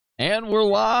And we're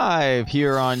live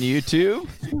here on YouTube.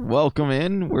 Welcome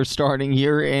in. We're starting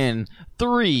here in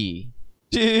 3,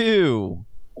 2,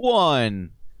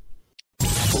 1.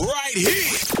 Right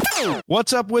here.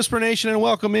 What's up, Whisper Nation, and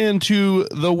welcome into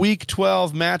the Week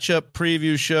 12 matchup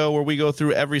preview show where we go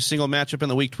through every single matchup in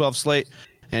the Week 12 slate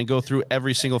and go through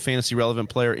every single fantasy relevant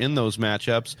player in those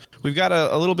matchups. We've got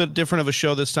a little bit different of a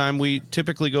show this time. We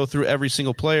typically go through every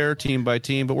single player, team by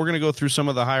team, but we're going to go through some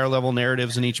of the higher level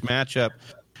narratives in each matchup.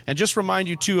 And just remind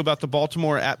you, too, about the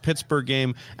Baltimore at Pittsburgh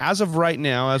game. As of right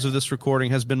now, as of this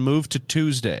recording, has been moved to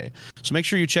Tuesday. So make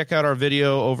sure you check out our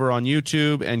video over on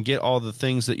YouTube and get all the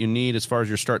things that you need as far as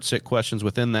your start-sit questions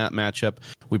within that matchup.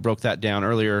 We broke that down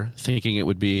earlier, thinking it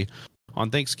would be on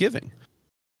Thanksgiving.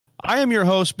 I am your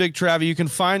host, Big Travie. You can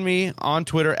find me on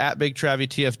Twitter at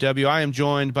BigTravieTFW. I am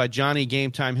joined by Johnny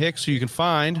Gametime Hicks, who you can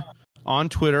find on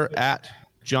Twitter at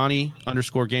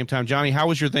Johnny_Gametime. Johnny, how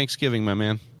was your Thanksgiving, my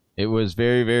man? It was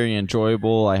very, very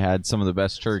enjoyable. I had some of the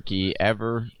best turkey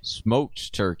ever,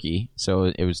 smoked turkey, so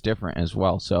it was different as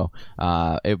well. So,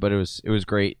 but it was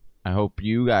great. I hope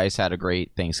you guys had a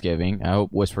great Thanksgiving. I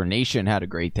hope Whisper Nation had a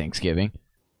great Thanksgiving.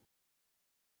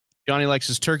 Johnny likes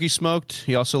his turkey smoked.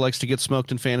 He also likes to get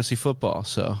smoked in fantasy football.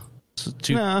 So,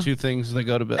 two things that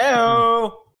go to bed.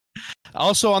 Hello.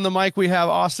 Also on the mic, we have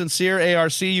Austin Sear,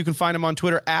 ARC. You can find him on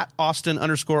Twitter at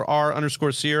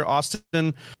Austin_R_Sear.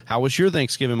 Austin, how was your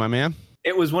Thanksgiving, my man?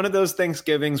 It was one of those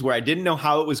Thanksgivings where I didn't know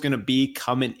how it was going to be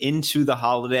coming into the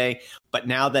holiday, but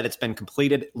now that it's been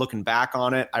completed, looking back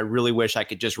on it, I really wish I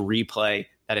could just replay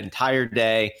that entire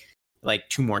day like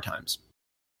 2 more times.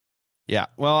 Yeah,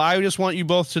 well, I just want you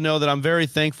both to know that I'm very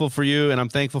thankful for you, and I'm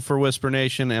thankful for Whisper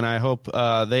Nation, and I hope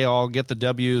they all get the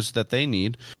W's that they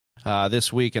need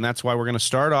this week, and that's why we're going to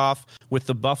start off with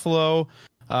the Buffalo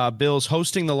Bills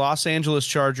hosting the Los Angeles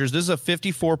Chargers. This is a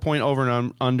 54-point over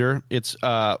and under. It's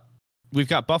we've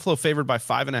got Buffalo favored by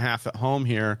 5.5 at home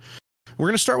here. We're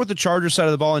going to start with the Chargers side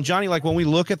of the ball, and Johnny, like when we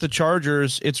look at the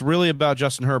Chargers, it's really about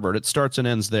Justin Herbert. It starts and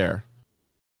ends there.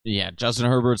 Yeah, Justin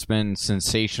Herbert's been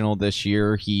sensational this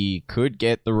year. He could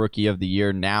get the Rookie of the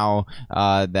Year now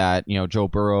that Joe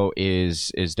Burrow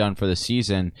is done for the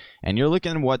season. And you're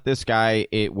looking at what this guy,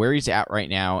 where he's at right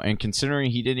now, and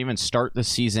considering he didn't even start the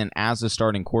season as a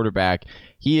starting quarterback,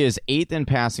 he is 8th in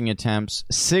passing attempts,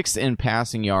 6th in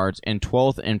passing yards, and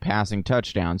 12th in passing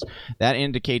touchdowns. That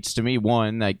indicates to me,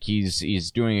 one, that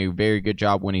he's doing a very good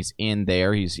job when he's in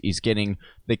there. He's getting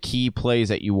the key plays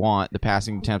that you want, the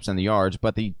passing attempts and the yards,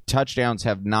 but the touchdowns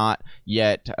have not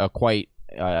yet quite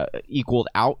equaled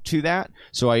out to that.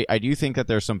 So I do think that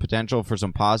there's some potential for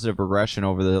some positive regression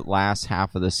over the last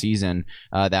half of the season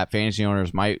that fantasy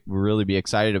owners might really be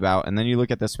excited about. And then you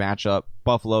look at this matchup,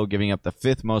 Buffalo giving up the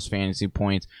 5th most fantasy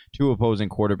points to opposing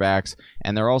quarterbacks,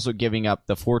 and they're also giving up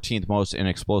the 14th most in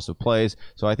explosive plays.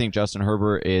 So I think Justin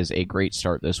Herbert is a great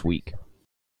start this week.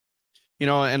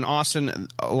 And Austin,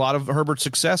 a lot of Herbert's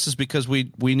success is because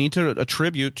we need to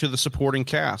attribute to the supporting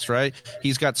cast, right?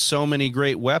 He's got so many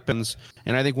great weapons,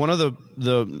 and I think one of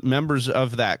the members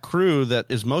of that crew that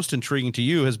is most intriguing to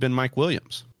you has been Mike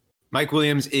Williams. Mike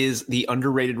Williams is the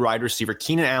underrated wide receiver.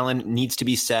 Keenan Allen needs to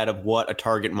be said of what a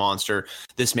target monster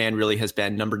this man really has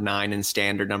been. Number 9 in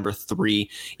standard, number 3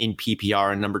 in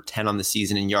PPR, and number 10 on the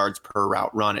season in yards per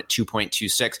route run at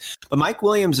 2.26. But Mike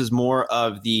Williams is more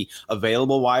of the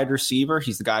available wide receiver.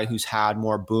 He's the guy who's had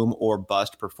more boom or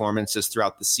bust performances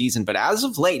throughout the season. But as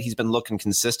of late, he's been looking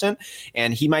consistent,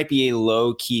 and he might be a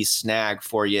low-key snag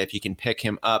for you if you can pick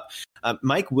him up.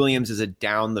 Mike Williams is a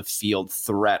down-the-field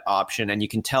threat option, and you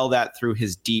can tell that through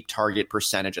his deep target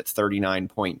percentage at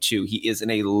 39.2. He is an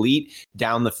elite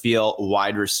down-the-field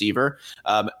wide receiver.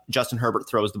 Justin Herbert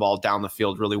throws the ball down the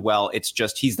field really well. It's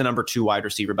just he's the number 2 wide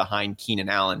receiver behind Keenan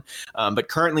Allen, but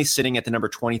currently sitting at the number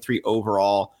 23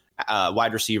 overall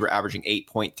wide receiver, averaging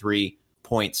 8.3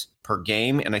 points per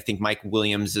game. And I think Mike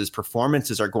Williams'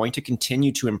 performances are going to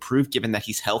continue to improve given that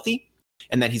he's healthy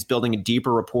and that he's building a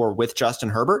deeper rapport with Justin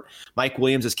Herbert. Mike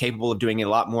Williams is capable of doing a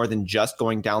lot more than just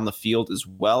going down the field as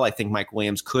well. I think Mike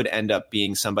Williams could end up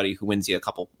being somebody who wins you a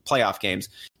couple playoff games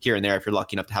here and there if you're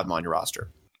lucky enough to have him on your roster.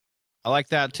 I like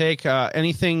that take.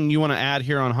 Anything you want to add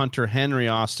here on Hunter Henry,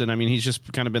 Austin? I mean, he's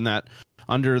just kind of been that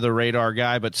under-the-radar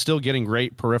guy, but still getting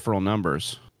great peripheral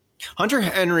numbers. Hunter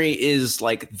Henry is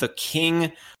like the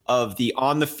king of the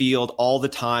on the field all the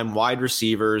time wide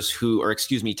receivers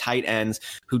tight ends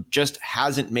who just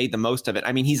hasn't made the most of it.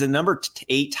 I mean, he's a number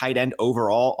 8 tight end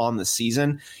overall on the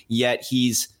season, yet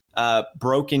he's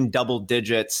broken double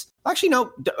digits. Actually,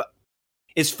 no,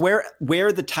 is where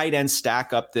the tight ends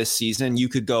stack up this season. You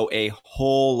could go a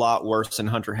whole lot worse than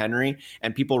Hunter Henry,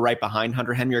 and people right behind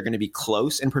Hunter Henry are going to be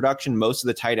close in production. Most of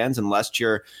the tight ends, unless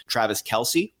you're Travis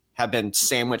Kelce, have been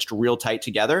sandwiched real tight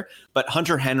together. But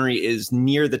Hunter Henry is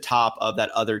near the top of that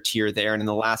other tier there. And in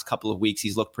the last couple of weeks,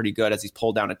 he's looked pretty good as he's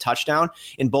pulled down a touchdown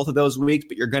in both of those weeks.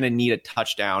 But you're going to need a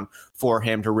touchdown for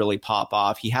him to really pop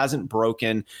off. He hasn't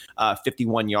broken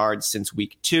 51 yards since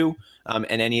week 2.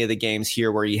 And any of the games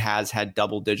here where he has had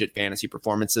double-digit fantasy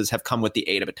performances have come with the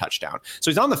aid of a touchdown.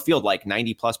 So he's on the field like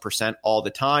 90+% all the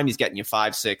time. He's getting you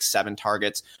 5, 6, 7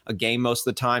 targets a game most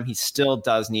of the time. He still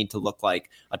does need to look like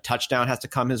a touchdown has to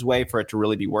come his way for it to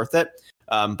really be worth it.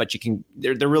 But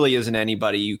there really isn't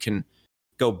anybody you can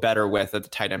go better with at the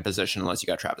tight end position unless you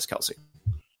got Travis Kelce.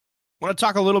 I want to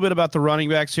talk a little bit about the running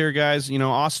backs here, guys. You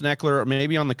know, Austin Eckler may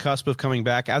be on the cusp of coming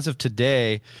back. As of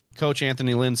today, Coach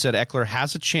Anthony Lynn said Eckler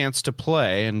has a chance to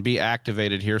play and be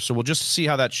activated here, so we'll just see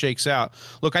how that shakes out.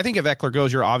 Look, I think if Eckler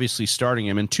goes, you're obviously starting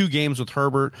him. In 2 games with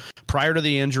Herbert, prior to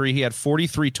the injury, he had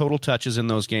 43 total touches in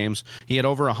those games. He had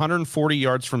over 140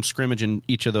 yards from scrimmage in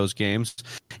each of those games,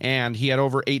 and he had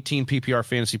over 18 PPR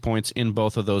fantasy points in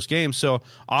both of those games. So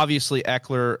obviously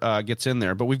Eckler gets in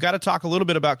there. But we've got to talk a little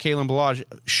bit about Kalen Ballage.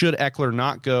 Should Eckler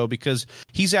not go? Because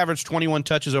he's averaged 21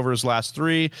 touches over his last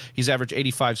 3. He's averaged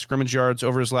 85 scrimmage yards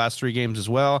over his last 3 games as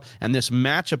well. And this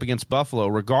matchup against Buffalo,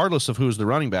 regardless of who's the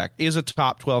running back, is a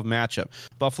top 12 matchup.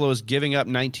 Buffalo is giving up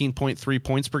 19.3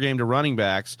 points per game to running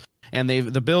backs, and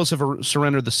the Bills have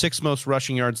surrendered the 6th most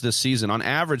rushing yards this season. On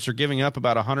average, they're giving up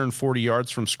about 140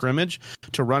 yards from scrimmage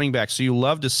to running backs. So you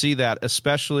love to see that,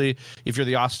 especially if you're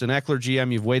the Austin Eckler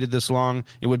GM. You've waited this long.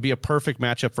 It would be a perfect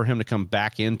matchup for him to come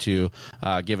back into,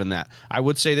 given that. I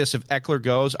would say this: if Eckler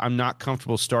goes, I'm not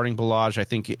comfortable starting Ballage. I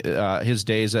think his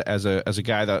days as a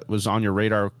guy that was on your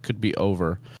radar could be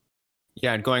over.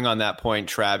 Yeah, and going on that point,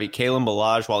 Travi, Kalen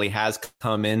Ballage, while he has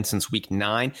come in since week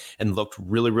 9 and looked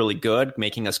really, really good,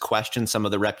 making us question some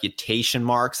of the reputation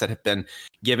marks that have been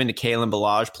given to Kalen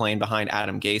Ballage playing behind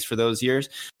Adam Gase for those years.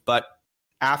 But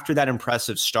after that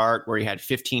impressive start where he had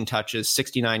 15 touches,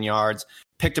 69 yards,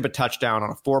 picked up a touchdown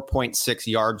on a 4.6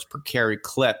 yards per carry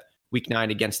clip, week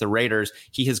 9 against the Raiders,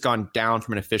 he has gone down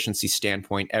from an efficiency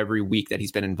standpoint every week that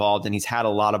he's been involved, and he's had a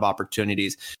lot of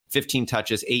opportunities. 15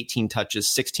 touches, 18 touches,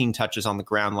 16 touches on the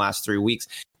ground last 3 weeks,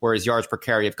 where his yards per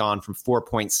carry have gone from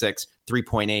 4.6,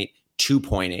 3.8,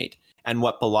 2.8. And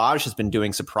what Ballage has been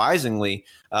doing surprisingly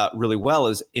really well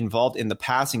is involved in the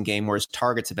passing game, where his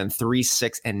targets have been 3,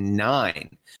 6, and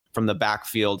 9 from the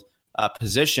backfield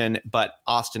position. But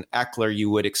Austin Eckler, you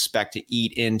would expect to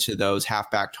eat into those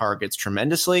halfback targets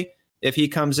tremendously if he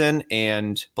comes in.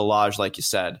 And Ballage, like you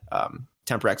said,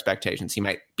 temper expectations. He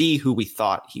might be who we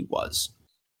thought he was.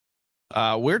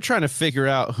 We're trying to figure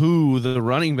out who the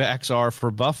running backs are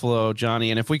for Buffalo, Johnny,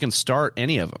 and if we can start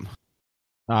any of them.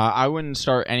 I wouldn't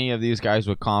start any of these guys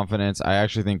with confidence. I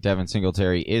actually think Devin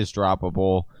Singletary is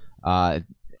droppable.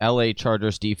 LA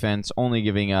Chargers defense only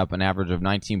giving up an average of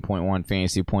 19.1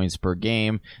 fantasy points per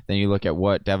game. Then you look at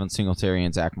what Devin Singletary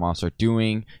and Zach Moss are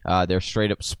doing. They're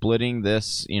straight up splitting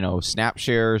this. Snap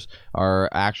shares are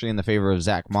actually in the favor of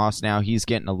Zach Moss now. He's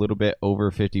getting a little bit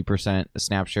over 50%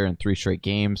 snap share in 3 straight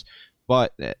games.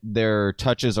 But their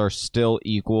touches are still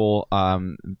equal,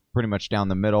 pretty much down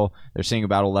the middle. They're seeing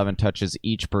about 11 touches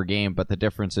each per game, but the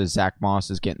difference is Zach Moss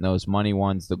is getting those money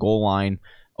ones, the goal line,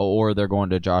 or they're going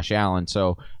to Josh Allen.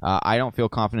 So I don't feel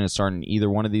confident in starting either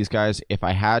one of these guys. If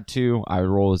I had to, I would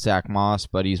roll with Zach Moss,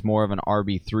 but he's more of an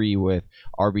RB3 with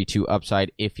RB2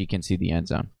 upside if he can see the end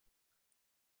zone.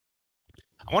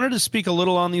 I wanted to speak a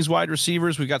little on these wide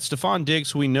receivers. We got Stephon Diggs,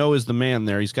 who we know is the man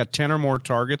there. He's got 10 or more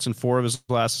targets in 4 of his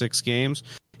last 6 games.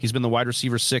 He's been the wide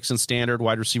receiver 6 in standard,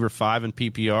 wide receiver 5 in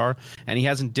PPR, and he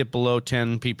hasn't dipped below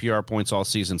 10 PPR points all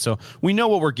season. So we know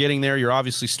what we're getting there. You're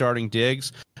obviously starting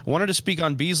Diggs. I wanted to speak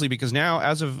on Beasley because now,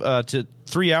 as of to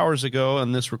 3 hours ago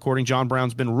in this recording, John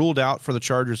Brown's been ruled out for the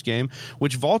Chargers game,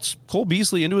 which vaults Cole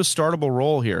Beasley into a startable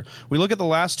role here. We look at the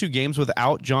last 2 games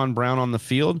without John Brown on the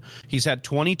field. He's had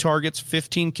 20 targets,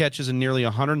 15 catches, and nearly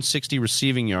 160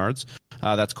 receiving yards.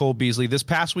 That's Cole Beasley. This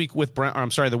past week with Brown,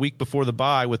 the week before the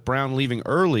bye, with Brown leaving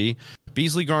early,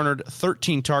 Beasley garnered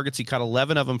 13 targets. He caught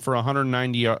 11 of them for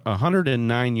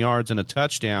 109 yards and a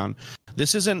touchdown.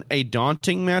 This isn't a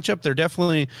daunting matchup. They're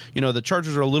definitely, the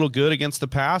Chargers are a little good against the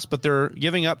pass, but they're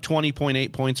giving up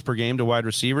 20.8 points per game to wide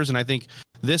receivers, and I think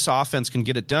this offense can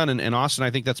get it done. And Austin,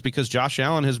 I think that's because Josh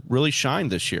Allen has really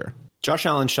shined this year. Josh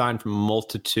Allen shined from a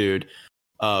multitude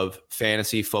of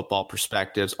fantasy football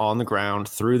perspectives on the ground,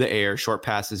 through the air, short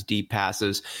passes, deep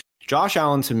passes. Josh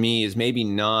Allen, to me, is maybe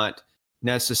not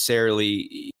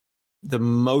necessarily the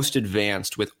most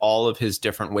advanced with all of his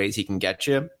different ways he can get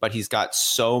you, but he's got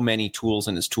so many tools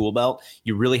in his tool belt.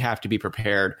 You really have to be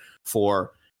prepared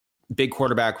for big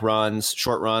quarterback runs,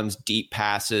 short runs, deep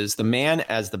passes. The man,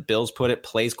 as the Bills put it,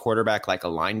 plays quarterback like a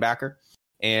linebacker,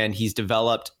 and he's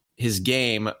developed his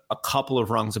game a couple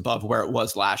of rungs above where it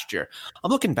was last year.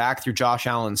 I'm looking back through Josh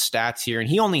Allen's stats here, and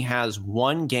he only has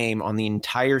one game on the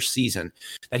entire season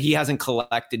that he hasn't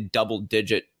collected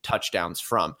double-digit touchdowns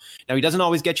from. Now, he doesn't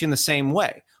always get you in the same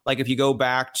way. Like if you go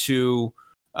back to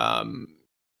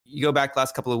the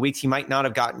last couple of weeks, he might not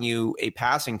have gotten you a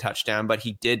passing touchdown, but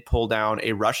he did pull down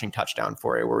a rushing touchdown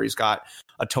for you, where he's got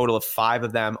a total of 5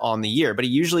 of them on the year. But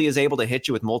he usually is able to hit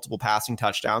you with multiple passing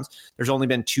touchdowns. There's only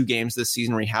been 2 games this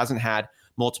season where he hasn't had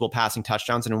multiple passing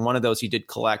touchdowns, and in one of those he did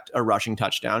collect a rushing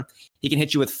touchdown. He can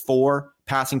hit you with 4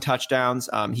 passing touchdowns.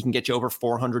 He can get you over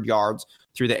 400 yards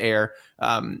through the air.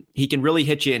 He can really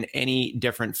hit you in any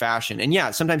different fashion. And yeah,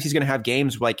 sometimes he's going to have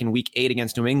games like in week 8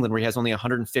 against New England where he has only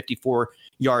 154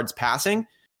 yards passing,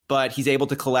 but he's able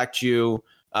to collect you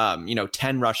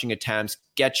 10 rushing attempts,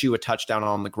 get you a touchdown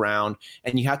on the ground,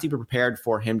 and you have to be prepared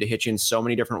for him to hit you in so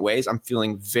many different ways. I'm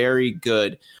feeling very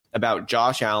good about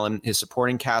Josh Allen, his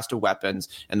supporting cast of weapons,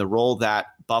 and the role that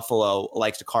Buffalo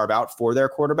likes to carve out for their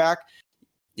quarterback.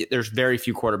 There's very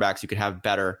few quarterbacks you could have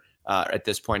better at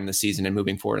this point in the season and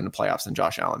moving forward in the playoffs than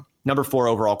Josh Allen. Number 4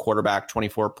 overall quarterback,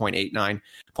 24.89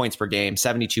 points per game,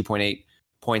 72.8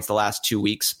 points the last 2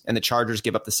 weeks, and the Chargers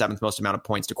give up the 7th most amount of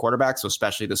points to quarterbacks. So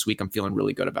especially this week, I'm feeling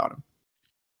really good about him.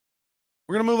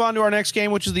 We're going to move on to our next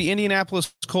game, which is the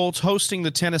Indianapolis Colts hosting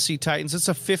the Tennessee Titans. It's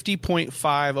a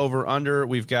 50.5 over under.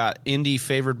 We've got Indy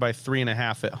favored by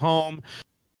 3.5 at home.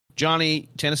 Johnny,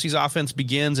 Tennessee's offense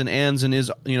begins and ends and is,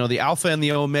 the alpha and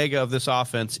the omega of this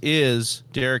offense is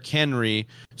Derrick Henry.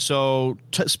 So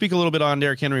speak a little bit on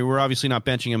Derrick Henry. We're obviously not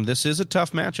benching him. This is a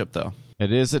tough matchup, though.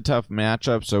 It is a tough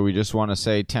matchup, so we just want to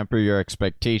say temper your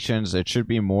expectations. It should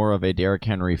be more of a Derrick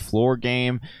Henry floor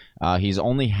game. He's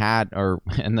only had,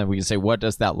 and then we can say, what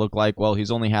does that look like? Well,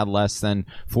 he's only had less than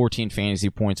 14 fantasy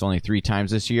points only 3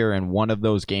 times this year, and one of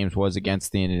those games was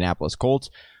against the Indianapolis Colts.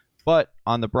 But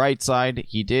on the bright side,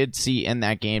 he did see in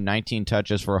that game 19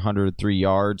 touches for 103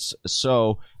 yards.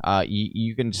 So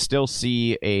you can still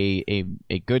see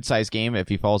a good-sized game if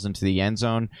he falls into the end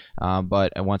zone.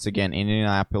 But once again,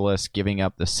 Indianapolis giving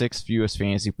up the 6th fewest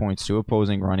fantasy points to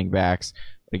opposing running backs.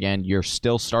 Again, you're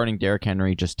still starting Derrick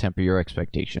Henry. Just temper your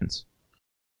expectations.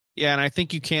 Yeah, and I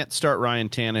think you can't start Ryan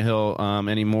Tannehill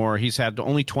anymore. He's had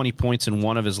only 20 points in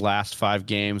one of his last 5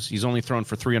 games. He's only thrown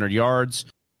for 300 yards.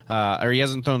 He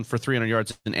hasn't thrown for 300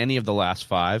 yards in any of the last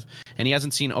 5, and he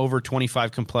hasn't seen over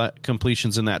 25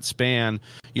 completions in that span.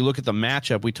 You look at the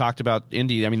matchup, we talked about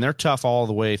Indy. I mean, they're tough all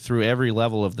the way through every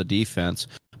level of the defense,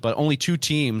 but only 2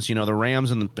 teams, the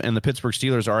Rams and the Pittsburgh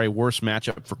Steelers, are a worse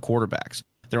matchup for quarterbacks.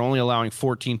 They're only allowing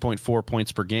 14.4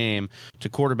 points per game to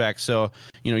quarterbacks. So,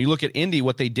 you look at Indy,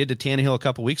 what they did to Tannehill a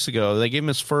couple weeks ago. They gave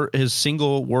him his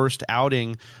single worst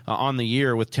outing on the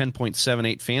year with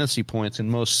 10.78 fantasy points and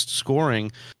most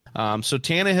scoring. So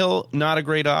Tannehill, not a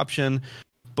great option.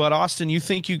 But, Austin, you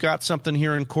think you got something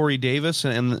here in Corey Davis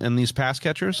and these pass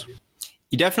catchers?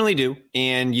 You definitely do.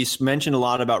 And you mentioned a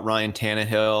lot about Ryan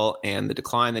Tannehill and the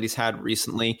decline that he's had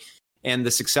recently and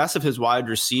the success of his wide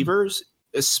receivers,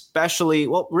 especially,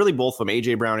 really both of them,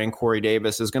 A.J. Brown and Corey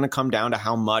Davis, is going to come down to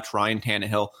how much Ryan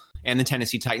Tannehill and the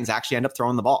Tennessee Titans actually end up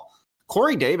throwing the ball.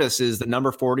 Corey Davis is the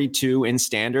number 42 in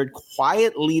standard,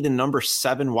 quietly the number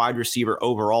 7 wide receiver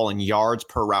overall in yards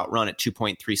per route run at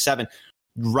 2.37,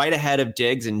 right ahead of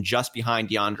Diggs and just behind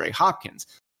DeAndre Hopkins.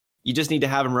 You just need to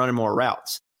have him running more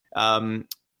routes.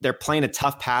 They're playing a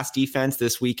tough pass defense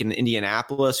this week in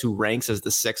Indianapolis, who ranks as the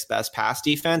 6th best pass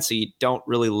defense, so you don't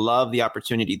really love the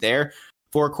opportunity there.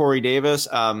 For Corey Davis,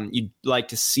 you'd like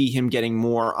to see him getting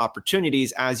more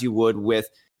opportunities, as you would with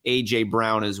A.J.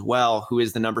 Brown as well, who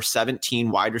is the number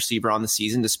 17 wide receiver on the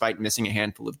season, despite missing a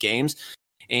handful of games,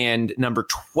 and number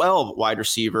 12 wide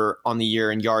receiver on the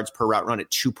year in yards per route run at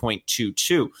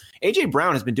 2.22. A.J.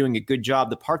 Brown has been doing a good job.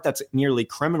 The part that's nearly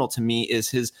criminal to me is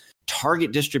his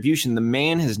target distribution. The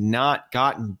man has not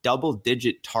gotten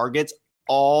double-digit targets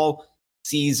all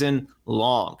season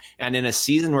long. And in a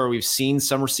season where we've seen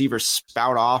some receivers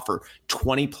spout off for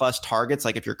 20 plus targets,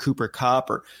 like if you're Cooper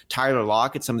Kupp or Tyler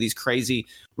Lockett, some of these crazy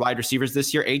wide receivers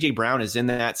this year, A.J. Brown is in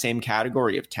that same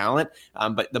category of talent.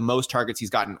 But the most targets he's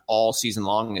gotten all season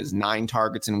long is 9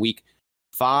 targets in week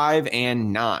 5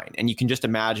 and 9. And you can just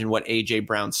imagine what A.J.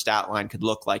 Brown's stat line could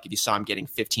look like if you saw him getting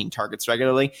 15 targets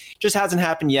regularly. Just hasn't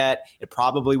happened yet. It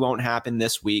probably won't happen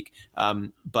this week,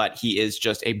 but he is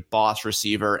just a boss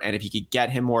receiver. And if you could get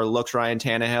him more looks, Ryan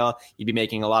Tannehill, you'd be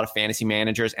making a lot of fantasy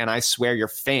managers, and I swear your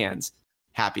fans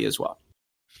happy as well.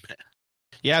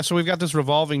 Yeah, so we've got this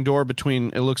revolving door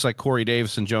between, it looks like, Corey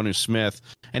Davis and Jonnu Smith.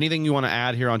 Anything you want to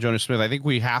add here on Jonnu Smith? I think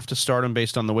we have to start him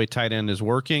based on the way tight end is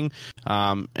working.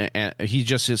 And he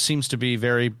just it seems to be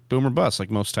very boom or bust,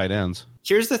 like most tight ends.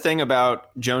 Here's the thing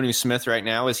about Jonnu Smith right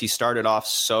now is he started off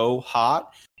so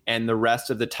hot, and the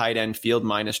rest of the tight end field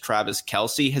minus Travis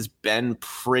Kelce has been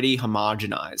pretty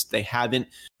homogenized. They haven't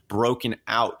broken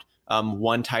out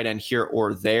one tight end here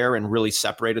or there and really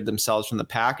separated themselves from the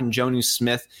pack. And Jonnu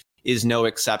Smith is no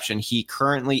exception. He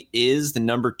currently is the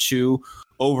number 2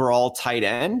 overall tight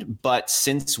end, but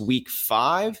since week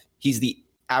 5, he's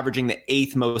averaging the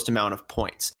 8th most amount of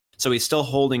points. So he's still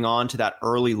holding on to that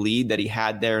early lead that he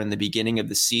had there in the beginning of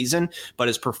the season, but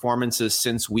his performances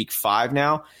since week 5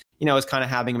 now, is kind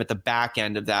of having him at the back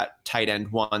end of that tight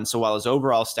end 1. So while his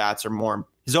overall stats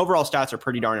are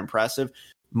pretty darn impressive,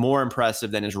 more impressive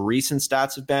than his recent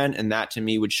stats have been, and that to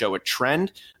me would show a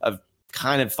trend of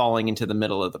kind of falling into the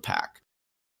middle of the pack.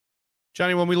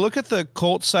 Johnny, when we look at the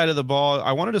Colts side of the ball,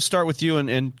 I wanted to start with you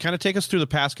and kind of take us through the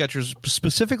pass catchers,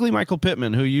 specifically Michael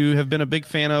Pittman, who you have been a big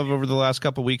fan of over the last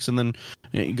couple of weeks and then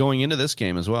going into this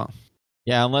game as well.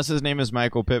 Yeah, unless his name is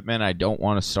Michael Pittman, I don't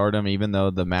want to start him, even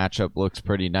though the matchup looks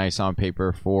pretty nice on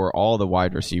paper for all the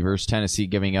wide receivers. Tennessee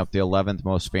giving up the 11th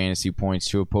most fantasy points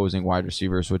to opposing wide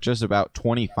receivers with just about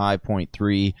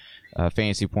 25.3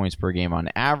 fantasy points per game on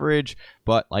average.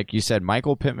 But like you said,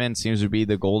 Michael Pittman seems to be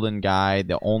the golden guy,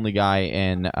 the only guy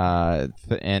in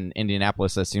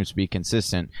Indianapolis that seems to be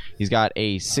consistent. He's got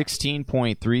a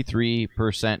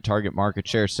 16.33% target market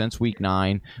share since week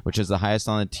 9, which is the highest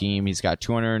on the team. He's got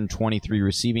 223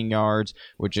 receiving yards,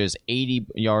 which is 80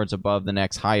 yards above the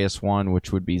next highest one,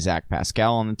 which would be Zach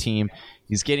Pascal on the team.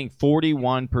 He's getting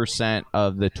 41%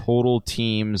 of the total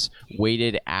team's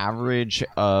weighted average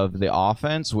of the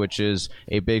offense, which is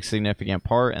a big significant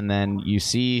part. And then you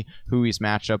see who he's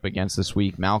matched up against this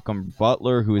week. Malcolm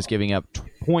Butler, who is giving up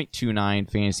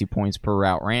 0.29 fantasy points per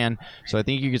route ran. So I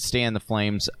think you could stay in the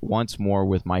flames once more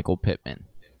with Michael Pittman.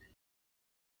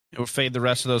 We'll fade the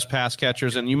rest of those pass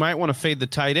catchers, and you might want to fade the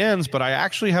tight ends, but I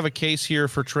actually have a case here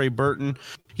for Trey Burton.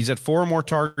 He's had 4 or more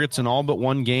targets in all but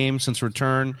one game since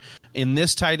return. In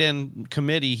this tight end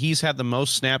committee, he's had the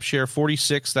most snap share,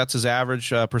 46. That's his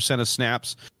average percent of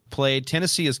snaps played.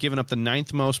 Tennessee has given up the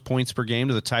 9th most points per game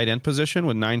to the tight end position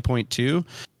with 9.2.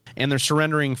 And they're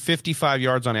surrendering 55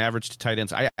 yards on average to tight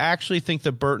ends. I actually think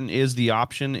that Burton is the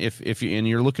option if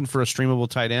you're looking for a streamable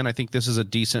tight end. I think this is a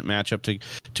decent matchup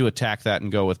to attack that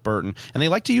and go with Burton. And they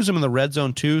like to use him in the red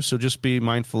zone too, so just be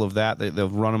mindful of that. They'll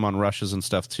run him on rushes and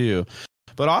stuff too.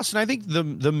 But Austin, I think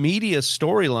the media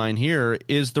storyline here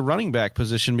is the running back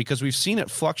position because we've seen it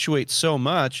fluctuate so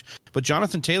much. But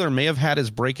Jonathan Taylor may have had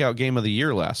his breakout game of the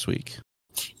year last week.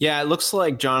 Yeah, it looks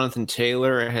like Jonathan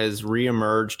Taylor has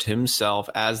reemerged himself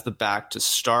as the back to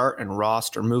start and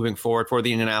roster moving forward for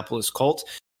the Indianapolis Colts.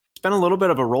 It's been a little bit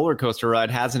of a roller coaster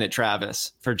ride, hasn't it,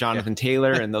 Travis, for Jonathan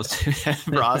Taylor and those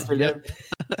rostered him.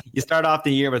 You start off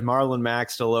the year with Marlon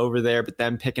Mack still over there, but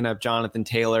then picking up Jonathan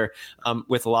Taylor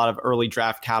with a lot of early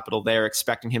draft capital there,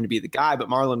 expecting him to be the guy. But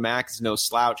Marlon Mack is no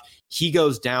slouch. He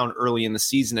goes down early in the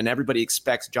season, and everybody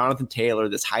expects Jonathan Taylor,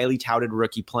 this highly touted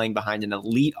rookie playing behind an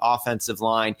elite offensive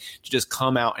line, to just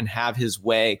come out and have his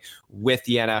way with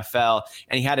the NFL.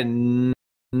 And he had a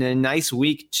nice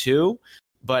week, too.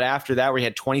 But after that, we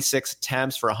had 26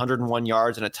 attempts for 101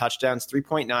 yards and a touchdown. It's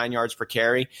 3.9 yards per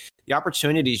carry. The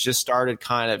opportunities just started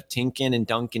kind of tinking and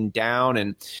dunking down,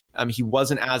 and he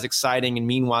wasn't as exciting. And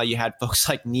meanwhile, you had folks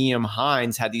like Nyheim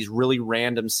Hines had these really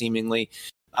random, seemingly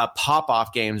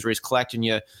pop-off games where he's collecting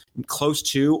you close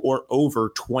to or over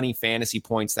 20 fantasy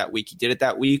points that week. He did it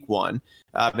that week 1,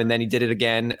 and then he did it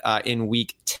again in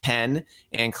week 10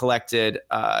 and collected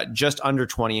just under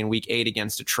 20 in week 8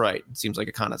 against Detroit. It seems like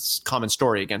a kind of common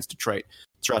story against Detroit.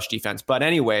 It's rush defense. But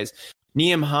anyways,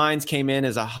 Nyheim Hines came in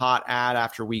as a hot ad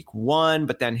after week 1,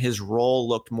 but then his role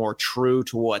looked more true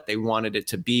to what they wanted it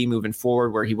to be moving forward,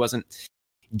 where he wasn't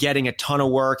getting a ton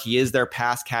of work. He is their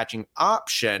pass catching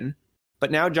option. But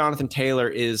now Jonathan Taylor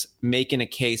is making a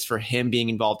case for him being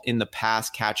involved in the pass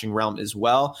catching realm as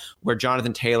well, where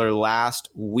Jonathan Taylor last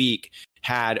week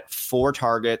had 4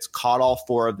 targets, caught all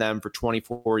 4 of them for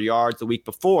 24 yards. The week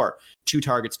before, 2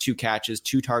 targets, 2 catches,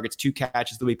 2 targets, 2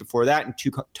 catches the week before that, and 2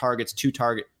 targets, 2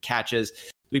 target catches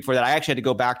the week before that. I actually had to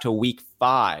go back to week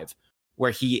 5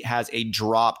 where he has a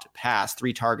dropped pass,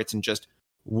 3 targets and just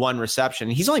 1 reception.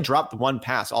 And he's only dropped 1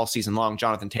 pass all season long,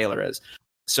 Jonathan Taylor is.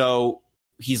 So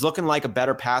he's looking like a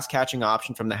better pass catching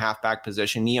option from the halfback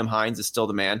position. Nyheim Hines is still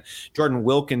the man. Jordan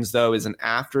Wilkins, though, is an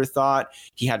afterthought.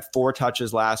 He had 4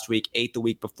 touches last week, 8 the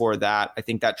week before that. I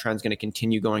think that trend's going to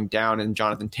continue going down. And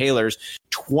Jonathan Taylor's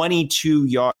 22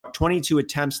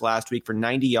 attempts last week for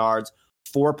 90 yards,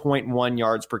 4.1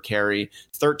 yards per carry,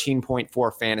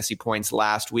 13.4 fantasy points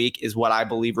last week is what I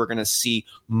believe we're going to see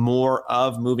more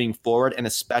of moving forward, and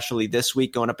especially this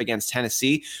week going up against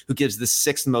Tennessee, who gives the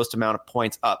 6th most amount of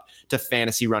points up to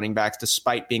fantasy running backs,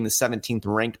 despite being the 17th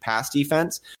ranked pass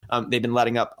defense. They've been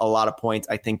letting up a lot of points.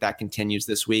 I think that continues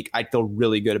this week. I feel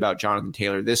really good about Jonathan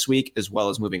Taylor this week as well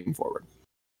as moving forward.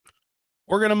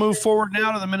 We're going to move forward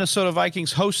now to the Minnesota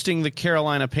Vikings hosting the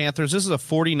Carolina Panthers. This is a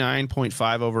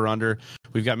 49.5 over-under.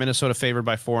 We've got Minnesota favored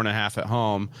by 4.5 at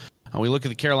home. We look at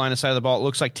the Carolina side of the ball. It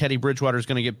looks like Teddy Bridgewater is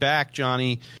going to get back.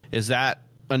 Johnny, is that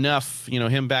enough,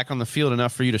 him back on the field,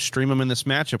 enough for you to stream him in this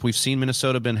matchup? We've seen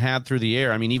Minnesota been had through the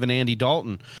air. I mean, even Andy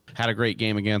Dalton had a great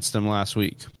game against them last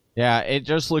week. Yeah, it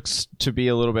just looks to be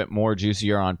a little bit more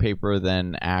juicier on paper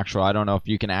than actual. I don't know if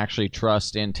you can actually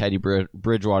trust in Teddy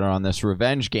Bridgewater on this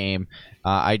revenge game.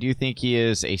 I do think he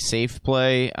is a safe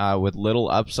play with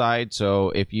little upside.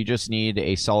 So if you just need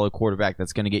a solid quarterback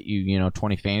that's going to get you,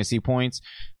 20 fantasy points,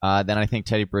 then I think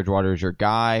Teddy Bridgewater is your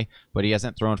guy. But he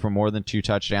hasn't thrown for more than 2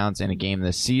 touchdowns in a game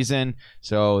this season,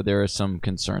 so there is some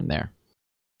concern there.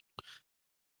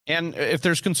 And if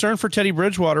there's concern for Teddy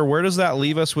Bridgewater, where does that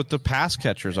leave us with the pass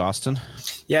catchers, Austin?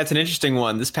 Yeah, it's an interesting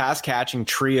one. This pass catching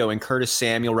trio in Curtis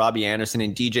Samuel, Robbie Anderson,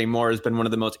 and DJ Moore has been one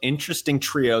of the most interesting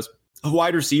trios of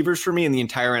wide receivers for me in the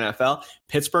entire NFL.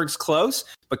 Pittsburgh's close,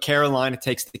 but Carolina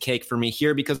takes the cake for me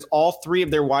here because all 3 of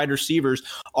their wide receivers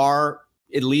are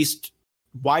at least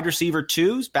wide receiver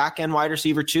 2s, back-end wide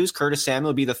receiver 2s. Curtis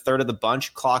Samuel will be the 3rd of the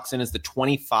bunch, clocks in as the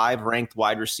 25 ranked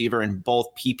wide receiver in both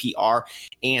PPR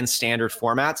and standard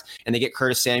formats. And they get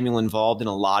Curtis Samuel involved in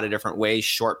a lot of different ways,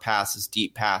 short passes,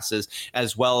 deep passes,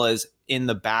 as well as in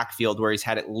the backfield where he's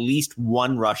had at least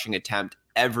 1 rushing attempt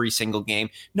every single game,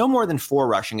 no more than 4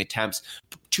 rushing attempts,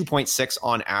 2.6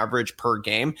 on average per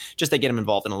game. Just they get him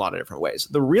involved in a lot of different ways.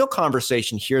 The real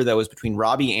conversation here, though, is between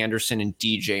Robbie Anderson and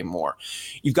DJ Moore.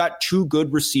 You've got 2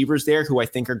 good receivers there who I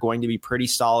think are going to be pretty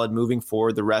solid moving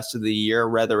forward the rest of the year,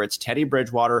 whether it's Teddy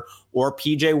Bridgewater or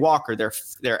PJ Walker, their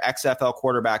XFL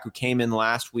quarterback who came in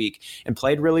last week and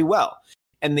played really well.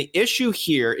 And the issue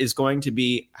here is going to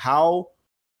be how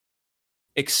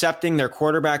accepting their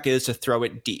quarterback is to throw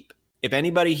it deep. If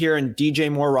anybody here in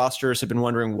DJ Moore rosters have been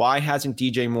wondering why hasn't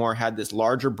DJ Moore had this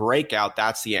larger breakout,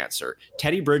 that's the answer.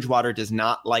 Teddy Bridgewater does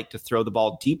not like to throw the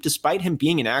ball deep, despite him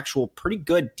being an actual pretty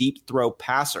good deep throw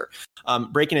passer.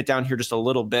 Breaking it down here just a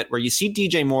little bit, where you see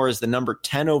DJ Moore as the number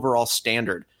 10 overall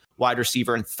standard wide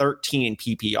receiver and 13 in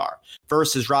PPR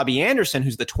versus Robbie Anderson,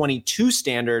 who's the 22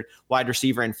 standard wide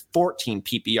receiver and 14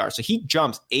 PPR. So he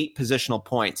jumps 8 positional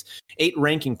points, 8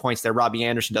 ranking points that Robbie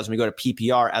Anderson does when we go to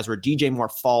PPR, as where DJ Moore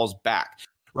falls back.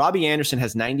 Robbie Anderson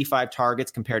has 95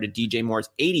 targets compared to DJ Moore's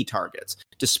 80 targets,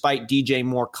 despite DJ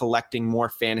Moore collecting more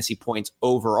fantasy points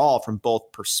overall from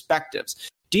both perspectives.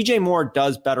 DJ Moore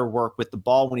does better work with the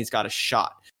ball when he's got a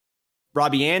shot.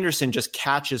 Robbie Anderson just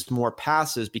catches more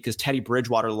passes because Teddy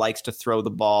Bridgewater likes to throw the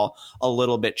ball a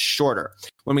little bit shorter.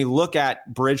 When we look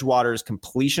at Bridgewater's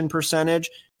completion percentage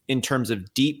in terms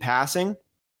of deep passing,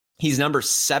 he's number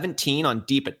 17 on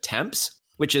deep attempts,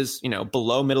 which is,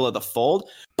 below middle of the fold,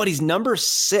 but he's number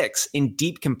 6 in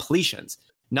deep completions,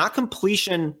 not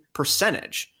completion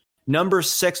percentage. Number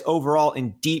 6 overall in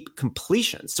deep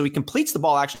completions. So he completes the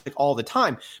ball actually all the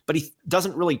time, but he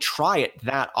doesn't really try it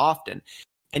that often.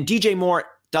 And DJ Moore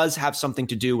does have something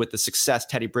to do with the success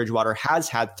Teddy Bridgewater has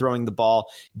had throwing the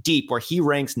ball deep, where he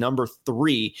ranks number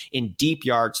 3 in deep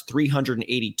yards,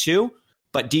 382.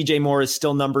 But DJ Moore is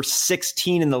still number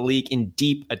 16 in the league in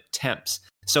deep attempts.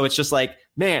 So it's just like,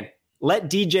 man,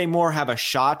 let DJ Moore have a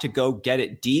shot to go get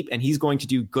it deep, and he's going to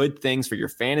do good things for your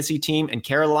fantasy team. And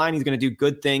Carolina, he's going to do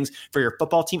good things for your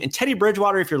football team. And Teddy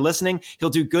Bridgewater, if you're listening, he'll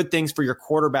do good things for your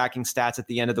quarterbacking stats at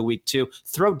the end of the week too.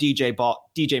 Throw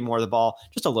DJ Moore the ball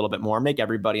just a little bit more. Make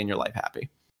everybody in your life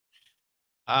happy.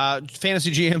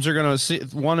 Fantasy GMs are going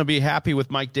to want to be happy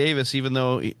with Mike Davis, even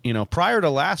though, prior to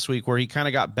last week where he kind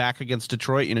of got back against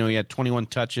Detroit, he had 21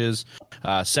 touches,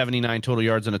 79 total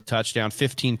yards and a touchdown,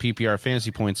 15 PPR fantasy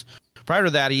points. Prior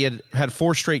to that, he had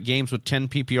 4 straight games with 10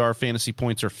 PPR fantasy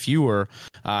points or fewer,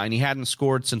 and he hadn't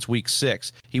scored since week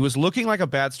 6. He was looking like a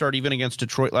bad start even against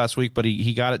Detroit last week, but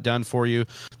he got it done for you.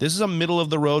 This is a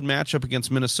middle-of-the-road matchup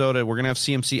against Minnesota. We're going to have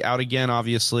CMC out again,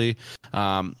 obviously.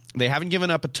 They haven't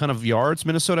given up a ton of yards.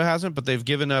 Minnesota hasn't, but they've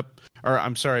given up – or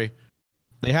I'm sorry.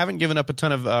 They haven't given up a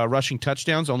ton of rushing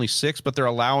touchdowns, only 6, but they're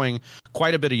allowing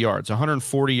quite a bit of yards,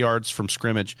 140 yards from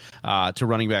scrimmage to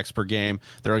running backs per game.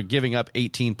 They're giving up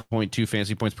 18.2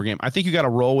 fantasy points per game. I think you got to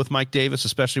roll with Mike Davis,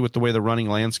 especially with the way the running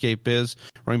back landscape is,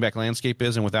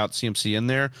 and without CMC in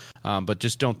there. But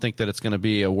just don't think that it's going to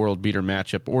be a world beater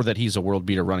matchup or that he's a world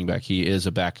beater running back. He is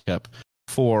a backup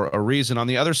for a reason. On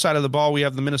the other side of the ball, we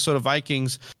have the Minnesota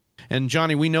Vikings. And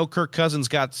Johnny, we know Kirk Cousins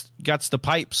got the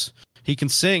pipes. He can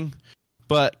sing,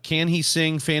 but can he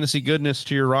sing fantasy goodness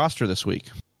to your roster this week?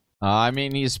 I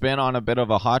mean, he's been on a bit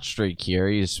of a hot streak here.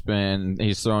 He's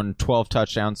thrown 12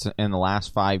 touchdowns in the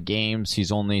last 5 games.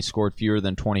 He's only scored fewer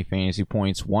than 20 fantasy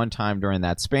points one time during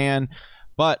that span.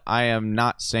 But I am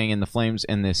not staying in the Flames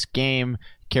in this game.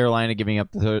 Carolina giving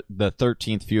up the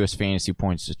 13th fewest fantasy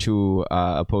points to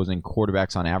opposing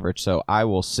quarterbacks on average. So I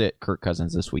will sit Kirk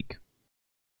Cousins this week.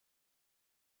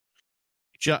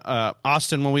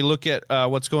 Austin, when we look at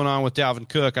what's going on with Dalvin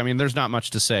Cook, I mean, there's not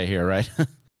much to say here, right?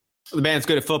 The man's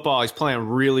good at football. He's playing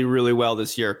really, really well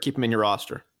this year. Keep him in your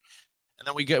roster. And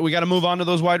then we got to move on to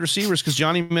those wide receivers because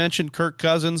Johnny mentioned Kirk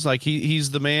Cousins, like he's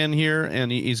the man here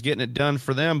and he's getting it done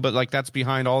for them. But like that's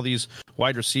behind all these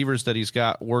wide receivers that he's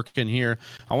got working here.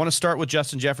 I want to start with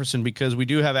Justin Jefferson because we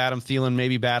do have Adam Thielen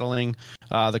maybe battling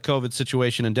the COVID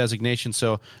situation and designation.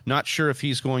 So not sure if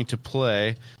he's going to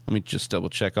play. Let me just double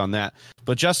check on that.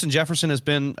 But Justin Jefferson has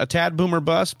been a tad boomer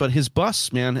bust, but his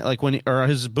busts, man,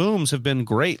 his booms have been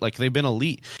great. Like they've been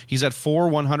elite. He's had 4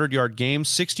 100-yard games,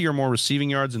 60 or more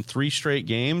receiving yards in 3 straight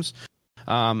games.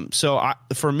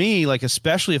 For me, like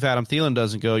especially if Adam Thielen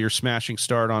doesn't go, you're smashing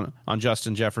start on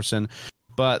Justin Jefferson.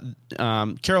 But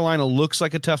Carolina looks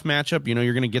like a tough matchup. You know,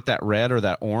 you're going to get that red or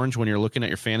that orange when you're looking at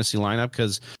your fantasy lineup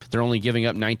because they're only giving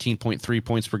up 19.3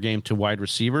 points per game to wide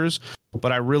receivers.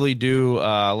 But I really do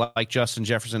like Justin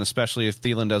Jefferson, especially if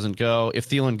Thielen doesn't go. If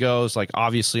Thielen goes, like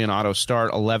obviously an auto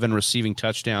start, 11 receiving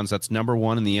touchdowns. That's number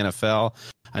 1 in the NFL.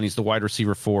 And he's the wide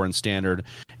receiver 4 in standard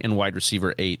and wide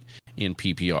receiver 8 in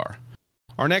PPR.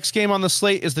 Our next game on the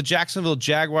slate is the Jacksonville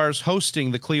Jaguars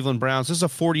hosting the Cleveland Browns. This is a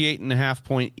 48.5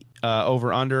 point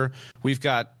over-under. We've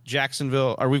got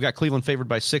Cleveland favored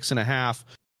by 6.5.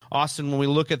 Austin, when we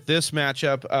look at this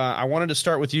matchup, I wanted to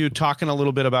start with you talking a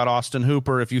little bit about Austin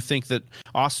Hooper. If you think that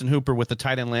Austin Hooper with the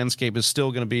tight end landscape is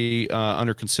still going to be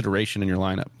under consideration in your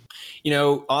lineup. You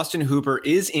know, Austin Hooper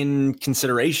is in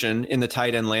consideration in the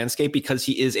tight end landscape because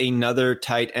he is another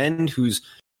tight end who's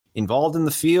involved in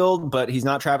the field, but he's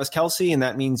not Travis Kelce, and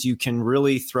that means you can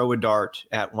really throw a dart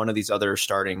at one of these other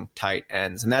starting tight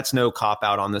ends, and that's no cop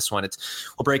out on this one.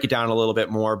 We'll break it down a little bit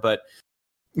more, but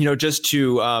you know, just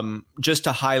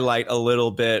to highlight a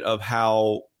little bit of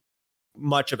how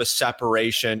much of a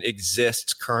separation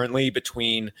exists currently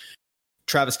between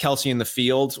Travis Kelce in the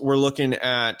field. We're looking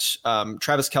at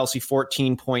Travis Kelce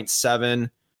 14.7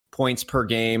 points per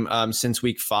game since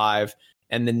week 5,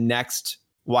 and the next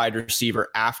wide receiver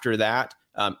after that,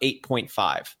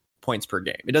 8.5 points per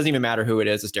game. It doesn't even matter who it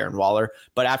is, it's Darren Waller.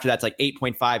 But after that's like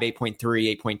 8.5, 8.3,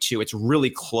 8.2. It's really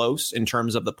close in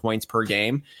terms of the points per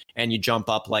game. And you jump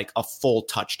up like a full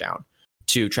touchdown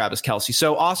to Travis Kelce.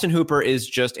 So Austin Hooper is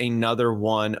just another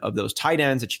one of those tight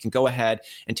ends that you can go ahead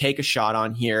and take a shot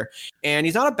on here. And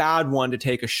he's not a bad one to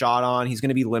take a shot on. He's going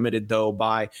to be limited, though,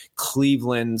 by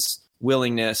Cleveland's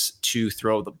willingness to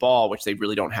throw the ball, which they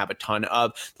really don't have a ton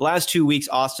of. The last 2 weeks,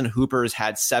 Austin Hooper has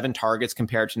had 7 targets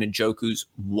compared to Njoku's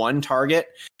 1 target,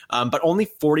 but only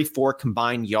 44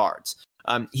 combined yards.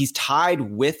 He's tied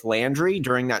with Landry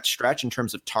during that stretch in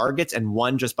terms of targets and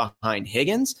 1 just behind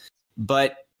Higgins,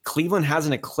 but Cleveland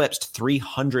hasn't eclipsed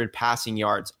 300 passing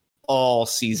yards all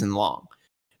season long.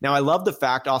 Now, I love the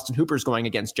fact Austin Hooper is going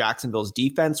against Jacksonville's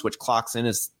defense, which clocks in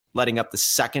as letting up the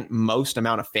second most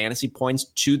amount of fantasy points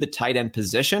to the tight end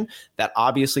position. That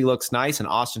obviously looks nice, and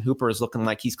Austin Hooper is looking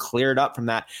like he's cleared up from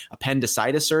that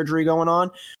appendicitis surgery going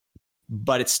on.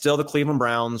 But it's still the Cleveland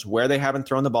Browns, where they haven't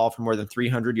thrown the ball for more than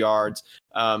 300 yards.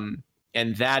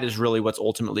 And that is really what's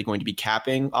ultimately going to be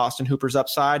capping Austin Hooper's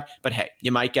upside. But hey,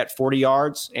 you might get 40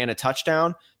 yards and a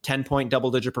touchdown, 10-point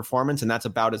double-digit performance, and that's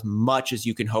about as much as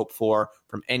you can hope for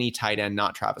from any tight end,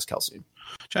 not Travis Kelce.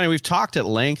 Johnny, we've talked at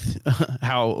length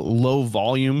how low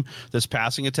volume this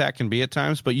passing attack can be at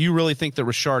times, but you really think that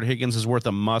Rashard Higgins is worth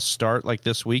a must start like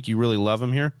this week? You really love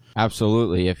him here?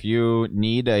 Absolutely. If you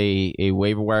need a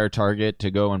waiver wire target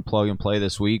to go and plug and play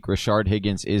this week, Rashard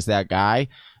Higgins is that guy.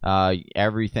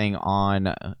 Everything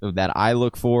on that I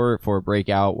look for a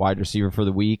breakout wide receiver for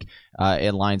the week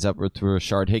it lines up with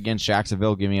Rashard Higgins.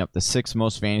 Jacksonville giving up the sixth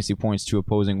most fantasy points to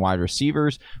opposing wide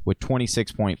receivers with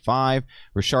 26.5.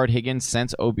 Rashard Higgins,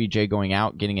 since OBJ going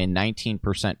out, getting a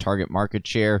 19% target market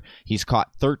share. He's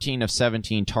caught 13 of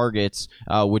 17 targets,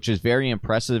 which is very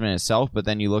impressive in itself. But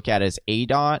then you look at his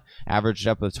ADOT, average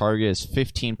depth of target is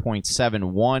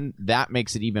 15.71. That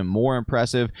makes it even more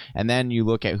impressive. And then you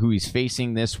look at who he's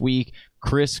facing this week.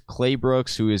 Chris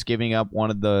Claybrooks, who is giving up one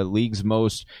of the league's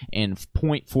most in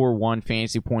 0.41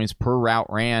 fantasy points per route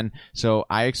ran. So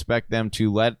I expect them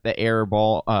to let the air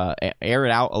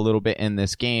it out a little bit in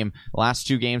this game. Last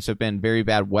two games have been very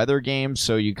bad weather games,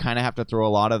 so you kind of have to throw a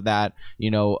lot of that,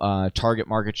 target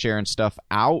market share and stuff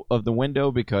out of the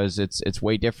window because it's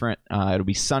way different. It'll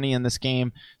be sunny in this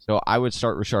game, so I would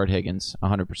start Rashard Higgins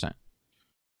 100%.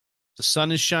 The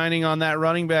sun is shining on that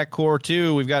running back core,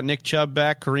 too. We've got Nick Chubb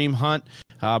back, Kareem Hunt.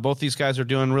 Both these guys are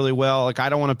doing really well. Like, I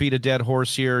don't want to beat a dead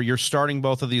horse here. You're starting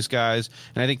both of these guys,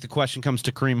 and I think the question comes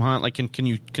to Kareem Hunt. Like, can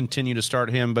you continue to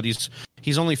start him? But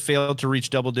he's only failed to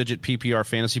reach double-digit PPR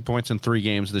fantasy points in 3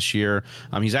 games this year.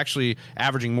 He's actually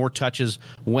averaging more touches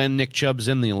when Nick Chubb's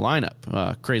in the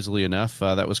lineup, crazily enough.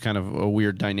 That was kind of a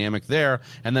weird dynamic there.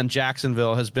 And then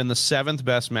Jacksonville has been the 7th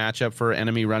best matchup for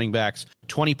enemy running backs,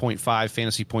 20.5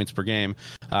 fantasy points per game.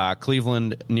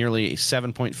 Cleveland, nearly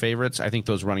 7-point favorites. I think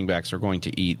those running backs are going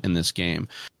to eat in this game.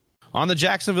 On the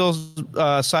Jacksonville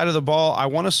side of the ball, I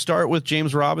want to start with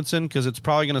James Robinson because it's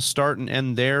probably going to start and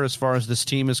end there as far as this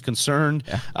team is concerned.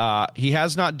 Yeah. He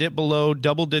has not dipped below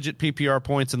double-digit PPR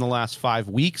points in the last 5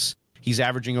 weeks. He's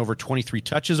averaging over 23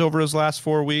 touches over his last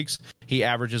 4 weeks. He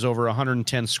averages over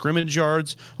 110 scrimmage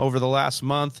yards over the last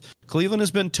month. Cleveland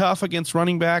has been tough against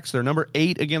running backs. They're number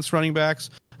 8 against running backs.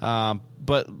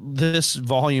 But this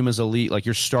volume is elite. Like,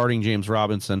 you're starting James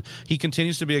Robinson. He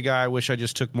continues to be a guy I wish I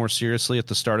just took more seriously at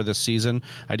the start of this season.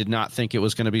 I did not think it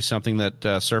was going to be something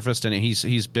that surfaced, and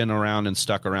he's been around and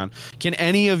stuck around. Can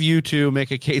any of you two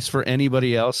make a case for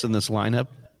anybody else in this lineup?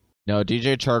 No,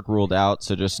 DJ Chark ruled out,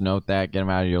 so just note that. Get him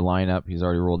out of your lineup. He's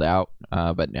already ruled out,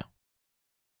 but no.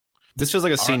 This feels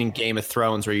like a scene in Game of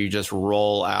Thrones where you just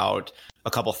roll out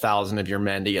a couple thousand of your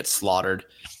men to get slaughtered.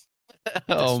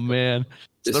 Oh, man.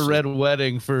 It's the Red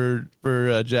Wedding for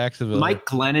Jacksonville. Mike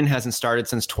Glennon hasn't started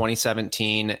since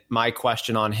 2017. My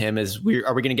question on him is, are we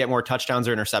going to get more touchdowns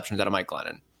or interceptions out of Mike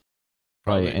Glennon?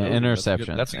 Probably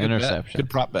interception. That's a good interception. Good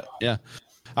prop bet. Yeah.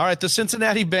 All right, the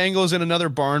Cincinnati Bengals in another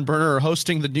barn burner are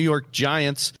hosting the New York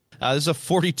Giants. This is a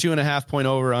 42.5-point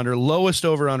over-under, lowest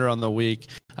over-under on the week.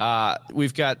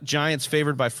 We've got Giants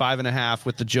favored by 5.5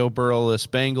 with the Joe Burrow-less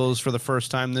Bengals for the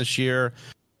first time this year.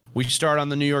 We start on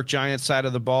the New York Giants side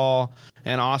of the ball.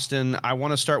 And Austin, I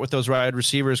want to start with those wide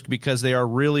receivers because they are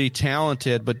really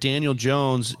talented, but Daniel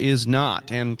Jones is not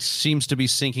and seems to be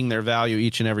sinking their value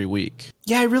each and every week.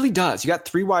 Yeah, it really does. You got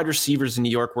 3 wide receivers in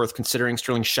New York worth considering: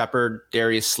 Sterling Shepard,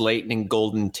 Darius Slayton, and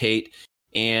Golden Tate.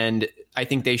 And I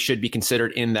think they should be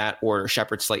considered in that order: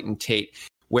 Shepard, Slayton, Tate.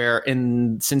 Where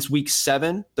since week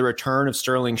 7, the return of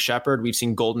Sterling Shepard, we've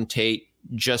seen Golden Tate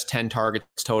just 10 targets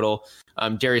total.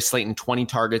 Darius Slayton, 20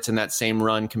 targets in that same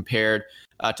run compared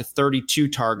to 32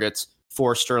 targets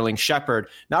for Sterling Shepard.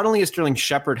 Not only has Sterling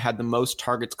Shepard had the most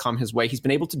targets come his way, he's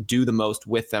been able to do the most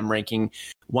with them, ranking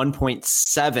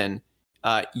 1.7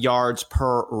 yards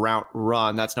per route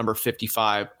run. That's number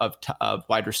 55 of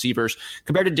wide receivers,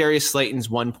 compared to Darius Slayton's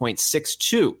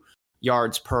 1.62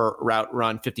 yards per route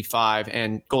run, 55,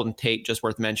 and Golden Tate, just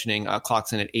worth mentioning,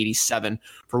 clocks in at 87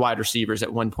 for wide receivers at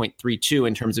 1.32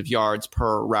 in terms of yards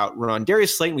per route run.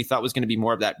 Darius Slayton, we thought, was going to be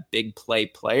more of that big play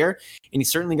player, and he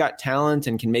certainly got talent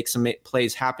and can make some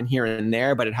plays happen here and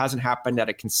there, but it hasn't happened at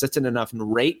a consistent enough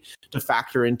rate to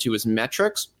factor into his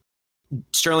metrics.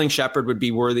 Sterling Shepard would be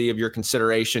worthy of your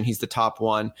consideration. He's the top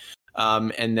one.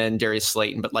 And then Darius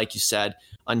Slayton. But like you said,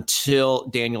 until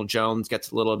Daniel Jones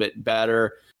gets a little bit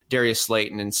better, Darius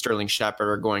Slayton and Sterling Shepard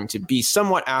are going to be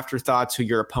somewhat afterthoughts who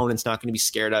your opponent's not going to be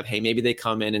scared of. Hey, maybe they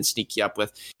come in and sneak you up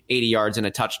with 80 yards and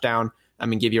a touchdown. I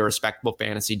mean, give you a respectable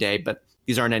fantasy day, but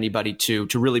these aren't anybody to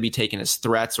really be taken as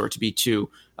threats or to be too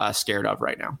scared of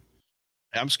right now.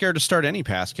 I'm scared to start any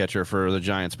pass catcher for the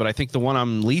Giants, but I think the one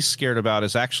I'm least scared about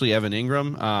is actually Evan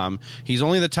Ingram. He's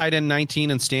only the tight end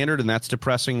 19 in standard, and that's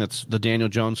depressing. That's the Daniel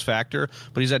Jones factor,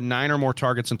 but he's had 9 or more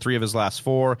targets in 3 of his last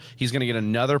 4. He's going to get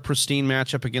another pristine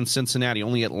matchup against Cincinnati.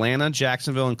 Only Atlanta,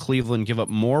 Jacksonville, and Cleveland give up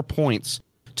more points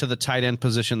to the tight end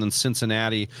position than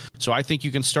Cincinnati. So I think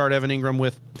you can start Evan Ingram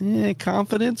with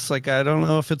confidence. Like, I don't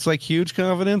know if it's like huge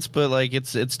confidence, but like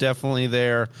it's definitely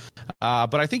there.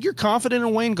 But I think you're confident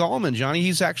in Wayne Gallman, Johnny.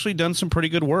 He's actually done some pretty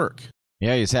good work.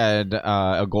 Yeah, he's had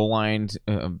a goal line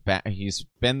back. He's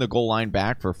been the goal line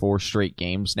back for 4 straight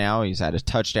games now. He's had a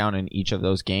touchdown in each of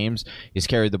those games. He's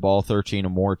carried the ball 13 or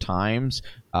more times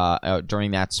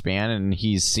during that span, and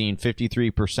he's seen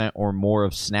 53% or more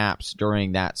of snaps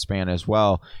during that span as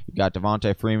well. You got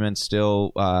Devontae Freeman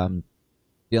still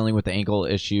dealing with the ankle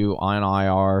issue on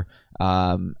IR.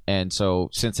 And so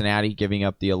Cincinnati giving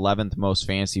up the 11th most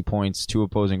fantasy points to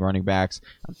opposing running backs.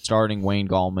 I'm starting Wayne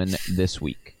Gallman this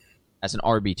week as an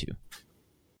RB2.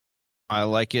 I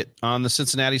like it. On the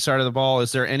Cincinnati side of the ball,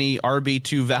 is there any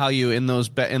RB2 value in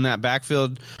in that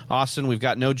backfield, Austin? We've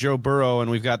got no Joe Burrow, and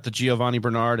we've got the Giovanni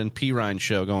Bernard and Pirine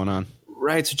show going on.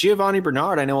 Right, so Giovanni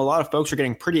Bernard, I know a lot of folks are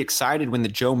getting pretty excited when the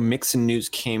Joe Mixon news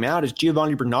came out, as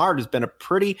Giovanni Bernard has been a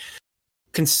pretty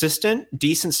consistent,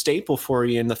 decent staple for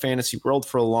you in the fantasy world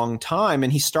for a long time.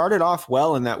 And he started off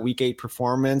well in that Week 8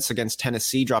 performance against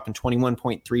Tennessee, dropping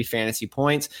 21.3 fantasy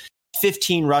points.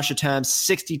 15 rush attempts,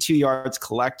 62 yards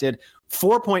collected,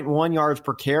 4.1 yards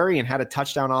per carry, and had a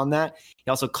touchdown on that. He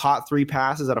also caught 3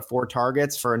 passes out of 4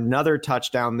 targets for another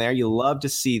touchdown there. You love to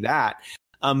see that.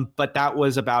 But that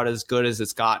was about as good as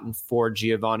it's gotten for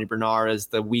Giovanni Bernard as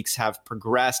the weeks have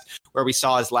progressed, where we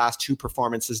saw his last 2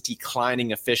 performances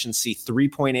declining efficiency,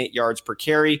 3.8 yards per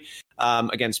carry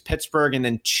against Pittsburgh, and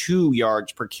then 2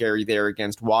 yards per carry there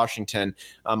against Washington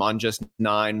on just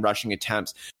 9 rushing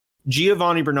attempts.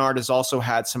 Giovanni Bernard has also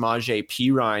had Samaje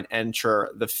Perine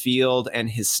enter the field, and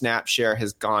his snap share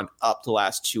has gone up the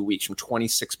last 2 weeks from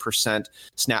 26%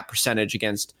 snap percentage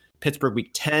against Pittsburgh week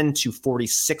 10 to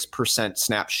 46%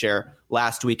 snap share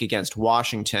last week against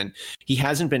Washington. He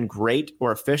hasn't been great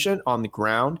or efficient on the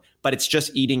ground, but it's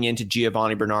just eating into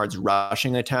Giovanni Bernard's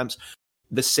rushing attempts.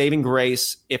 The saving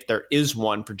grace, if there is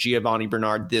one for Giovanni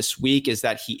Bernard this week, is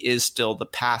that he is still the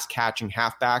pass-catching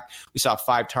halfback. We saw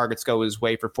 5 targets go his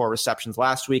way for 4 receptions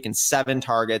last week and 7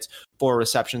 targets, 4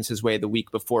 receptions his way the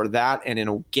week before that. And in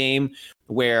a game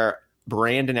where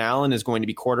Brandon Allen is going to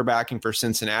be quarterbacking for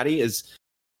Cincinnati, is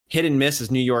hit and miss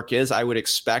as New York is, I would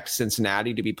expect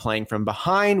Cincinnati to be playing from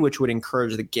behind, which would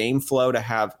encourage the game flow to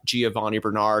have Giovanni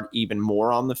Bernard even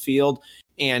more on the field.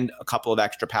 And a couple of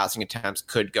extra passing attempts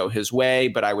could go his way,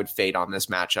 but I would fade on this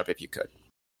matchup if you could.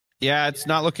 Yeah, it's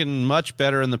not looking much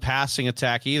better in the passing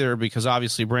attack either, because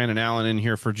obviously Brandon Allen in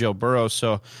here for Joe Burrow.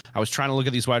 So I was trying to look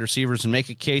at these wide receivers and make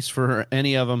a case for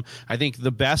any of them. I think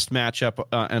the best matchup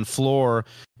and floor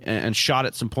and shot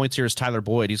at some points here is Tyler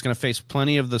Boyd. He's going to face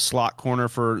plenty of the slot corner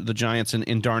for the Giants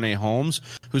in Darnay Holmes,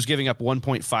 who's giving up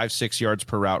 1.56 yards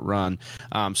per route run.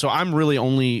 So I'm really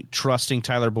only trusting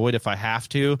Tyler Boyd if I have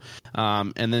to.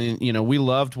 And then, we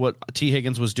loved what T.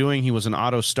 Higgins was doing. He was an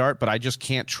auto start, but I just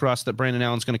can't trust that Brandon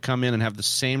Allen's going to come in and have the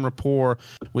same rapport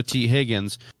with T.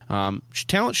 Higgins.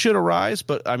 Talent should arise,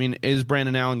 but is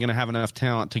Brandon Allen going to have enough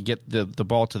talent to get the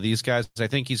ball to these guys? I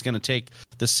think he's going to take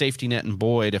the safety net and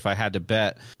Boyd, if I had to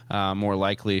bet, more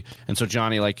likely. And so,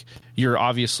 Johnny, you're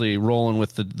obviously rolling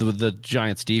with the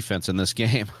Giants defense in this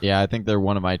game. Yeah, I think they're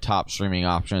one of my top streaming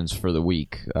options for the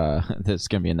week. This is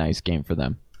going to be a nice game for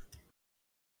them.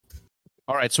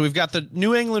 All right, so we've got the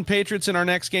New England Patriots in our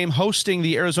next game hosting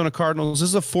the Arizona Cardinals. This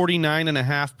is a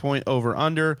 49.5 point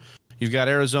over-under. You've got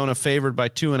Arizona favored by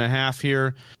 2.5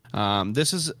 here.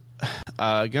 This is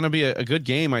going to be a good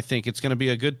game, I think. It's going to be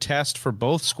a good test for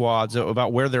both squads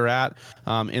about where they're at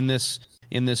in this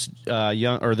this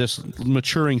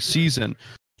maturing season.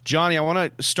 Johnny, I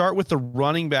want to start with the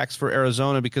running backs for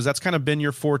Arizona, because that's kind of been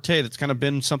your forte. That's kind of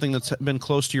been something that's been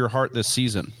close to your heart this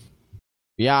season.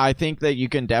 Yeah, I think that you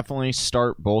can definitely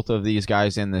start both of these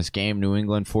guys in this game. New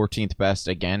England 14th best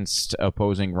against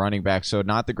opposing running backs, so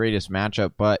not the greatest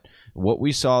matchup, but what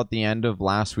we saw at the end of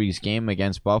last week's game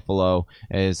against Buffalo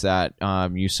is that not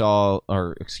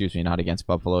against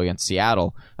Buffalo, against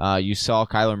Seattle, you saw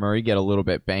Kyler Murray get a little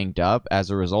bit banged up. As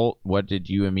a result, what did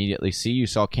you immediately see? You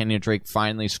saw Kenyon Drake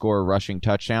finally score a rushing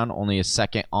touchdown, only his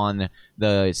second on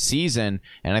the season,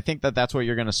 and I think that that's what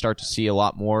you're going to start to see a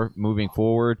lot more moving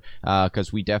forward,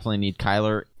 because we definitely need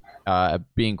Kyler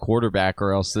being quarterback,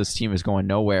 or else this team is going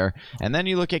nowhere. And then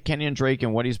you look at Kenyon Drake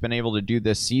and what he's been able to do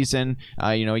this season.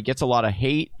 He gets a lot of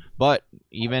hate, but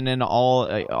even in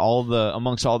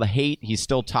amongst all the hate, he's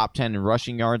still top 10 in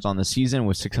rushing yards on the season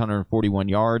with 641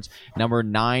 yards, number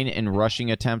 9 in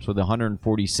rushing attempts with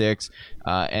 146,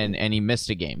 and he missed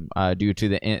a game due to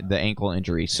the ankle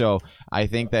injury. So I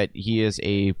think that he is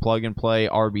a plug-and-play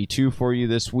RB2 for you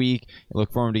this week.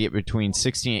 Look for him to get between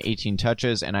 16 and 18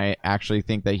 touches, and I actually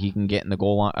think that he can get in the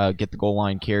goal line, get the goal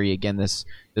line carry again this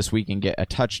week and get a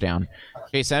touchdown.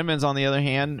 Chase Edmonds, on the other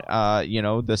hand,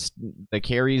 the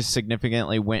carries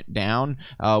significantly went down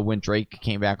when Drake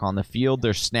came back on the field.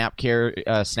 Their snap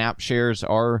shares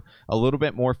are a little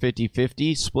bit more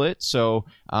 50-50 split. So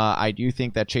I do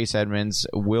think that Chase Edmonds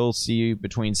will see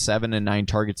between 7 and 9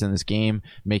 targets in this game,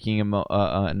 making him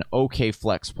an okay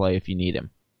flex play if you need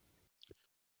him.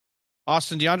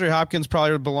 Austin, DeAndre Hopkins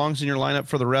probably belongs in your lineup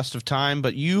for the rest of time,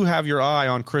 but you have your eye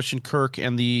on Christian Kirk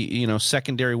and the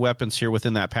secondary weapons here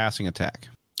within that passing attack.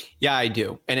 Yeah, I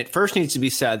do. And it first needs to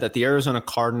be said that the Arizona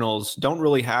Cardinals don't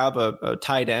really have a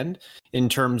tight end in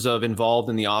terms of involved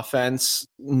in the offense.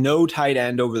 No tight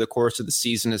end over the course of the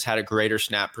season has had a greater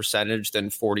snap percentage than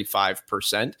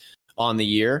 45% on the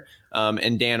year.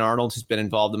 And Dan Arnold, who's been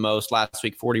involved the most last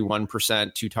week,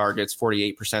 41%, 2 targets,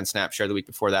 48% snap share the week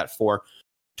before that, 4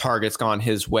 targets gone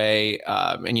his way.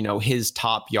 And his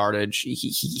top yardage,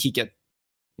 he get,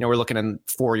 we're looking at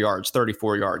 4 yards,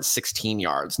 34 yards, 16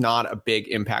 yards, not a big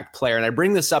impact player. And I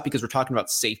bring this up because we're talking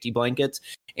about safety blankets,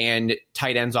 and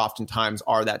tight ends oftentimes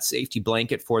are that safety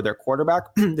blanket for their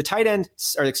quarterback. The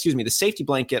safety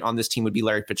blanket on this team would be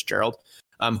Larry Fitzgerald,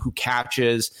 who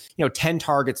catches, 10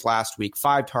 targets last week,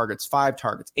 5 targets,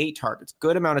 8 targets,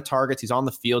 good amount of targets. He's on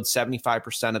the field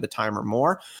 75% of the time or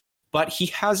more. But he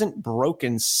hasn't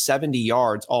broken 70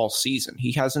 yards all season.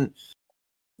 He hasn't.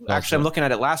 Actually, I'm looking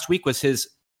at it. Last week was his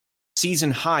season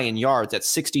high in yards at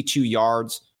 62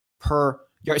 yards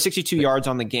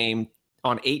on the game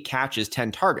on 8 catches,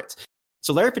 10 targets.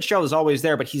 So Larry Fitzgerald is always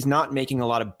there, but he's not making a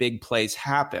lot of big plays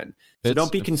happen. So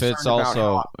don't be concerned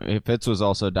about Fitz was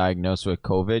also diagnosed with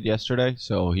COVID yesterday,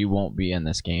 so he won't be in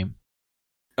this game.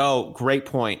 Oh, great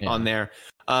point on there.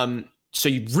 So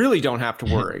you really don't have to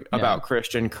worry about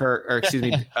Christian Kirk,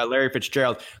 Larry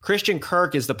Fitzgerald. Christian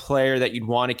Kirk is the player that you'd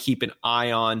want to keep an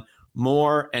eye on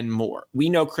more and more. We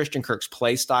know Christian Kirk's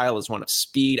play style is one of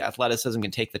speed, athleticism, can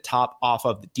take the top off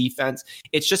of the defense.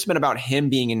 It's just been about him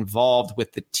being involved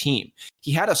with the team.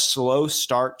 He had a slow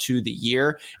start to the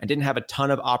year and didn't have a ton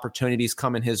of opportunities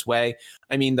coming his way.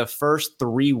 I mean, the first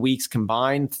 3 weeks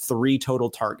combined, 3 total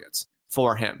targets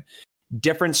for him.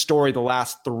 Different story the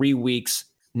last 3 weeks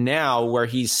now, where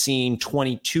he's seen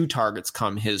 22 targets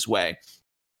come his way,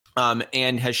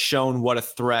 and has shown what a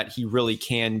threat he really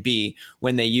can be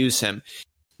when they use him.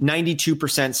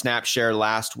 92% snap share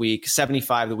last week,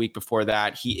 75 the week before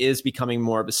that. He is becoming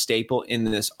more of a staple in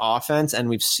this offense, and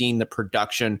we've seen the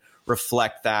production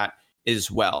reflect that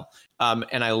as well.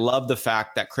 And I love the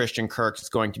fact that Christian Kirk is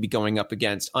going to be going up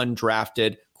against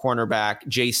undrafted cornerback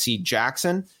J.C.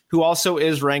 Jackson, who also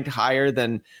is ranked higher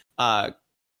than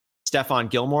Stephon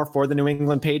Gilmore for the New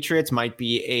England Patriots. Might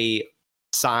be a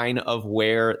sign of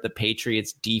where the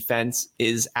Patriots defense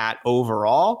is at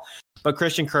overall. But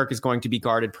Christian Kirk is going to be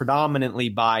guarded predominantly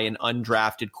by an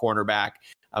undrafted cornerback.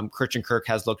 Christian Kirk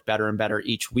has looked better and better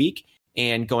each week.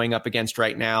 And going up against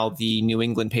right now the New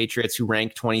England Patriots, who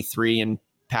rank 23 in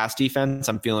pass defense,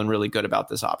 I'm feeling really good about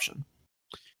this option.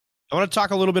 I want to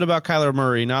talk a little bit about Kyler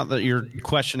Murray. Not that you're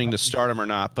questioning to start him or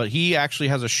not, but he actually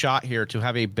has a shot here to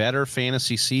have a better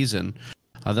fantasy season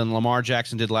than Lamar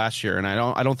Jackson did last year, and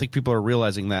I don't think people are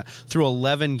realizing that. Through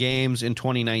 11 games in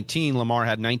 2019, Lamar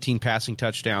had 19 passing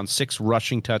touchdowns, 6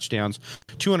 rushing touchdowns,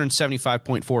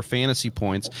 275.4 fantasy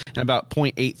points, and about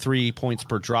 0.83 points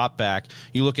per drop back.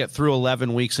 You look at through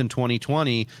 11 weeks in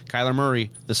 2020, Kyler Murray,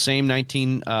 the same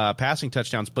 19 passing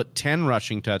touchdowns, but 10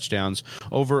 rushing touchdowns,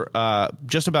 over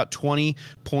just about 20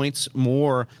 points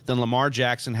more than Lamar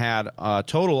Jackson had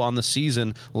total on the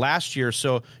season last year.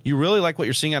 So you really like what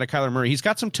you're seeing out of Kyler Murray. He's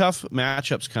got some tough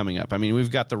matchups coming up. I mean,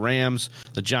 we've got the Rams,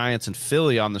 the Giants, and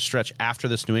Philly on the stretch after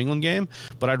this New England game,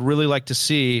 but I'd really like to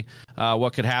see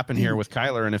what could happen here with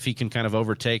Kyler, and if he can kind of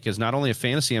overtake as not only a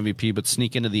fantasy MVP, but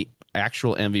sneak into the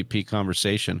actual MVP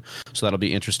conversation. So that'll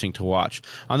be interesting to watch.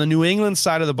 On the New England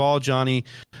side of the ball, Johnny,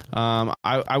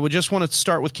 I would just want to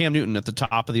start with Cam Newton at the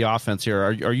top of the offense here.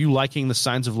 Are you liking the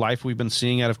signs of life we've been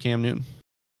seeing out of Cam Newton?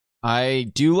 I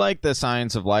do like the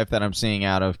signs of life that I'm seeing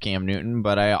out of Cam Newton,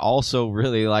 but I also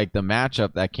really like the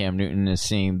matchup that Cam Newton is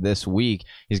seeing this week.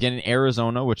 He's getting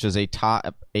Arizona, which is a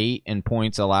top 8 in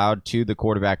points allowed to the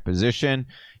quarterback position.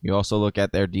 You also look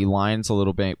at their D-line's a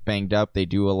little bit banged up. They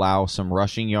do allow some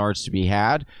rushing yards to be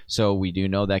had, so we do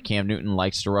know that Cam Newton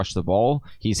likes to rush the ball.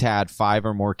 He's had 5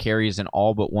 or more carries in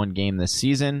all but one game this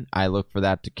season. I look for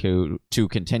that to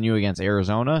continue against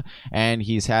Arizona, and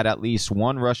he's had at least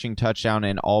 1 rushing touchdown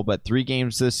in all but 3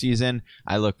 games this season.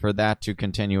 I look for that to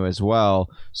continue as well.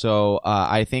 So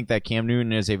I think that Cam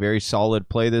Newton is a very solid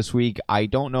play this week. I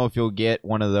don't know if you'll get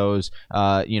one of those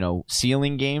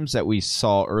ceiling games that we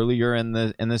saw earlier in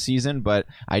the this season, but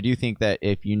I do think that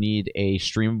if you need a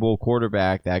streamable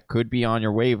quarterback that could be on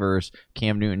your waivers,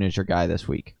 Cam Newton is your guy this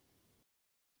week.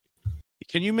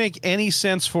 Can you make any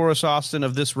sense for us, Austin,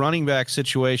 of this running back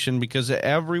situation? Because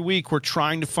every week we're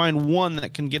trying to find one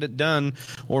that can get it done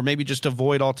or maybe just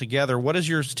avoid altogether. What is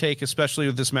your take, especially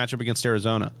with this matchup against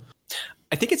Arizona?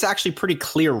 I think it's actually pretty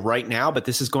clear right now, but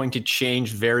this is going to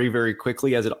change very, very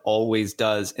quickly, as it always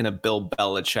does in a Bill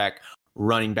Belichick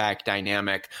running back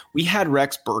dynamic. We had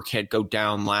Rex Burkhead go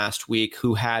down last week,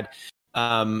 who had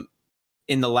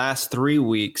in the last 3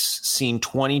 weeks seen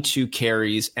 22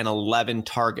 carries and 11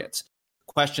 targets.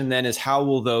 Question then is, how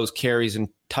will those carries and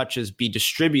touches be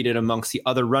distributed amongst the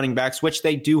other running backs, which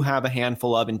they do have a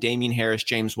handful of, in Damien Harris,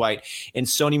 James White, and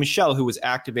Sony Michel, who was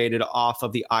activated off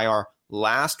of the IR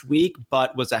last week,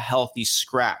 but was a healthy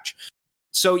scratch.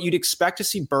 So you'd expect to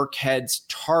see Burkhead's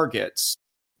targets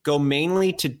go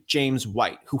mainly to James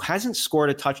White, who hasn't scored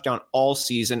a touchdown all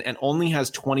season and only has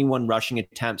 21 rushing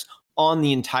attempts on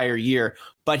the entire year,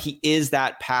 but he is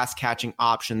that pass catching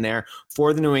option there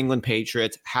for the New England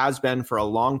Patriots, has been for a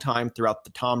long time throughout the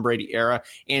Tom Brady era,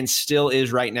 and still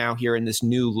is right now here in this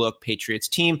new look Patriots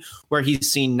team, where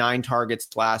he's seen 9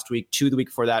 targets last week, 2 the week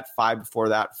before that, 5 before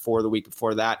that, 4 the week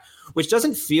before that, which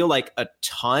doesn't feel like a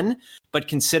ton, but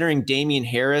considering Damien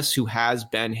Harris, who has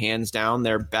been hands down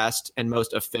their best and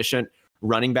most efficient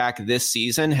running back this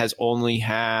season, has only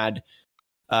had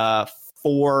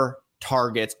 4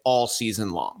 targets all season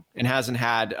long, and hasn't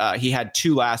had he had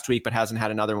 2 last week, but hasn't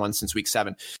had another one since week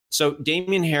 7. So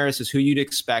Damien Harris is who you'd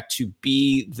expect to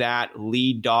be that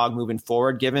lead dog moving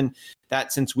forward, given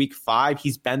that since week 5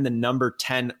 he's been the number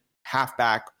 10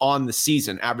 halfback on the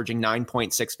season, averaging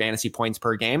 9.6 fantasy points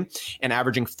per game and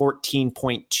averaging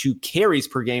 14.2 carries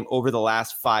per game over the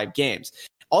last 5 games.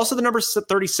 Also the number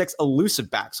 36 elusive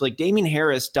back. So like Damien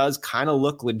Harris does kind of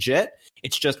look legit.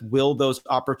 It's just, will those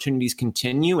opportunities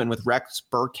continue? And with Rex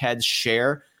Burkhead's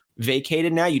share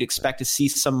vacated now, you'd expect to see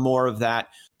some more of that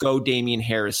go Damien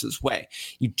Harris's way.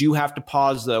 You do have to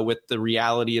pause, though, with the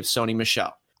reality of Sony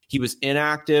Michel. He was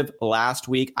inactive last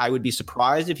week. I would be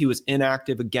surprised if he was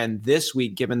inactive again this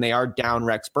week, given they are down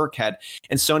Rex Burkhead.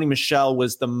 And Sony Michel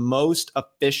was the most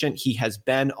efficient he has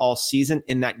been all season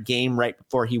in that game right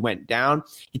before he went down.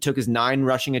 He took his 9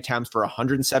 rushing attempts for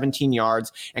 117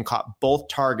 yards and caught both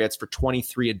targets for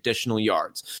 23 additional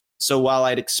yards. So while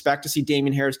I'd expect to see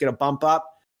Damien Harris get a bump up,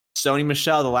 Sony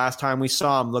Michel, the last time we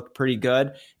saw him, looked pretty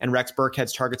good, and Rex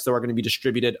Burkhead's targets, though, are going to be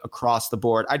distributed across the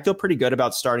board. I'd feel pretty good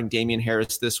about starting Damien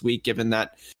Harris this week, given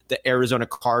that the Arizona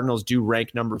Cardinals do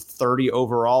rank number 30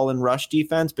 overall in rush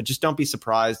defense, but just don't be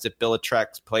surprised if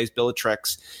Belichick plays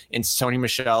Belichick and Sony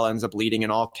Michel ends up leading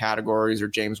in all categories, or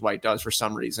James White does for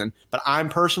some reason. But I'm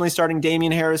personally starting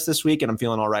Damien Harris this week, and I'm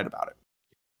feeling all right about it.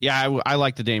 Yeah, I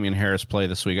like the Damien Harris play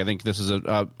this week. I think this is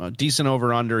a decent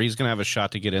over-under. He's going to have a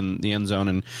shot to get in the end zone,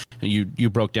 and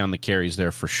you broke down the carries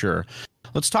there for sure.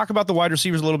 Let's talk about the wide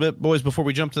receivers a little bit, boys, before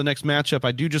we jump to the next matchup.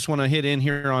 I do just want to hit in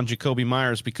here on Jakobi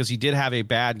Meyers, because he did have a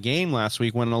bad game last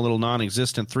week, went a little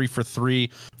non-existent, 3 for 3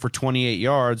 for 28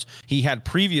 yards. He had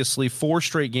previously 4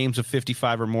 straight games of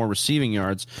 55 or more receiving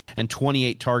yards and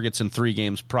 28 targets in 3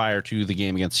 games prior to the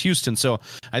game against Houston. So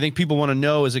I think people want to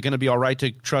know, is it going to be all right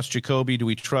to trust Jakobi? Do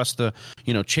we trust the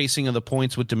chasing of the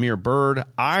points with Damiere Byrd?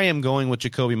 I am going with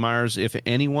Jakobi Meyers, if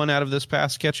anyone, out of this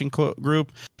pass catching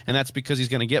group, and that's because he's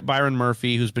going to get Byron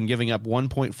Murphy, who's been giving up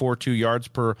 1.42 yards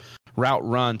per route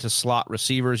run to slot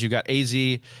receivers. You've got AZ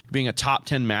being a top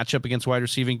 10 matchup against wide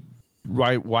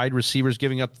receivers,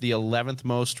 giving up the 11th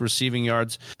most receiving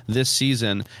yards this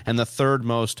season and the 3rd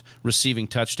most receiving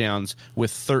touchdowns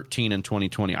with 13 in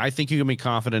 2020. I think you can be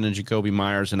confident in Jakobi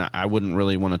Meyers, and I wouldn't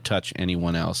really want to touch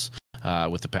anyone else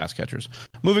with the pass catchers.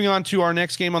 Moving on to our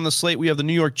next game on the slate, we have the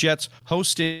New York Jets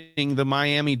hosting the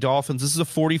Miami Dolphins. This is a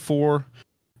 44.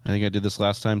 I think I did this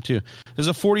last time too. There's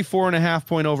a 44.5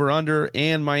 point over under,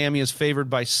 and Miami is favored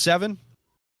by 7.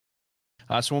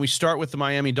 So when we start with the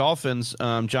Miami Dolphins,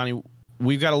 Johnny,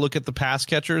 we've got to look at the pass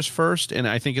catchers first, and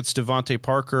I think it's Devontae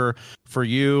Parker for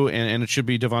you, and it should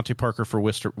be Devontae Parker for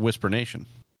Whisper Nation.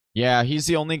 Yeah, he's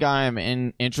the only guy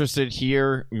I'm interested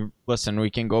here. Listen,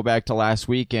 we can go back to last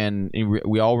week, and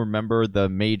we all remember the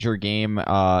major game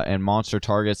and monster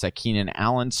targets that Keenan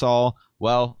Allen saw.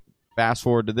 Well, fast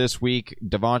forward to this week,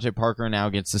 Devontae Parker now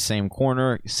gets the same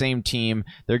corner, same team.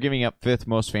 They're giving up 5th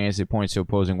most fantasy points to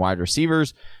opposing wide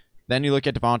receivers. Then you look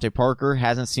at Devontae Parker,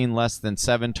 hasn't seen less than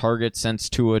 7 targets since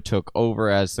Tua took over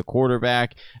as the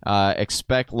quarterback.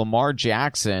 Expect Lamar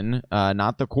Jackson,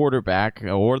 not the quarterback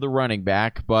or the running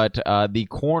back, but the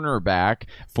cornerback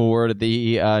for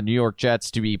the New York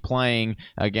Jets to be playing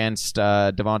against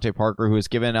Devontae Parker, who has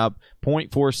given up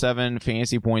 0.47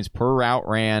 fantasy points per route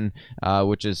ran,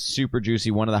 which is super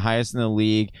juicy, one of the highest in the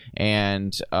league.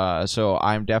 And so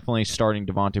I'm definitely starting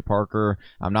Devontae Parker.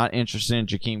 I'm not interested in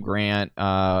Jakeem Grant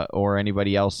or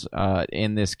anybody else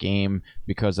in this game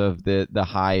because of the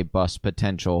high bust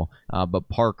potential. But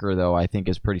Parker, though, I think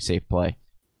is pretty safe play.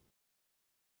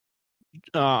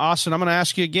 Austin, I'm going to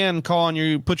ask you again,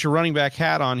 put your running back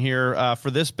hat on here for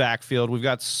this backfield. We've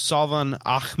got Salvon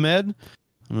Ahmed.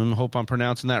 I hope I'm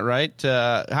pronouncing that right.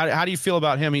 How do you feel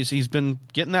about him? He's been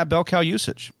getting that bell cow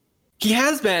usage. He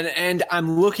has been, and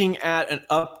I'm looking at an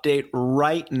update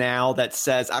right now that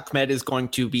says Ahmed is going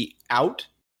to be out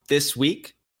this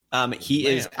week. He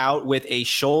is out with a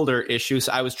shoulder issue,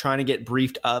 so I was trying to get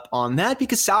briefed up on that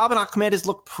because Salvon Ahmed has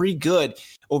looked pretty good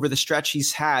over the stretch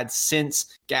he's had since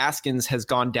Gaskins has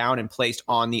gone down and placed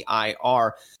on the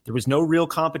IR. There was no real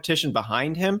competition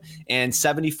behind him, and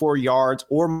 74 yards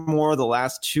or more the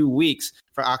last 2 weeks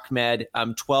for Ahmed,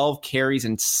 12 carries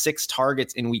and 6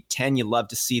 targets in week 10. You love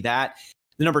to see that.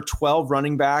 The number 12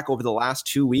 running back over the last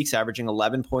 2 weeks, averaging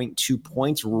 11.2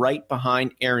 points, right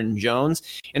behind Aaron Jones.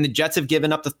 And the Jets have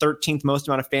given up the 13th most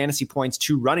amount of fantasy points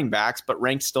to running backs, but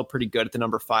ranked still pretty good at the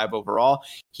number 5 overall.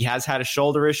 He has had a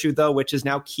shoulder issue, though, which is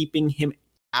now keeping him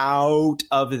out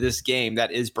of this game.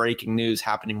 That is breaking news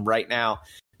happening right now,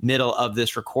 middle of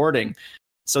this recording.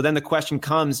 So then the question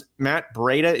comes, Matt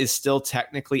Breida is still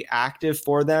technically active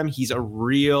for them. He's a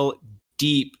real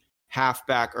deep a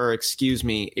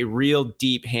real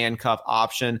deep handcuff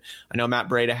option. I know Matt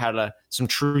Breida had some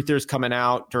truthers coming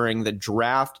out during the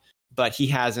draft, but he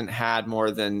hasn't had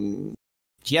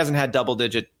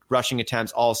double-digit rushing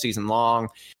attempts all season long.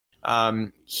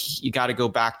 You got to go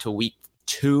back to week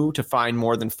 2 to find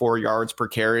more than 4 yards per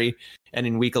carry. And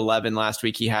in week 11 last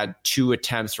week, he had 2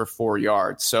 attempts for 4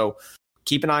 yards. So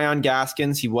keep an eye on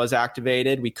Gaskins. He was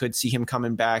activated. We could see him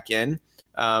coming back in.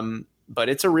 But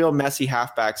it's a real messy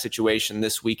halfback situation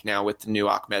this week now with the new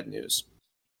Ahmed news.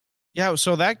 Yeah,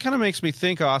 so that kind of makes me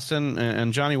think, Austin,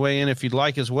 and Johnny, weigh in if you'd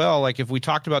like as well. Like if we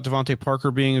talked about Devontae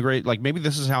Parker being a great, like maybe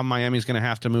this is how Miami's going to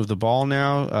have to move the ball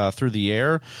now through the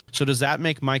air. So does that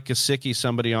make Mike Gesicki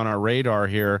somebody on our radar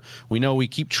here? We know we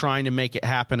keep trying to make it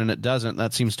happen and it doesn't.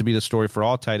 That seems to be the story for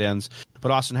all tight ends.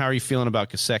 But Austin, how are you feeling about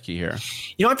Gesicki here?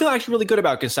 I feel actually really good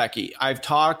about Gesicki. I've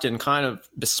talked and kind of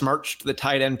besmirched the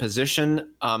tight end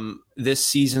position this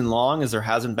season long, as there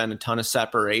hasn't been a ton of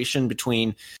separation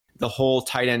between the whole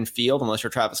tight end field, unless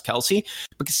you're Travis Kelce.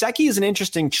 But Gesicki is an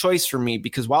interesting choice for me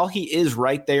because while he is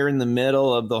right there in the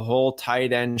middle of the whole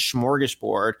tight end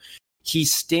smorgasbord, he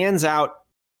stands out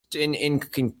in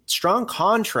strong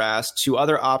contrast to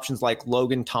other options like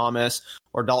Logan Thomas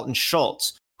or Dalton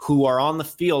Schultz, who are on the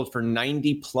field for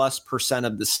 90+%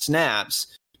 of the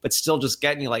snaps, but still just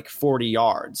getting you like 40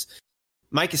 yards.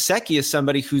 Mike Gesicki is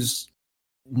somebody who's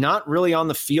not really on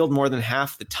the field more than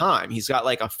half the time. He's got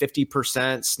like a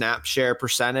 50% snap share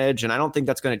percentage, and I don't think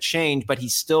that's going to change, but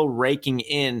he's still raking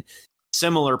in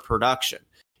similar production.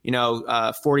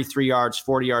 43 yards,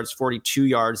 40 yards, 42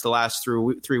 yards the last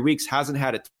 3 weeks, hasn't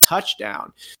had a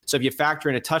touchdown. So if you factor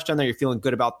in a touchdown there, you're feeling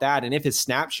good about that. And if his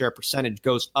snap share percentage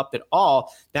goes up at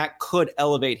all, that could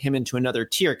elevate him into another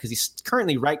tier because he's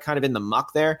currently right kind of in the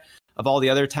muck there of all the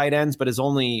other tight ends, but is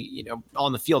only,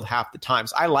 on the field half the time.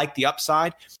 So I like the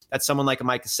upside that someone like a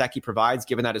Mike Gesicki provides,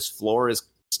 given that his floor is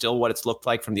still what it's looked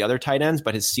like from the other tight ends,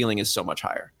 but his ceiling is so much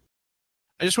higher.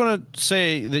 I just want to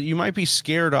say that you might be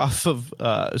scared off of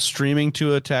streaming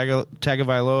Tua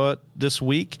Tagovailoa this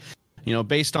week,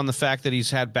 based on the fact that he's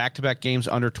had back-to-back games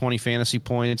under 20 fantasy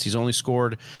points. He's only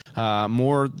scored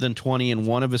more than 20 in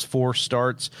one of his 4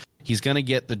 starts. He's going to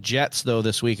get the Jets, though,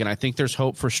 this week, and I think there's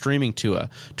hope for streaming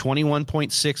Tua.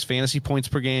 21.6 fantasy points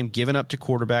per game given up to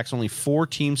quarterbacks. Only 4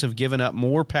 teams have given up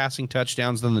more passing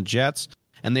touchdowns than the Jets,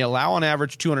 and they allow on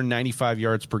average 295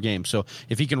 yards per game. So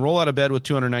if he can roll out of bed with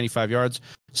 295 yards,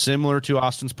 similar to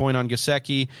Austin's point on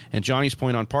Gesicki and Johnny's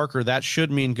point on Parker, that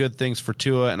should mean good things for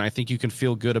Tua, and I think you can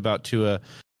feel good about Tua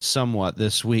somewhat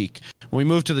this week. When we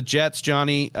move to the Jets,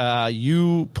 Johnny,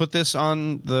 you put this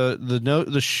on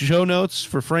the show notes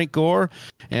for Frank Gore,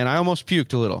 and I almost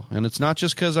puked a little. And it's not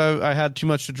just because I had too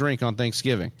much to drink on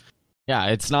Thanksgiving. Yeah,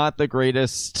 it's not the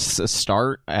greatest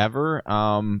start ever,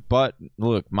 but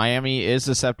look, Miami is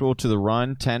susceptible to the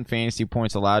run. 10 fantasy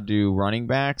points allowed to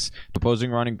opposing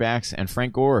running backs, and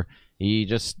Frank Gore, he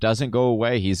just doesn't go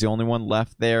away. He's the only one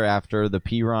left there after the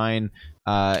Pirine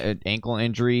ankle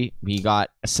injury. He got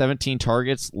 17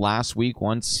 targets last week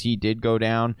once he did go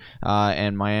down,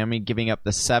 and Miami giving up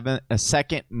the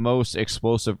second most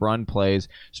explosive run plays.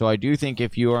 So I do think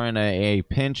if you are in a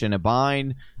pinch and a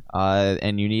bind,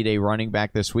 and you need a running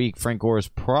back this week, Frank Gore is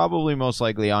probably most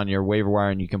likely on your waiver wire,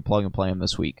 and you can plug and play him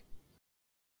this week.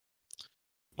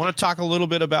 I want to talk a little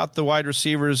bit about the wide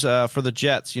receivers for the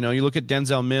Jets. You look at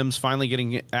Denzel Mims finally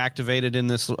getting activated in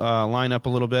this lineup a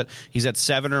little bit. He's had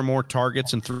 7 or more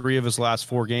targets in 3 of his last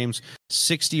 4 games,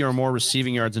 60 or more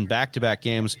receiving yards in back-to-back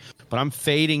games. But I'm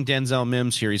fading Denzel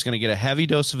Mims here. He's going to get a heavy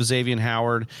dose of Xavier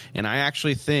Howard, and I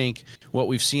actually think what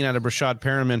we've seen out of Rashad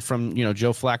Perriman from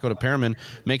Joe Flacco to Perriman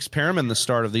makes Perriman the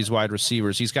start of these wide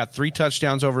receivers. He's got 3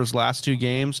 touchdowns over his last 2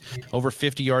 games, over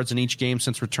 50 yards in each game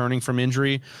since returning from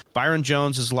injury. Byron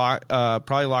Jones is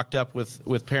probably locked up with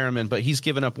Perriman, but he's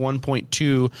given up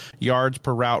 1.2 yards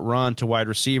per route run to wide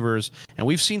receivers. And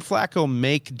we've seen Flacco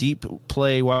make deep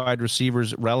play wide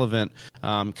receivers relevant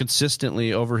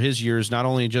consistently over his years, not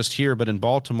only just here, but in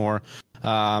Baltimore.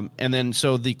 And then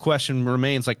so the question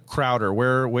remains, like Crowder,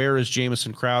 where is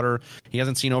Jamison Crowder? He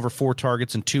hasn't seen over 4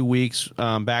 targets in 2 weeks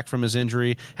back from his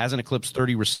injury, hasn't eclipsed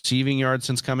 30 receiving yards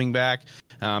since coming back.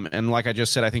 And like I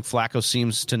just said, I think Flacco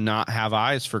seems to not have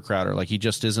eyes for Crowder. Like he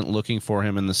just isn't looking for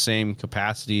him in the same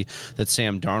capacity that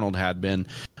Sam Darnold had been.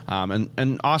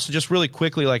 And also just really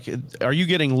quickly, like, are you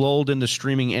getting lulled into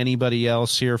streaming anybody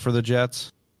else here for the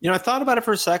Jets? I thought about it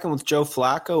for a second with Joe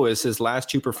Flacco, as his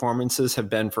last 2 performances have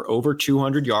been for over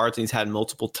 200 yards, and he's had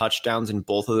multiple touchdowns in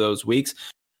both of those weeks,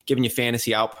 giving you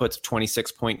fantasy outputs of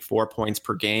 26.4 points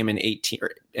per game and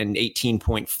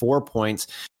 18.4 points.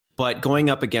 But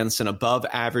going up against an above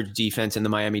average defense in the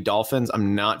Miami Dolphins,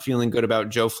 I'm not feeling good about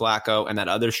Joe Flacco and that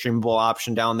other streamable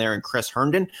option down there, and Chris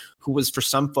Herndon, who was for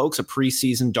some folks a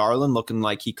preseason darling, looking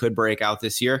like he could break out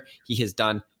this year. He has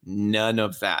done none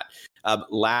of that.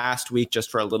 Last week, just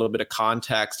for a little bit of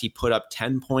context, he put up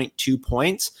 10.2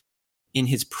 points. In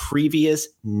his previous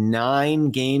 9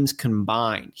 games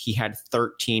combined, he had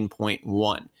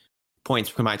 13.1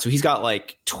 points combined. So he's got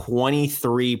like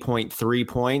 23.3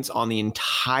 points on the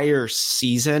entire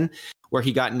season, where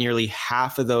he got nearly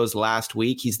half of those last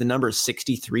week. He's the number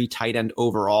 63 tight end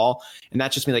overall. And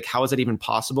that just means, like, how is that even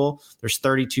possible? There's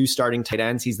 32 starting tight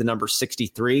ends. He's the number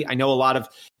 63. I know a lot of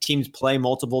teams play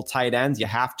multiple tight ends. You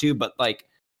have to, but like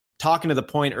talking to the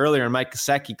point earlier in Mike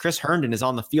Gesicki, Chris Herndon is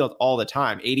on the field all the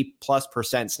time,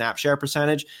 80+% snap share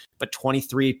percentage, but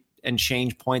 23 and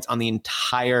change points on the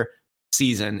entire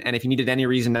season. And if you needed any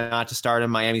reason not to start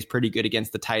him, Miami's pretty good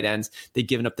against the tight ends. They've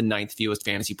given up the 9th fewest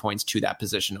fantasy points to that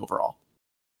position overall.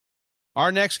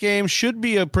 Our next game should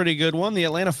be a pretty good one. The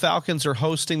Atlanta Falcons are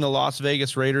hosting the Las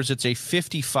Vegas Raiders. It's a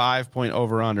 55-point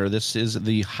over-under. This is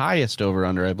the highest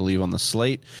over-under, I believe, on the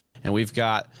slate. And we've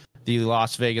got the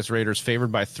Las Vegas Raiders favored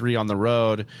by 3 on the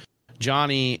road.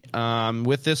 Johnny,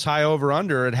 with this high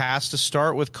over-under, it has to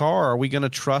start with Carr. Are we going to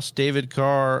trust David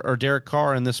Carr or Derek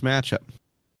Carr in this matchup?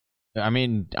 I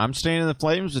mean, I'm staying in the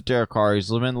flames with Derek Carr. He's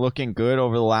been looking good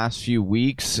over the last few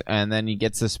weeks, and then he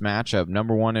gets this matchup.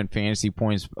 Number 1 in fantasy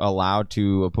points allowed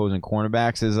to opposing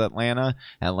cornerbacks is Atlanta.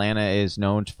 Atlanta is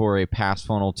known for a pass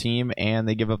funnel team, and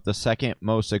they give up the 2nd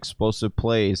most explosive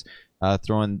plays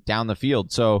throwing down the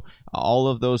field. So all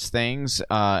of those things,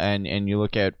 and you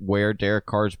look at where Derek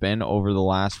Carr's been over the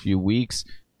last few weeks,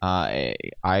 I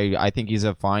think he's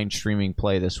a fine streaming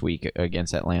play this week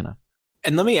against Atlanta.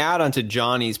 And let me add on to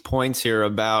Johnny's points here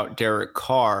about Derek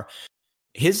Carr.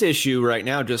 His issue right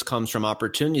now just comes from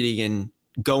opportunity and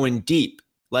going deep,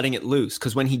 letting it loose.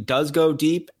 Because when he does go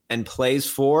deep and plays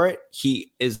for it,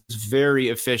 he is very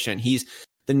efficient. He's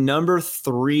the number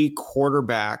 3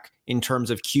 quarterback in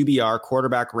terms of QBR,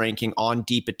 quarterback ranking on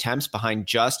deep attempts, behind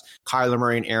just Kyler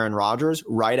Murray and Aaron Rodgers,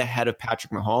 right ahead of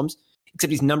Patrick Mahomes, except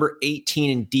he's number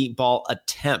 18 in deep ball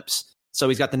attempts. So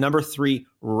he's got the number 3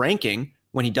 ranking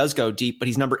when he does go deep, but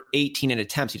he's number 18 in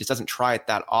attempts. He just doesn't try it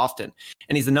that often.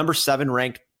 And he's the number 7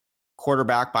 ranked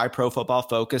quarterback by Pro Football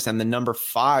Focus and the number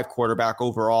 5 quarterback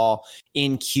overall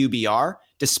in QBR,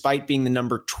 despite being the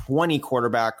number 20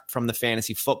 quarterback from the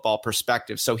fantasy football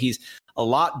perspective. So he's a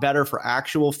lot better for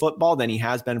actual football than he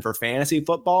has been for fantasy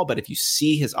football. But if you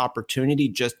see his opportunity,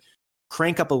 just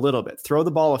crank up a little bit, throw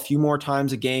the ball a few more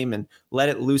times a game and let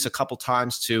it loose a couple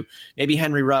times to maybe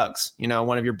Henry Ruggs,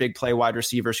 one of your big play wide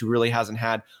receivers who really hasn't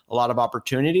had a lot of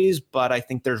opportunities. But I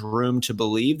think there's room to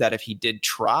believe that if he did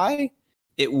try,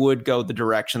 it would go the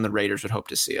direction the Raiders would hope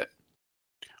to see it.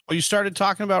 Well, you started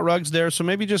talking about Ruggs there, so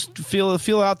maybe just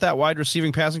feel out that wide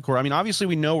receiving passing core. I mean, obviously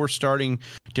we know we're starting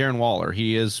Darren Waller.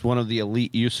 He is one of the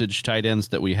elite usage tight ends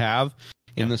that we have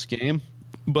in this game.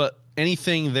 But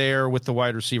anything there with the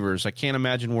wide receivers, I can't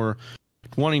imagine we're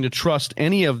wanting to trust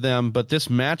any of them, but this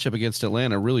matchup against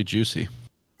Atlanta, really juicy.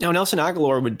 Now, Nelson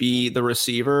Aguilar would be the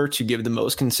receiver to give the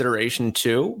most consideration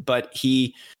to, but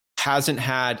he hasn't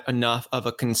had enough of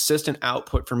a consistent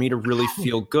output for me to really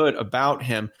feel good about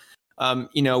him.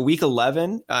 Week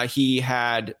 11, he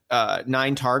had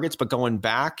 9 targets, but going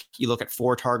back, you look at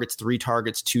 4 targets, 3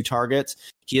 targets, 2 targets.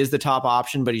 He is the top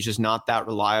option, but he's just not that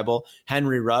reliable.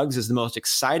 Henry Ruggs is the most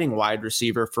exciting wide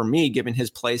receiver for me, given his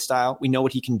play style. We know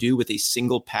what he can do with a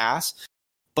single pass,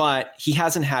 but he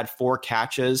hasn't had 4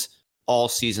 catches all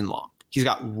season long. He's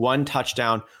got 1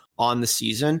 touchdown on the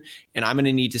season, and I'm going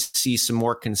to need to see some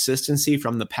more consistency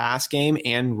from the pass game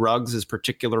and Ruggs'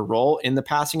 particular role in the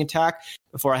passing attack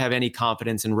before I have any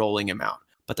confidence in rolling him out.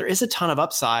 But there is a ton of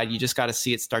upside. You just got to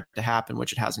see it start to happen,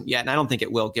 which it hasn't yet. And I don't think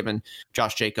it will, given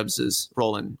Josh Jacobs'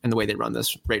 role and the way they run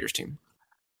this Raiders team.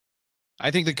 I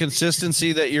think the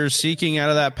consistency that you're seeking out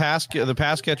of the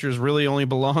pass catchers really only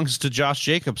belongs to Josh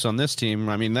Jacobs on this team.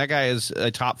 I mean, that guy is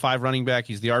a top 5 running back.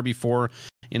 He's the RB4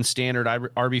 in standard,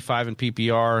 RB5 in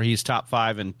PPR. He's top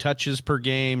 5 in touches per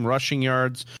game, rushing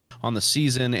yards on the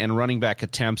season, and running back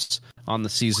attempts on the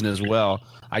season as well.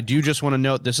 I do just want to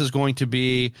note this is going to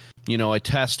be, a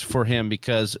test for him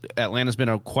because Atlanta's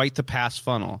been quite the pass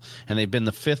funnel, and they've been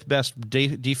the 5th best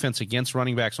defense against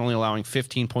running backs, only allowing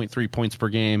 15.3 points per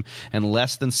game and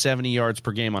less than 70 yards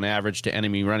per game on average to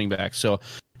enemy running backs. So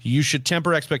you should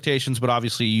temper expectations, but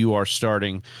obviously you are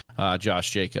starting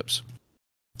Josh Jacobs.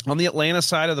 On the Atlanta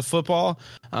side of the football,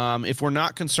 if we're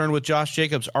not concerned with Josh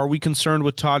Jacobs, are we concerned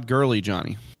with Todd Gurley,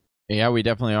 Johnny? Yeah, we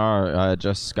definitely are.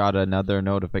 Just got another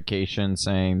notification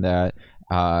saying that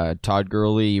Todd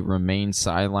Gurley remains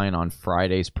sidelined on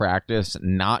Friday's practice.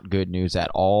 Not good news at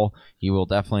all. He will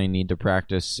definitely need to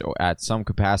practice at some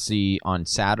capacity on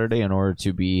Saturday in order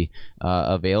to be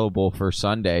available for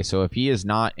Sunday. So if he is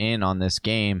not in on this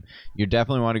game, you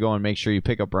definitely want to go and make sure you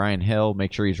pick up Brian Hill.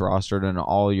 Make sure he's rostered in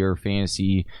all your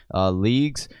fantasy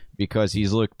leagues, because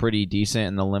he's looked pretty decent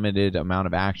in the limited amount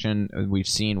of action we've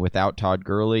seen without Todd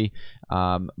Gurley.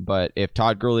 But if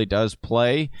Todd Gurley does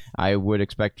play, I would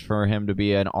expect for him to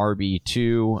be an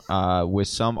RB2 with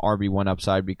some RB1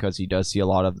 upside, because he does see a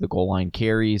lot of the goal line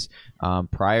carries.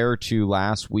 Prior to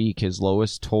last week, his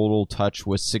lowest total touch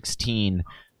was 16.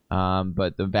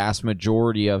 But the vast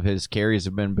majority of his carries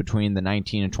have been between the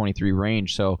 19 and 23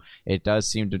 range. So it does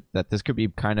seem that this could be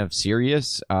kind of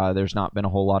serious. There's not been a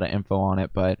whole lot of info on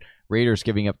it, but Raiders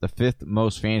giving up the 5th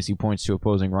most fantasy points to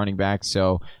opposing running backs.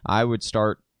 So I would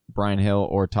start Brian Hill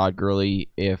or Todd Gurley.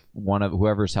 If one of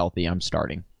whoever's healthy, I'm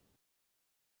starting.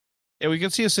 Yeah, we can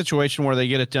see a situation where they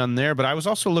get it done there, but I was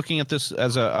also looking at this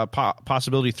as a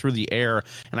possibility through the air,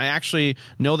 and I actually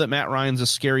know that Matt Ryan's a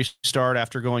scary start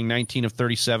after going 19 of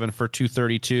 37 for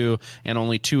 232 and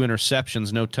only 2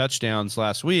 interceptions, no touchdowns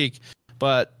last week.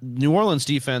 But New Orleans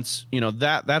defense,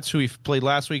 that's who we played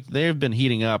last week. They've been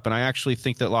heating up, and I actually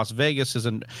think that Las Vegas is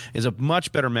a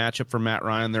much better matchup for Matt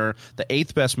Ryan. They're the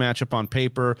 8th best matchup on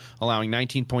paper, allowing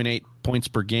 19.8 points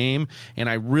per game, and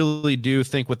I really do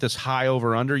think with this high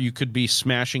over-under, you could be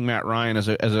smashing Matt Ryan as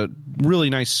a really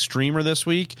nice streamer this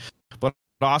week. But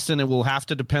Austin, it will have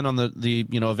to depend on the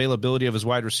availability of his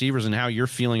wide receivers and how you're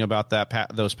feeling about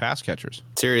those pass catchers.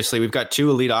 Seriously, we've got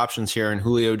 2 elite options here in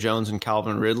Julio Jones and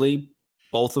Calvin Ridley,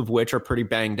 both of which are pretty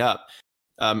banged up.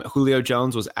 Julio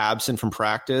Jones was absent from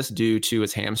practice due to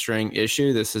his hamstring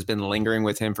issue. This has been lingering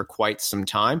with him for quite some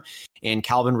time. And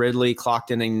Calvin Ridley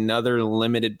clocked in another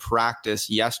limited practice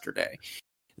yesterday.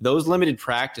 Those limited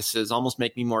practices almost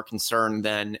make me more concerned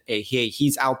than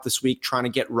he's out this week trying to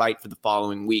get right for the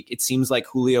following week. It seems like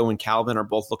Julio and Calvin are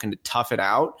both looking to tough it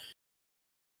out,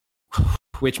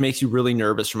 which makes you really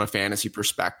nervous from a fantasy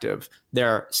perspective.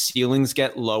 Their ceilings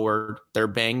get lowered. They're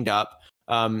banged up.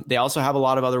 They also have a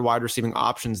lot of other wide receiving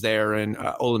options there, and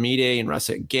Olamide and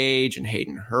Russell Gage and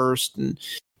Hayden Hurst. And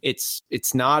it's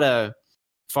not a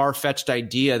far-fetched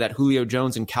idea that Julio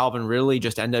Jones and Calvin Ridley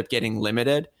just end up getting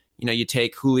limited. You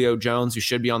take Julio Jones, who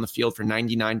should be on the field for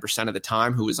 99% of the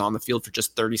time, who was on the field for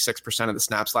just 36% of the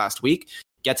snaps last week,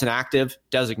 gets an active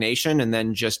designation, and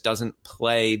then just doesn't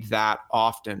play that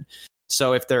often.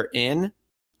 So if they're in,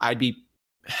 I'd be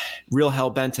real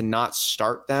hell-bent to not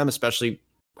start them, especially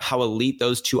how elite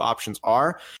those 2 options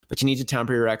are, but you need to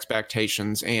temper your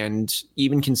expectations and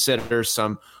even consider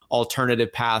some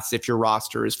alternative paths if your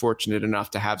roster is fortunate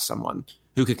enough to have someone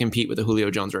who could compete with a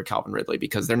Julio Jones or a Calvin Ridley,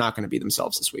 because they're not going to be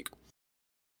themselves this week.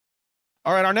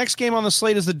 All right, our next game on the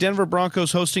slate is the Denver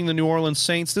Broncos hosting the New Orleans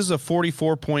Saints. This is a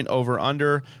 44-point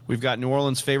over-under. We've got New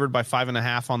Orleans favored by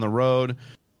 5.5 on the road.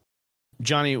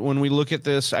 Johnny, when we look at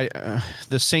this,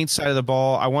 the Saints side of the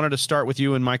ball, I wanted to start with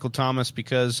you and Michael Thomas,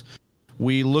 because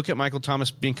we look at Michael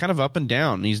Thomas being kind of up and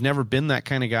down. He's never been that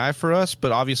kind of guy for us,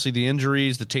 but obviously the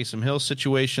injuries, the Taysom Hill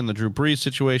situation, the Drew Brees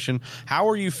situation. How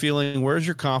are you feeling? Where's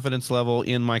your confidence level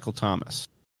in Michael Thomas?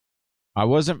 I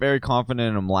wasn't very confident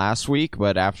in him last week,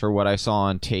 but after what I saw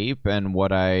on tape and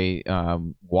what I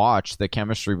watched, the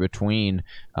chemistry between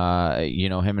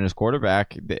him and his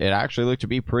quarterback, it actually looked to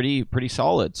be pretty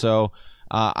solid. So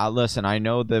listen, I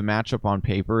know the matchup on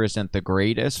paper isn't the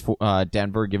greatest.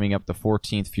 Denver giving up the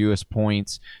 14th fewest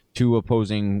points to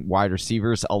opposing wide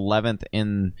receivers, 11th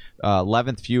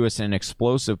fewest in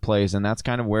explosive plays, and that's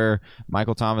kind of where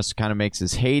Michael Thomas kind of makes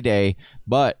his heyday.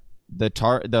 But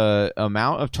the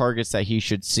amount of targets that he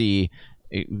should see,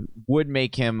 it would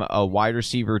make him a wide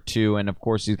receiver too, and of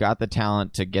course he's got the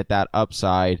talent to get that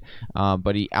upside.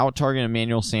 But he out-targeted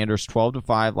Emmanuel Sanders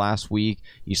 12-5 last week.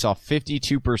 You saw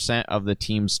 52% of the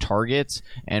team's targets,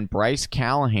 and Bryce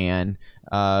Callahan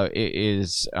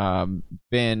is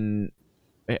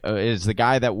the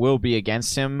guy that will be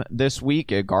against him this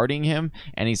week, guarding him,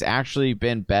 and he's actually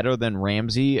been better than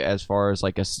Ramsey as far as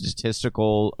like a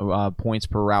statistical points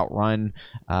per route run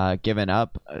given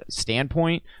up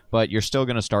standpoint. But you're still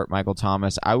going to start Michael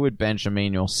Thomas. I would bench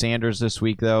Emmanuel Sanders this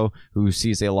week though, who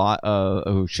should see a lot of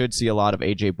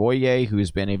AJ Boye,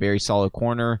 who's been a very solid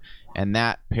corner, and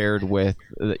that paired with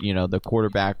the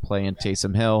quarterback play in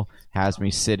Taysom Hill has me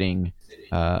sitting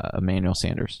Emmanuel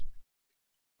Sanders.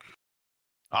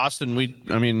 Austin,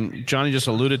 Johnny just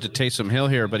alluded to Taysom Hill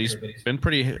here, but he's been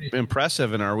pretty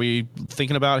impressive. And are we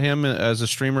thinking about him as a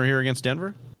streamer here against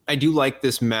Denver? I do like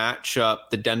this matchup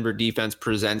the Denver defense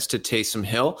presents to Taysom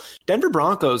Hill. Denver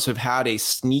Broncos have had a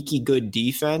sneaky good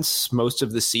defense most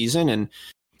of the season and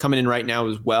coming in right now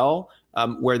as well,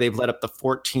 where they've let up the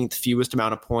 14th fewest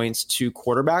amount of points to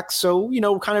quarterbacks. So,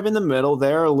 kind of in the middle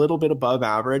there, a little bit above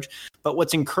average. But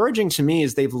what's encouraging to me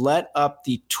is they've let up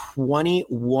the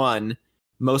 21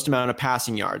 most amount of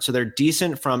passing yards. So they're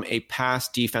decent from a pass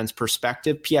defense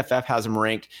perspective. PFF has them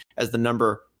ranked as the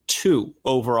number 2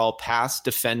 overall pass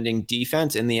defending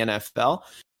defense in the NFL.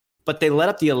 But they let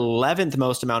up the 11th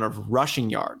most amount of rushing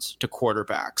yards to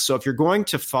quarterbacks. So if you're going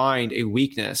to find a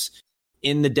weakness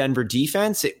in the Denver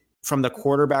defense, from the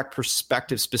quarterback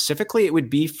perspective specifically, it would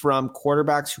be from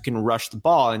quarterbacks who can rush the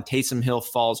ball. And Taysom Hill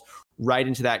falls right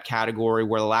into that category,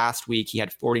 where last week he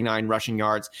had 49 rushing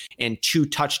yards and 2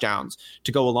 touchdowns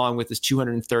to go along with his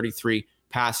 233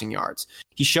 passing yards.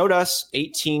 He showed us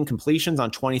 18 completions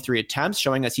on 23 attempts,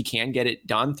 showing us he can get it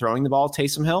done throwing the ball,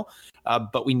 Taysom Hill.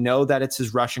 But we know that it's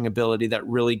his rushing ability that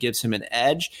really gives him an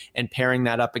edge, and pairing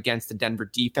that up against the Denver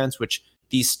defense, which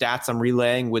these stats I'm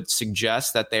relaying would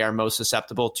suggest that they are most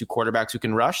susceptible to quarterbacks who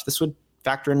can rush. This would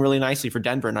factor in really nicely for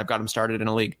Denver, and I've got him started in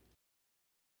a league.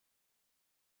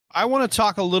 I want to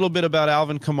talk a little bit about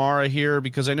Alvin Kamara here,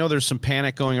 because I know there's some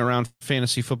panic going around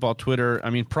fantasy football Twitter.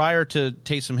 Prior to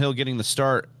Taysom Hill getting the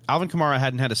start, Alvin Kamara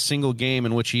hadn't had a single game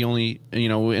in which he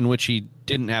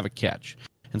didn't have a catch.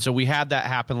 And so we had that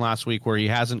happen last week, where he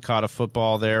hasn't caught a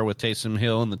football there with Taysom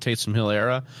Hill in the Taysom Hill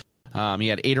era. He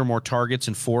had 8 or more targets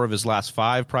in 4 of his last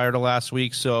 5 prior to last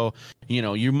week. So,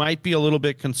 you might be a little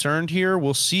bit concerned here.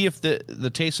 We'll see if the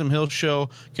Taysom Hill show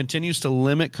continues to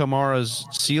limit Kamara's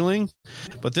ceiling.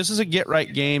 But this is a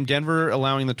get-right game. Denver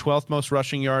allowing the 12th most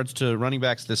rushing yards to running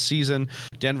backs this season.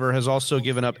 Denver has also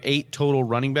given up 8 total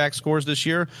running back scores this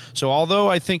year. So although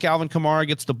I think Alvin Kamara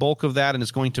gets the bulk of that and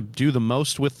is going to do the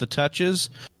most with the touches,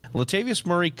 Latavius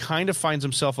Murray kind of finds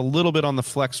himself a little bit on the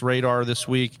flex radar this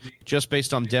week, just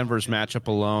based on Denver's matchup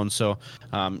alone. So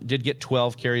did get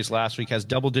 12 carries last week, has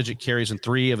double-digit carries in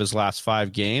 3 of his last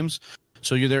 5 games.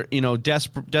 So you're there,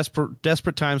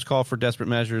 desperate times call for desperate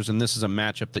measures, and this is a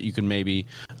matchup that you can maybe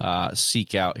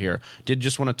seek out here. Did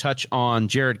just want to touch on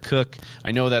Jared Cook.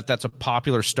 I know that that's a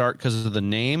popular start because of the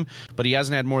name, but he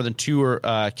hasn't had more than 2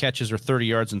 catches or 30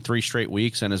 yards in 3 straight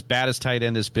weeks, and as bad as tight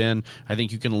end has been, I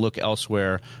think you can look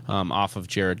elsewhere off of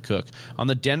Jared Cook. On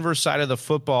the Denver side of the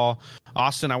football,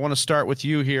 Austin, I want to start with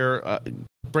you here.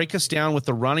 Break us down with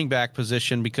the running back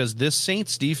position, because this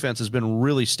Saints defense has been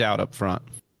really stout up front.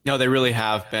 No, they really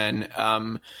have been.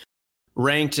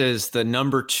 Ranked as the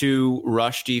number 2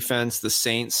 rush defense, the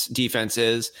Saints defense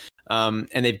is, and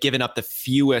they've given up the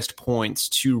fewest points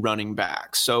to running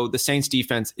backs. So the Saints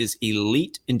defense is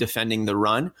elite in defending the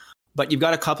run. But you've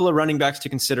got a couple of running backs to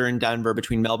consider in Denver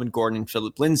between Melvin Gordon and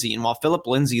Phillip Lindsay. And while Phillip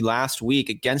Lindsay last week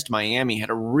against Miami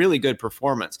had a really good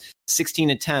performance,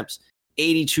 16 attempts,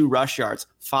 82 rush yards,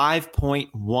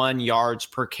 5.1 yards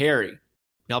per carry,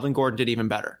 Melvin Gordon did even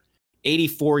better.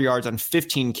 84 yards on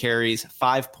 15 carries,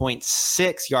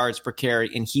 5.6 yards per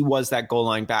carry, and he was that goal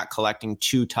line back collecting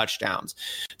 2 touchdowns.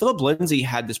 Phillip Lindsay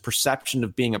had this perception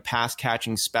of being a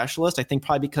pass-catching specialist, I think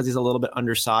probably because he's a little bit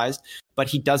undersized, but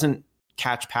he doesn't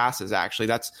catch passes, actually.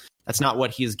 That's not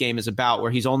what his game is about, where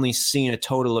he's only seen a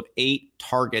total of 8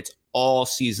 targets all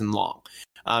season long.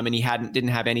 and he didn't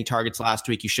have any targets last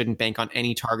week. You shouldn't bank on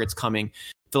any targets coming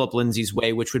Phillip Lindsay's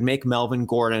way, which would make Melvin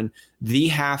Gordon the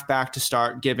halfback to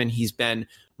start, given he's been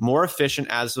more efficient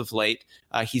as of late.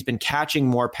 He's been catching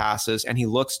more passes, and he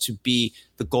looks to be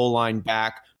the goal line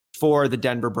back for the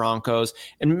Denver Broncos.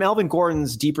 And Melvin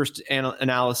Gordon's deeper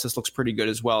analysis looks pretty good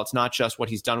as well. It's not just what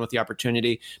he's done with the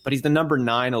opportunity, but he's the number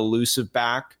 9 elusive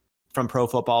back from Pro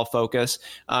Football Focus.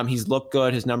 He's looked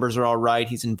good. His numbers are all right.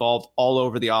 He's involved all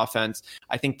over the offense.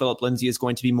 I think Phillip Lindsay is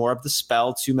going to be more of the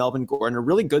spell to Melvin Gordon, a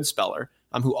really good speller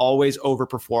who always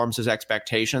overperforms his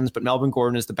expectations. But Melvin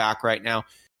Gordon is the back right now.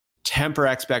 Temper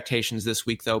expectations this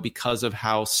week, though, because of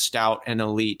how stout and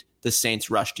elite the Saints'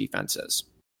 rush defense is.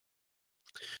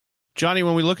 Johnny,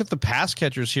 when we look at the pass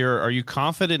catchers here, are you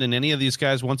confident in any of these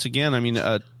guys? Once again, I mean,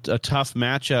 a tough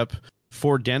matchup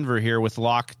for Denver here with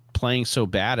Locke playing so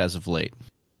bad as of late.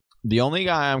 The only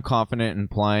guy I'm confident in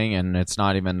playing, and it's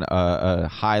not even a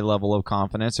high level of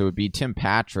confidence, it would be Tim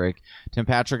Patrick. Tim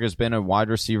Patrick has been a wide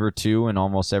receiver 2 in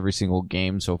almost every single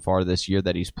game so far this year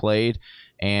that he's played.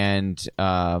 And,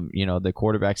 the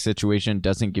quarterback situation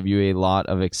doesn't give you a lot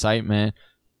of excitement.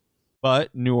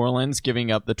 But New Orleans giving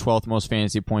up the 12th most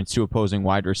fantasy points to opposing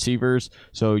wide receivers.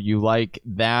 So you like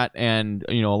that. And,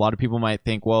 a lot of people might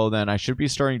think, well, then I should be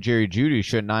starting Jerry Jeudy,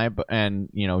 shouldn't I? And,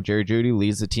 Jerry Jeudy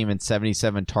leads the team in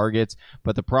 77 targets.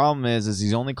 But the problem is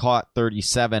he's only caught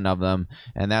 37 of them.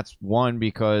 And that's one,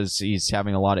 because he's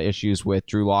having a lot of issues with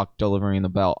Drew Lock delivering the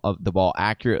ball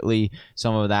accurately.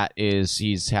 Some of that is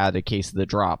he's had a case of the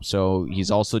drop. So he's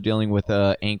also dealing with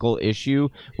an ankle issue,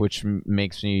 which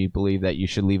makes me believe that you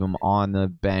should leave him on the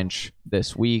bench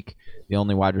this week. The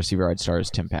only wide receiver I'd start is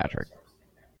Tim Patrick.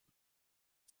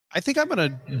 I think I'm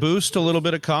going to boost a little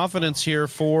bit of confidence here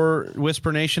for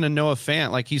Whisper Nation and Noah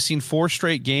Fant. Like, he's seen 4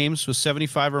 straight games with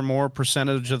 75 or more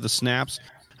percentage of the snaps.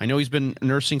 I know he's been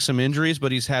nursing some injuries,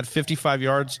 but he's had 55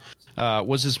 yards.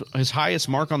 Was his highest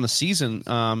mark on the season,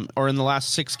 or in the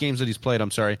last 6 games that he's played,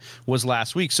 was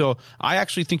last week. So I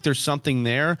actually think there's something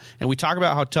there. And we talk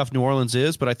about how tough New Orleans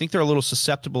is, but I think they're a little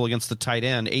susceptible against the tight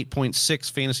end.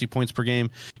 8.6 fantasy points per game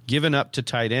given up to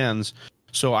tight ends.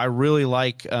 So I really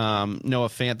like Noah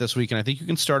Fant this week, and I think you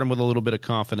can start him with a little bit of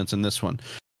confidence in this one.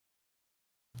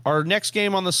 Our next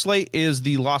game on the slate is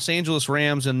the Los Angeles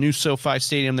Rams in new SoFi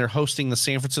Stadium. They're hosting the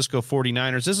San Francisco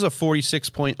 49ers. This is a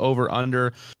 46-point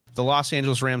over-under. The Los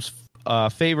Angeles Rams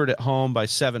favored at home by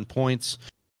 7 points.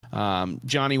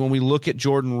 Johnny, when we look at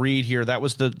Jordan Reed here, that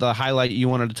was the highlight you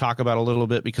wanted to talk about a little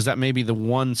bit, because that may be the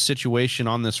one situation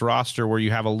on this roster where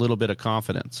you have a little bit of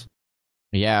confidence.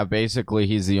 Yeah, basically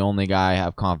he's the only guy I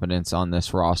have confidence on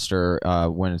this roster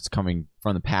when it's coming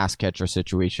from the pass catcher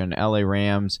situation. LA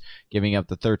Rams giving up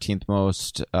the 13th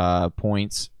most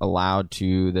points allowed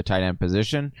to the tight end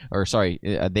position.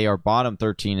 They are bottom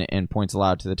 13 in points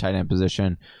allowed to the tight end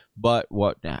position. But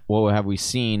what have we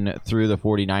seen through the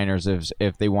 49ers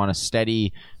if they want to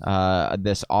steady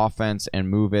this offense and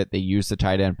move it, they use the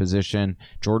tight end position.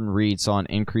 Jordan Reed saw an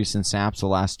increase in snaps the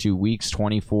last 2 weeks,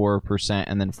 24%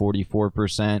 and then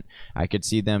 44%. I could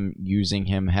see them using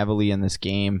him heavily in this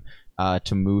game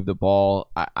to move the ball.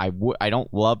 I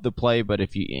don't love the play, but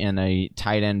if you in a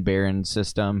tight end barren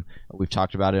system, we've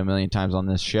talked about it a million times on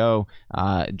this show,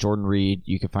 Jordan Reed,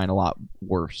 you can find a lot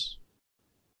worse.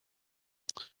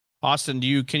 Austin,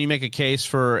 can you make a case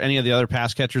for any of the other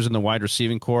pass catchers in the wide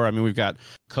receiving core? I mean, we've got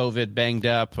COVID banged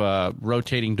up,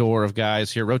 rotating door of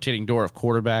guys here, rotating door of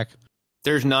quarterback.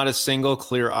 There's not a single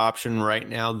clear option right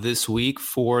now this week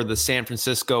for the San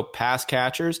Francisco pass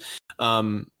catchers,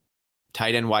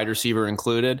 tight end, wide receiver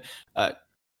included.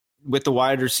 With the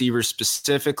wide receivers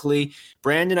specifically,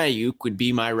 Brandon Ayuk would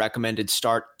be my recommended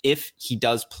start if he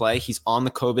does play. He's on the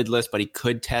COVID list, but he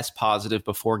could test positive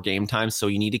before game time, so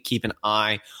you need to keep an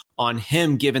eye on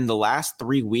him, given the last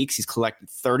 3 weeks he's collected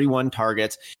 31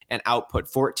 targets and output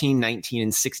 14, 19,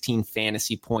 and 16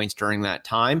 fantasy points during that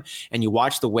time. And you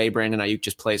watch the way Brandon Ayuk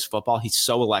just plays football. He's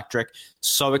so electric,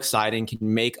 so exciting, can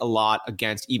make a lot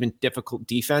against even difficult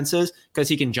defenses because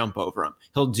he can jump over them.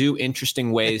 He'll do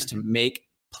interesting ways to make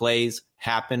plays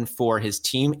happen for his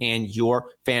team and your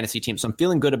fantasy team. So I'm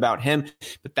feeling good about him,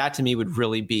 but that to me would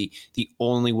really be the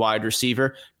only wide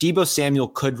receiver. Deebo Samuel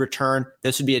could return.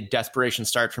 This would be a desperation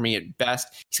start for me at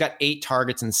best. He's got 8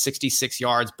 targets and 66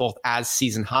 yards, both as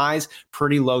season highs,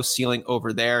 pretty low ceiling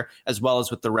over there, as well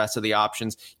as with the rest of the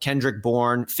options. Kendrick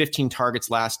Bourne, 15 targets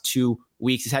last 2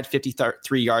 weeks. He's had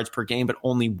 53 yards per game, but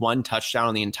only 1 touchdown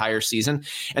on the entire season.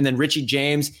 And then Richie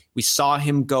James, we saw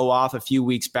him go off a few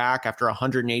weeks back after a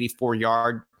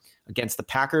 184-yard against the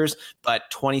Packers, but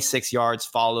 26 yards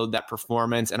followed that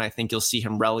performance, and I think you'll see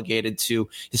him relegated to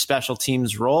his special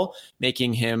teams role,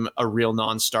 making him a real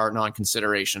non-start,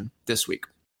 non-consideration this week.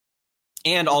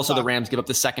 And also the Rams give up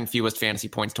the second fewest fantasy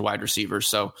points to wide receivers,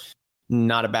 so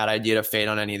not a bad idea to fade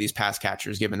on any of these pass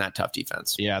catchers given that tough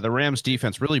defense. Yeah, the Rams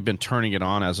defense really been turning it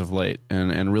on as of late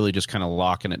and really just kind of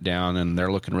locking it down, and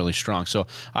they're looking really strong. So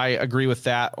I agree with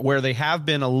that. Where they have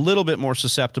been a little bit more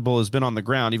susceptible has been on the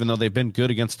ground, even though they've been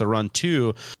good against the run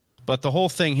too. But the whole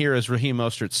thing here is Raheem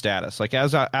Mostert's status. Like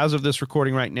as of this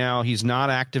recording right now, he's not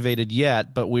activated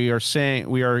yet, but we are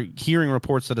hearing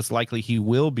reports that it's likely he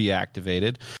will be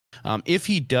activated. If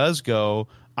he does go,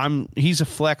 he's a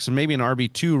flex and maybe an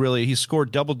RB2 really. He's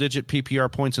scored double-digit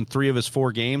PPR points in 3 of his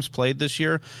 4 games played this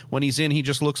year. When he's in, he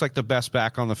just looks like the best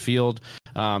back on the field.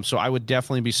 So I would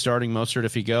definitely be starting Mostert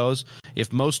if he goes.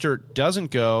 If Mostert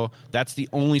doesn't go, that's the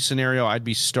only scenario I'd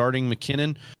be starting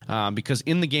McKinnon because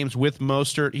in the games with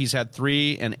Mostert, he's had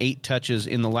 3 and 8 touches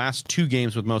in the last 2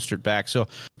 games with Mostert back. So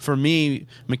for me,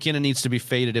 McKinnon needs to be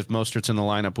faded if Mostert's in the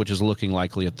lineup, which is looking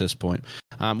likely at this point.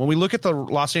 When we look at the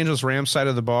Los Angeles Rams side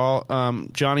of the ball,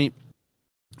 Johnny,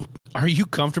 are you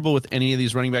comfortable with any of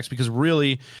these running backs? Because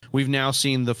really, we've now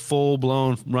seen the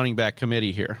full-blown running back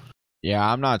committee here. Yeah,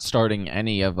 I'm not starting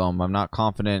any of them. I'm not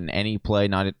confident in any play,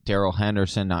 not Darrell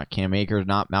Henderson, not Cam Akers,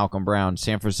 not Malcolm Brown.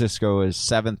 San Francisco is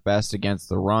 7th best against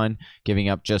the run, giving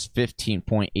up just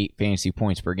 15.8 fantasy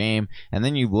points per game. And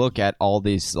then you look at all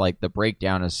these, like the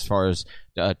breakdown as far as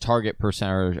target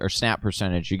percent or snap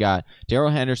percentage. You got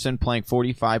Darrell Henderson playing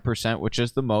 45%, which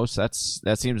is the most.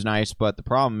 That seems nice, but the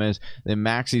problem is the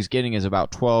max he's getting is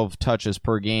about 12 touches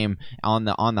per game on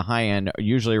the high end,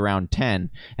 usually around 10.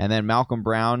 And then Malcolm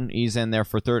Brown, he's in there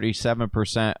for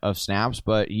 37% of snaps,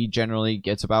 but he generally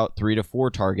gets about 3 to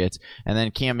 4 targets. And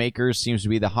then Cam Akers seems to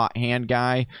be the hot hand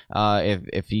guy.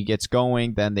 If he gets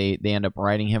going, then they end up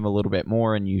riding him a little bit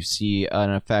more, and you see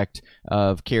an effect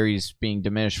of carries being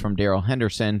diminished from Darrell Henderson.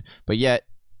 But yet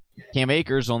Cam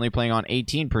Akers only playing on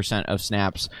 18% of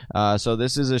snaps. So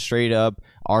this is a straight up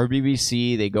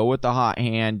RBBC. They go with the hot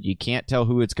hand. You can't tell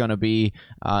who it's going to be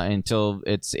until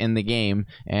it's in the game,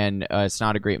 and it's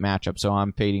not a great matchup. So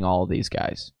I'm fading all of these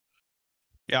guys.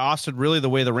 Yeah, Austin, really the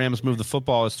way the Rams move the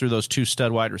football is through those 2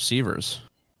 stud wide receivers.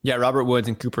 Yeah, Robert Woods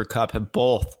and Cooper Kupp have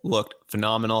both looked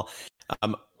phenomenal.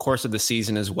 Course of the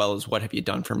season, as well as what have you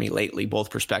done for me lately.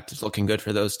 Both perspectives looking good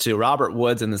for those two. Robert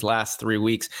Woods in his last 3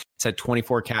 weeks has had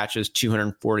 24 catches,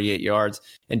 248 yards,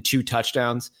 and 2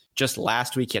 touchdowns. Just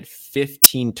last week, he had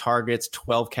 15 targets,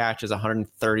 12 catches,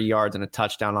 130 yards, and a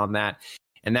touchdown on that.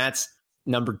 And that's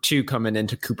number 2 coming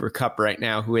into Cooper Kupp right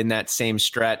now, who in that same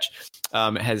stretch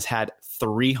has had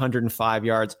 305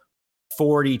 yards,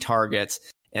 40 targets.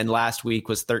 And last week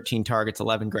was 13 targets,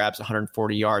 11 grabs,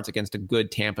 140 yards against a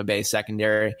good Tampa Bay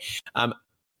secondary.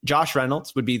 Josh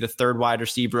Reynolds would be the 3rd wide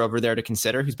receiver over there to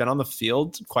consider, who's been on the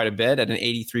field quite a bit at an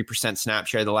 83% snap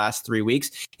share the last 3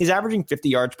 weeks. He's averaging 50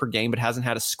 yards per game, but hasn't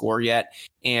had a score yet,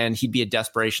 and he'd be a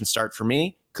desperation start for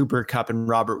me. Cooper Kupp and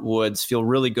Robert Woods feel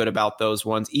really good about those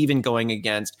ones, even going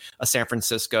against a San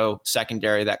Francisco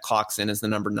secondary that clocks in as the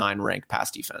number 9 ranked pass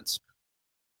defense.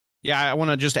 Yeah, I want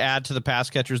to just add to the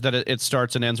pass catchers that it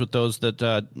starts and ends with those that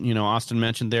Austin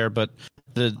mentioned there, but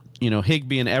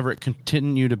Higbee and Everett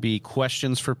continue to be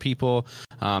questions for people.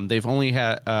 They've only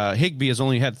had Higbee has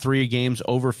only had 3 games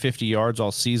over 50 yards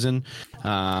all season.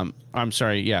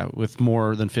 With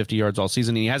more than 50 yards all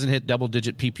season. He hasn't hit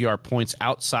double-digit PPR points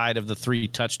outside of the 3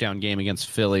 touchdown game against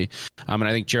Philly. And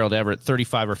I think Gerald Everett,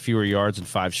 35 or fewer yards in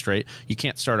 5 straight. You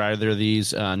can't start either of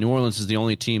these. New Orleans is the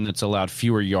only team that's allowed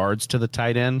fewer yards to the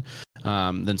tight end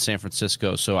than San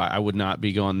Francisco, so I would not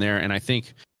be going there. And I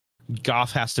think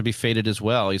Goff has to be faded as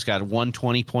well. He's got a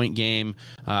 120-point game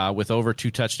with over 2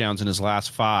 touchdowns in his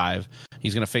last 5.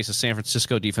 He's going to face a San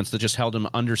Francisco defense that just held him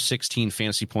under 16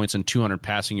 fantasy points and 200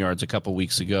 passing yards a couple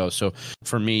weeks ago. So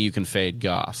for me, you can fade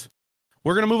Goff.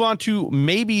 We're going to move on to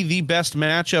maybe the best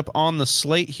matchup on the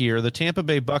slate here. The Tampa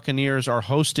Bay Buccaneers are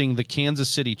hosting the Kansas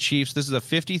City Chiefs. This is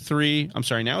Vegas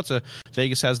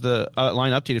has the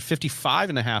line updated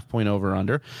 55.5 point over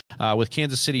under with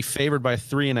Kansas City favored by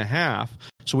 3.5.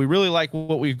 So we really like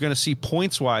what we're going to see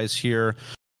points wise here.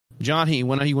 Johnny,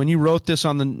 when you wrote this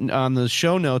on the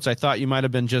show notes, I thought you might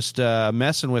have been just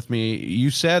messing with me.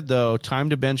 You said though, time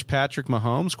to bench Patrick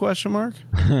Mahomes? ?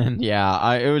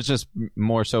 Yeah, it was just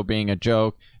more so being a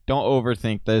joke. Don't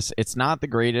overthink this. It's not the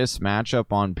greatest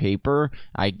matchup on paper.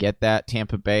 I get that.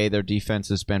 Tampa Bay, their defense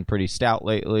has been pretty stout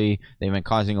lately. They've been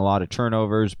causing a lot of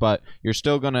turnovers, but you're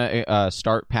still going to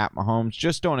start Pat Mahomes.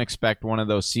 Just don't expect one of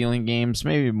those ceiling games,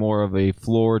 maybe more of a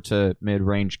floor to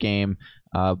mid-range game.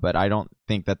 But I don't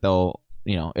think that they'll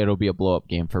it'll be a blow up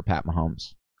game for Pat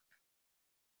Mahomes.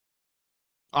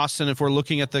 Austin, if we're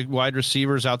looking at the wide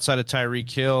receivers outside of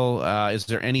Tyreek Hill, is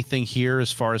there anything here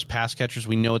as far as pass catchers?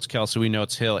 We know it's Kelsey, we know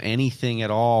it's Hill. Anything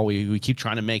at all? We keep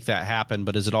trying to make that happen,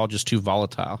 but is it all just too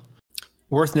volatile?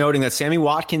 Worth noting that Sammy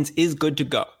Watkins is good to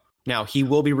go. Now, he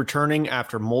will be returning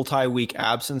after multi-week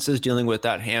absences, dealing with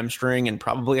that hamstring and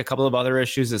probably a couple of other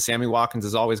issues, as Sammy Watkins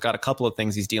has always got a couple of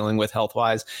things he's dealing with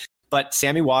health-wise. But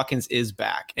Sammy Watkins is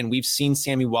back, and we've seen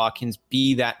Sammy Watkins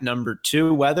be that number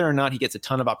 2. Whether or not he gets a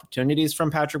ton of opportunities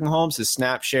from Patrick Mahomes, his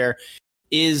snap share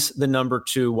is the number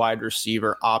 2 wide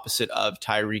receiver opposite of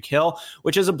Tyreek Hill,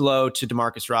 which is a blow to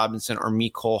Demarcus Robinson or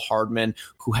Mecole Hardman,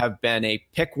 who have been a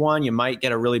pick one. You might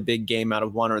get a really big game out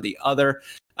of one or the other.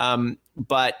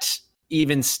 But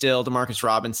even still, Demarcus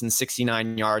Robinson,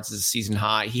 69 yards is a season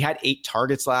high. He had 8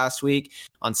 targets last week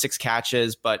on 6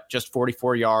 catches, but just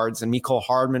 44 yards. And Mecole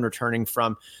Hardman, returning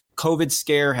from COVID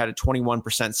scare, had a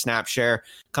 21% snap share,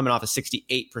 coming off a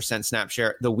 68% snap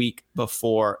share the week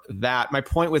before that. My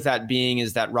point with that being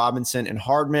is that Robinson and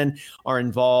Hardman are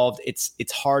involved.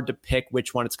 It's hard to pick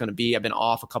which one it's going to be. I've been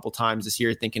off a couple times this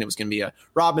year thinking it was going to be a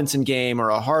Robinson game or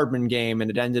a Hardman game, and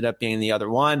it ended up being the other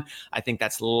one. I think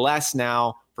that's less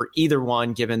now for either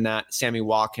one, given that Sammy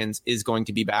Watkins is going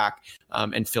to be back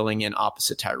and filling in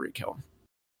opposite Tyreek Hill.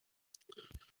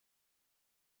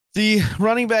 The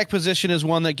running back position is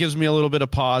one that gives me a little bit of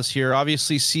pause here.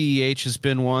 Obviously, CEH has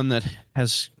been one that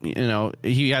has,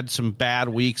 he had some bad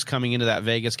weeks coming into that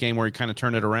Vegas game where he kind of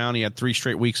turned it around. He had 3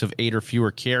 straight weeks of 8 or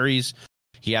fewer carries.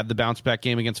 He had the bounce back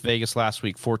game against Vegas last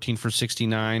week, 14 for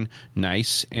 69,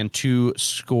 nice, and 2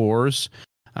 scores.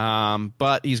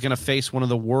 But he's going to face one of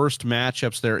the worst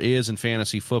matchups there is in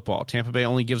fantasy football. Tampa Bay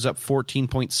only gives up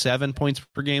 14.7 points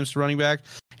per game to running back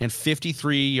and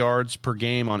 53 yards per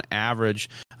game on average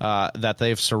that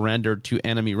they've surrendered to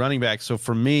enemy running backs. So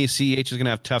for me, CEH is going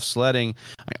to have tough sledding.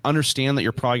 I understand that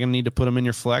you're probably going to need to put him in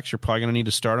your flex. You're probably going to need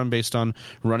to start him based on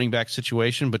running back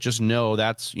situation, but just know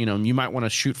that's, you might want to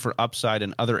shoot for upside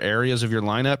in other areas of your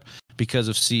lineup because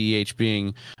of CEH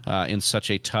being in such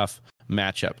a tough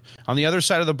matchup. On the other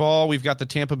side of the ball, we've got the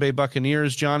Tampa Bay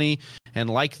Buccaneers, Johnny, and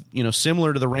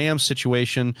similar to the Rams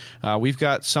situation, we've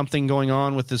got something going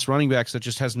on with this running backs that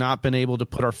just has not been able to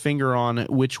put our finger on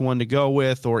which one to go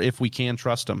with or if we can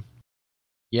trust them.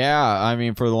 Yeah, I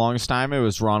mean, for the longest time, it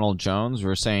was Ronald Jones.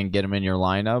 We're saying get him in your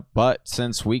lineup. But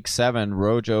since week 7,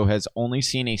 Rojo has only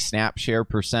seen a snap share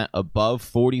percent above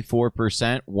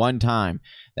 44% one time.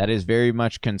 That is very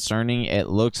much concerning. It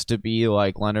looks to be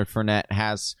like Leonard Fournette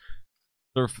has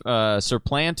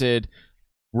supplanted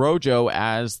Rojo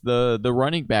as the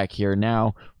running back here.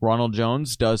 Now, Ronald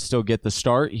Jones does still get the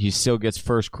start. He still gets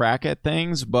first crack at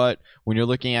things, but when you're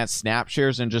looking at snap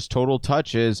shares and just total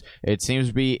touches, it seems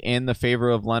to be in the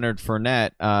favor of Leonard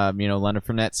Fournette. Leonard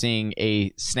Fournette seeing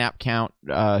a snap count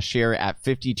share at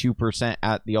 52%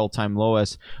 at the all-time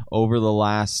lowest over the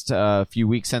last few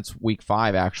weeks, since week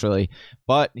 5, actually.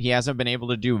 But he hasn't been able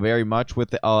to do very much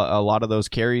with a lot of those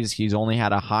carries. He's only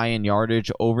had a high in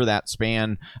yardage over that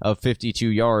span of 52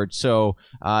 yards. So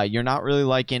you're not really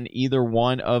liking either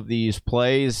one of these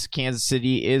plays. Kansas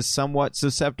City is somewhat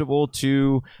susceptible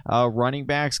to running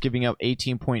backs, giving up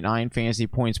 18.9 fantasy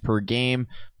points per game.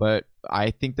 But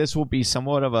I think this will be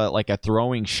somewhat of a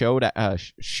throwing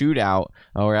shootout,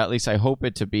 or at least I hope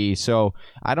it to be. So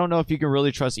I don't know if you can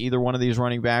really trust either one of these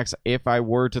running backs. If I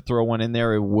were to throw one in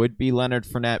there, it would be Leonard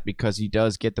Fournette because he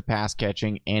does get the pass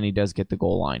catching and he does get the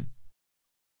goal line.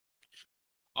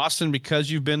 Austin,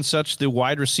 because you've been such the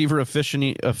wide receiver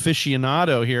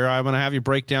aficionado here, I'm going to have you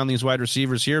break down these wide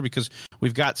receivers here because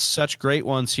we've got such great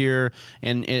ones here,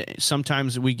 and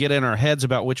sometimes we get in our heads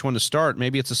about which one to start.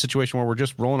 Maybe it's a situation where we're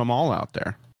just rolling them all out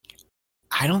there.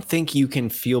 I don't think you can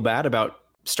feel bad about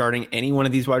starting any one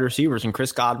of these wide receivers, and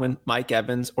Chris Godwin, Mike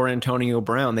Evans, or Antonio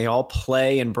Brown. They all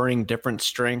play and bring different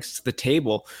strengths to the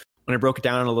table. When I broke it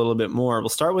down a little bit more, we'll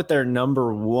start with their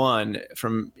number 1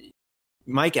 from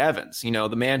Mike Evans,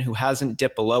 the man who hasn't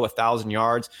dipped below 1,000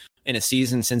 yards in a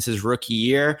season since his rookie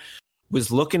year,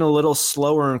 was looking a little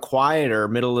slower and quieter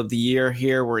middle of the year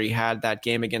here, where he had that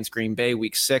game against Green Bay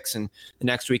week 6 and the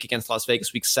next week against Las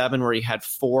Vegas week 7, where he had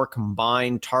 4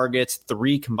 combined targets,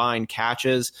 3 combined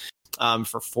catches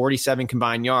for 47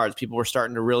 combined yards. People were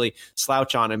starting to really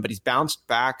slouch on him, but he's bounced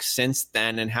back since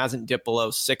then and hasn't dipped below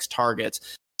 6 targets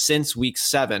since week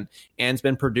 7 and's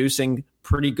been producing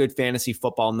pretty good fantasy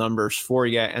football numbers for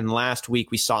you. And last week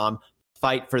we saw him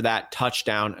fight for that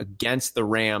touchdown against the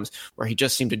Rams, where he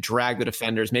just seemed to drag the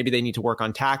defenders. Maybe they need to work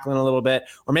on tackling a little bit,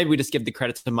 or maybe we just give the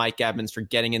credit to Mike Evans for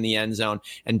getting in the end zone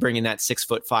and bringing that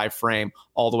 6'5" frame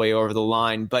all the way over the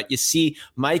line. But you see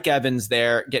Mike Evans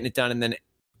there getting it done. And then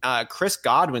Chris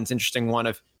Godwin's interesting one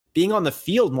of being on the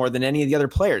field more than any of the other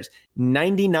players.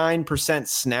 99%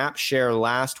 snap share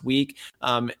last week,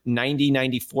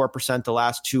 94% the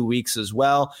last 2 weeks as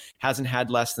well. Hasn't had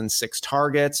less than 6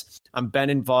 targets. Been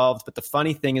involved. But the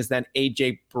funny thing is then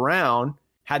A.J. Brown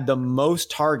had the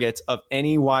most targets of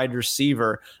any wide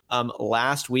receiver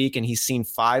last week, and he's seen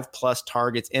 5+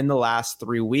 targets in the last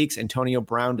 3 weeks. Antonio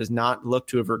Brown does not look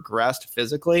to have regressed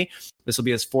physically. This will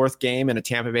be his 4th game in a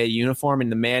Tampa Bay uniform,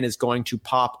 and the man is going to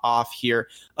pop off here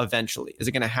eventually. Is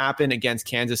it going to happen against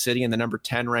Kansas City and the number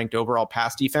 10 ranked overall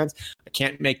pass defense? I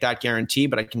can't make that guarantee,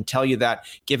 but I can tell you that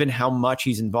given how much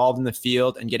he's involved in the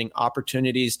field and getting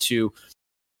opportunities to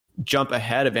jump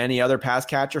ahead of any other pass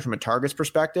catcher from a targets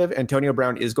perspective, Antonio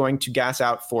Brown is going to gas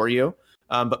out for you.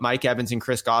 But Mike Evans and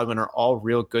Chris Godwin are all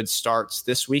real good starts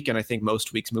this week, and I think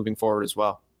most weeks moving forward as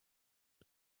well.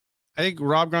 I think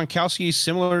Rob Gronkowski,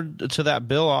 similar to that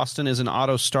Bill, Austin, is an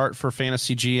auto start for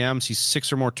fantasy GMs. He's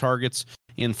 6 or more targets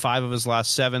in 5 of his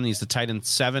last 7. He's the tight end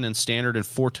 7 in standard and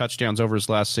 4 touchdowns over his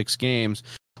last 6 games.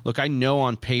 Look, I know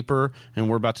on paper, and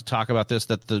we're about to talk about this,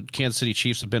 that the Kansas City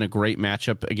Chiefs have been a great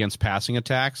matchup against passing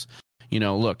attacks.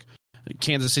 Look,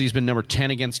 Kansas City's been number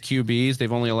 10 against QBs.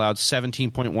 They've only allowed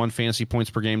 17.1 fantasy points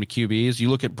per game to QBs. You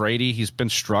look at Brady, he's been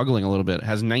struggling a little bit.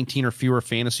 Has 19 or fewer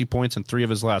fantasy points in 3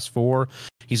 of his last 4.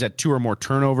 He's had 2 or more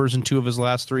turnovers in 2 of his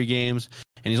last 3 games,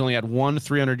 and he's only had 1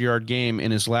 300-yard game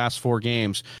in his last 4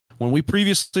 games. When we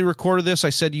previously recorded this,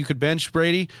 I said you could bench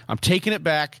Brady. I'm taking it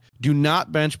back. Do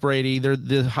not bench Brady.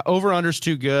 The over-under's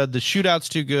too good. The shootout's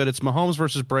too good. It's Mahomes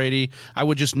versus Brady. I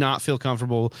would just not feel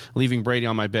comfortable leaving Brady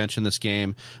on my bench in this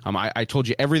game. I told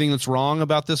you everything that's wrong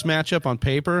about this matchup on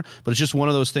paper, but it's just one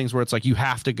of those things where it's like you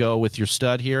have to go with your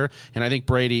stud here. And I think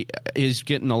Brady is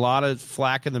getting a lot of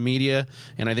flack in the media,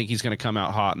 and I think he's going to come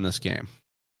out hot in this game.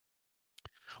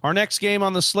 Our next game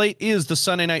on the slate is the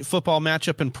Sunday Night Football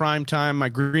matchup in prime time. My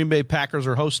Green Bay Packers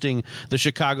are hosting the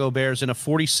Chicago Bears in a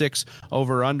 46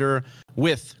 over-under,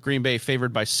 with Green Bay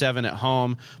favored by 7 at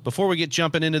home. Before we get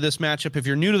jumping into this matchup, if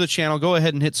you're new to the channel, go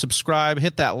ahead and hit subscribe,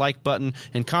 hit that like button,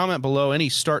 and comment below any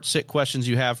start-sit questions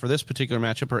you have for this particular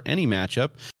matchup or any matchup,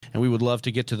 and we would love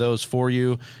to get to those for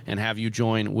you and have you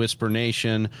join Whisper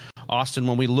Nation. Austin,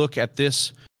 when we look at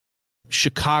this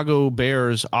Chicago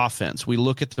Bears offense, we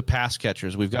look at the pass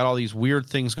catchers. We've got all these weird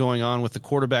things going on with the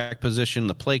quarterback position,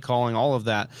 the play calling, all of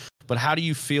that. But how do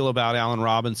you feel about Allen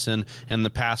Robinson and the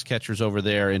pass catchers over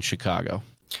there in Chicago?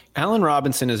 Allen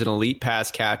Robinson is an elite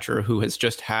pass catcher who has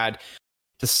just had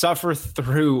to suffer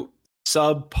through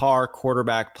subpar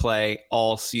quarterback play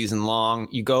all season long.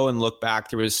 You go and look back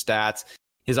through his stats.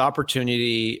 His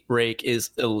opportunity rate is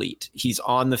elite. He's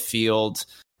on the field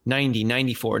 90,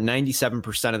 94,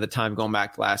 97% of the time going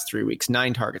back the last 3 weeks.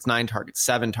 9 targets,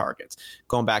 7 targets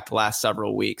going back the last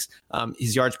several weeks.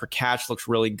 His yards per catch looks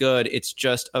really good. It's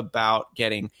just about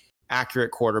getting accurate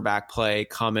quarterback play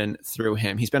coming through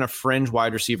him. He's been a fringe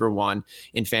wide receiver 1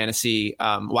 in fantasy,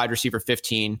 wide receiver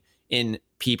 15 in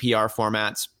PPR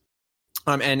formats.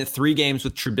 And 3 games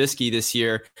with Trubisky this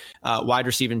year, wide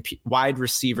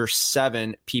receiver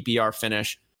 7 PPR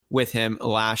finish with him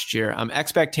last year.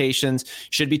 Expectations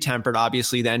should be tempered,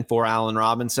 obviously, then for Allen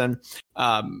Robinson.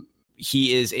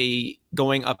 He is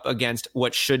going up against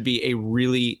what should be a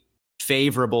really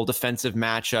favorable defensive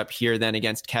matchup here then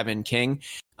against Kevin King.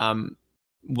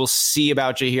 We'll see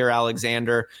about Jair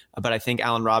Alexander, but I think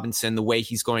Allen Robinson, the way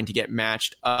he's going to get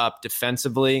matched up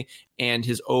defensively and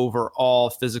his overall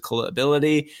physical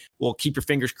ability, will keep your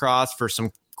fingers crossed for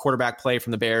some quarterback play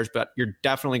from the Bears, but you're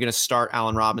definitely going to start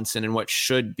Allen Robinson in what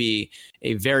should be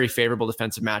a very favorable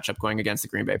defensive matchup going against the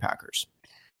Green Bay Packers.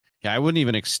 Yeah, I wouldn't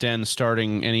even extend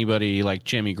starting anybody like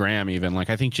Jimmy Graham even. Like,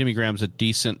 I think Jimmy Graham's a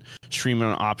decent streaming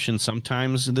option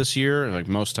sometimes this year, like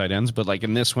most tight ends, but like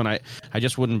in this one, I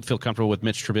just wouldn't feel comfortable with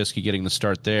Mitch Trubisky getting the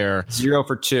start there. 0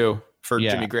 for 2 for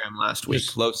Jimmy Graham last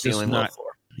week. Low ceiling, low floor.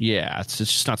 Yeah, it's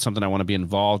just not something I want to be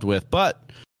involved with,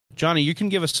 but Johnny, you can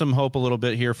give us some hope a little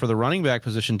bit here for the running back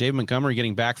position. Dave Montgomery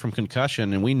getting back from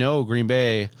concussion, and we know Green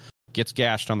Bay gets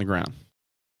gashed on the ground.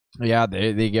 Yeah,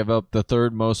 they give up the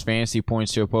 3rd most fantasy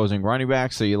points to opposing running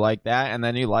backs, so you like that, and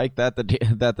then you like that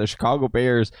the Chicago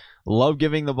Bears love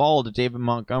giving the ball to David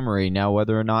Montgomery. Now,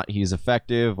 whether or not he's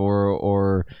effective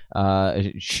or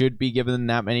should be given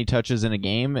that many touches in a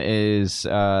game is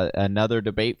another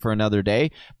debate for another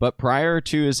day. But prior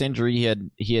to his injury,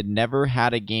 he had never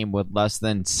had a game with less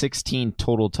than 16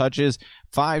 total touches.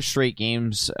 5 straight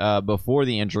games before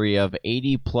the injury of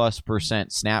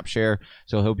 80+% snap share.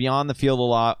 So he'll be on the field a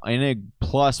lot in a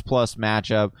plus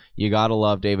matchup. You got to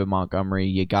love David Montgomery.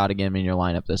 You got to get him in your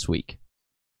lineup this week.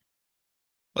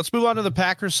 Let's move on to the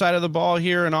Packers side of the ball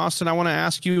here. And Austin, I want to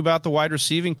ask you about the wide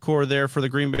receiving core there for the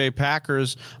Green Bay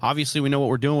Packers. Obviously, we know what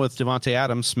we're doing with Davante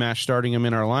Adams, smash starting him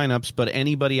in our lineups. But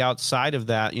anybody outside of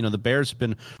that, the Bears have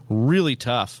been really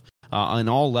tough on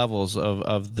all levels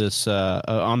of this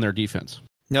on their defense.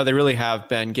 No, they really have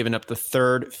been giving up the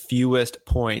 3rd fewest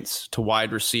points to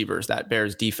wide receivers, that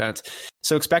Bears defense.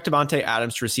 So expect Davante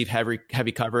Adams to receive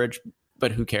heavy coverage,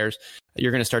 but who cares?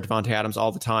 You're going to start Davante Adams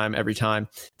all the time, every time.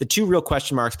 The 2 real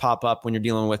question marks pop up when you're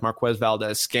dealing with Marquez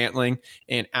Valdes-Scantling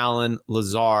and Allen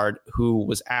Lazard, who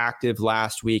was active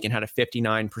last week and had a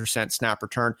 59% snap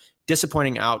return.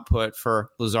 Disappointing output for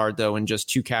Lazard, though, in just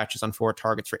 2 catches on 4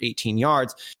 targets for 18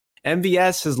 yards.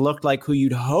 MVS has looked like who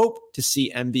you'd hope to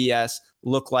see MVS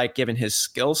look like given his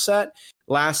skill set.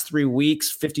 Last 3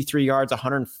 weeks, 53 yards,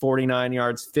 149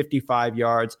 yards, 55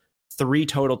 yards, 3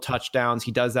 total touchdowns.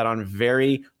 He does that on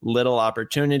very little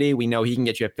opportunity. We know he can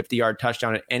get you a 50-yard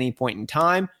touchdown at any point in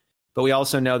time, but we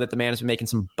also know that the man has been making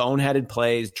some boneheaded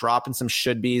plays, dropping some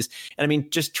should-bes. And I mean,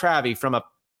 just Travi, from a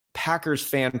Packers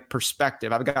fan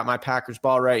perspective, I've got my Packers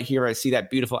ball right here. I see that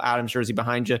beautiful Adams jersey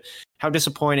behind you. How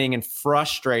disappointing and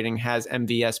frustrating has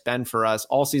MVS been for us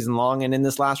all season long and in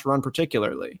this last run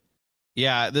particularly?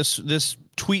 Yeah, this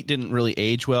tweet didn't really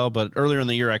age well, but earlier in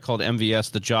the year I called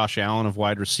MVS the Josh Allen of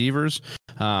wide receivers.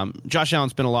 Josh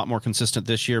Allen's been a lot more consistent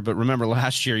this year, but remember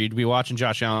last year you'd be watching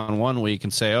Josh Allen one week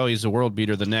and say, oh, he's a world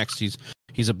beater. The next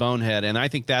he's a bonehead. And I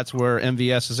think that's where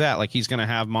MVS is at. Like, he's going to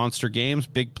have monster games,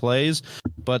 big plays,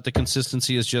 but the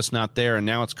consistency is just not there. And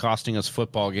now it's costing us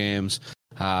football games.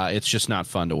 It's just not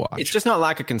fun to watch. It's just not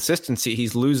lack of consistency.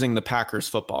 He's losing the Packers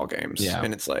football games. Yeah.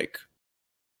 And it's like,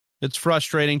 it's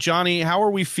frustrating. Johnny, how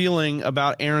are we feeling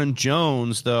about Aaron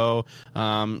Jones, though?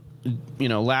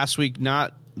 Last week,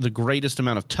 not the greatest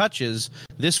amount of touches.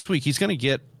 This week, he's going to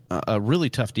get a really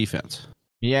tough defense.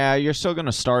 Yeah, you're still going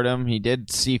to start him. He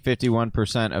did see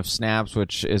 51% of snaps,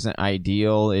 which isn't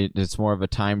ideal. It's more of a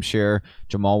timeshare.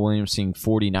 Jamal Williams seeing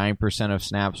 49% of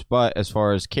snaps. But as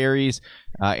far as carries,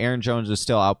 Aaron Jones is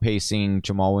still outpacing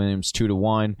Jamal Williams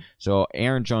 2-1. So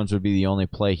Aaron Jones would be the only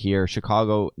play here.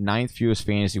 Chicago, 9th fewest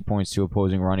fantasy points to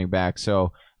opposing running back.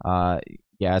 So,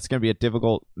 yeah, it's going to be a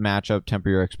difficult matchup. Temper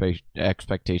your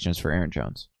expectations for Aaron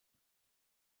Jones.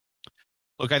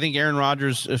 Look, I think Aaron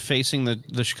Rodgers facing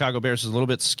the Chicago Bears is a little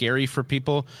bit scary for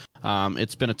people.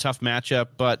 It's been a tough matchup,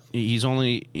 but he's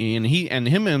only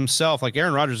him himself. Like,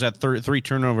 Aaron Rodgers had 3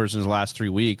 turnovers in his last 3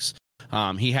 weeks.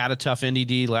 He had a tough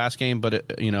NDD last game, but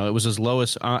it was his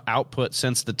lowest output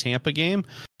since the Tampa game.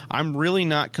 I'm really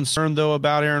not concerned, though,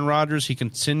 about Aaron Rodgers. He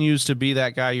continues to be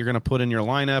that guy you're going to put in your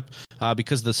lineup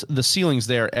because the ceiling's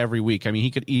there every week. I mean,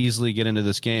 he could easily get into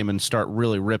this game and start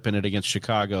really ripping it against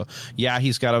Chicago. Yeah,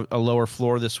 he's got a lower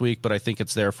floor this week, but I think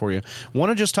it's there for you.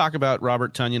 Want to just talk about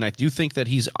Robert Tonyan. I do think that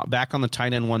he's back on the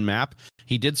tight end 1 map.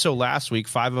 He did so last week,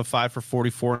 5 of 5 for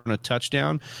 44 and a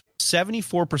touchdown.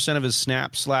 74% of his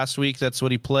snaps last week, that's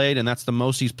what he played, and that's the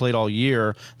most he's played all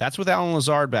year. That's with Allen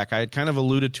Lazard back. I had kind of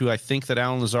alluded to, I think that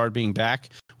Allen Lazard being back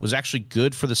was actually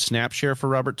good for the snap share for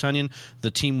Robert Tonyan.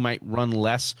 The team might run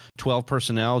less 12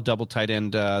 personnel, double tight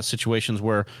end situations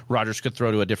where Rodgers could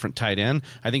throw to a different tight end.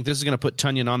 I think this is going to put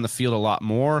Tonyan on the field a lot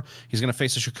more. He's going to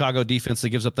face a Chicago defense that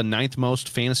gives up the 9th most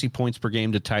fantasy points per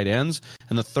game to tight ends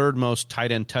and the 3rd most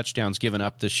tight end touchdowns given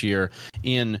up this year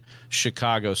in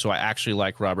Chicago. So I actually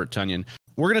like Robert Tonyan.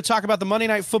 We're going to talk about the Monday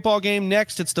Night Football game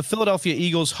next. It's the Philadelphia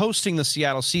Eagles hosting the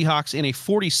Seattle Seahawks in a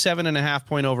 47.5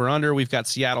 point over-under. We've got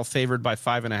Seattle favored by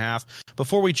 5.5.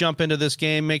 Before we jump into this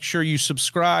game, make sure you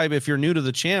subscribe if you're new to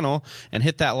the channel and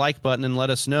hit that like button and let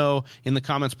us know in the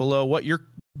comments below what your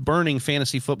burning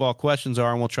fantasy football questions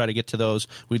are, and we'll try to get to those.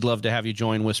 We'd love to have you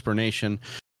join Whisper Nation.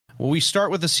 Well, we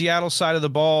start with the Seattle side of the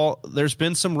ball. There's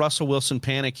been some Russell Wilson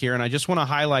panic here, and I just want to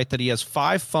highlight that he has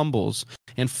 5 fumbles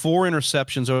and 4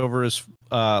 interceptions over his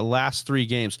last 3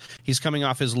 games. He's coming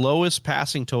off his lowest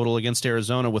passing total against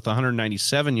Arizona with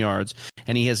 197 yards,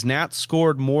 and he has not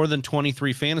scored more than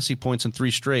 23 fantasy points in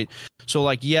 3 straight. So,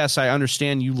 yes, I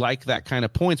understand you like that kind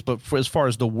of points, but as far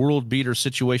as the world beater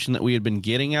situation that we had been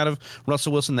getting out of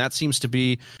Russell Wilson, that seems to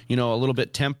be, a little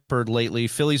bit tempered lately.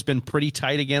 Philly's been pretty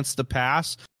tight against the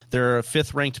pass. They're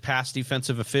fifth ranked pass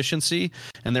defensive efficiency,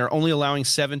 and they're only allowing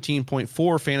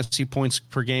 17.4 fantasy points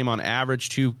per game on average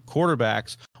to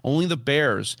quarterbacks. Only the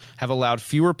Bears have allowed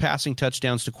fewer passing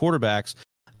touchdowns to quarterbacks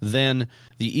than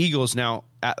the Eagles. Now,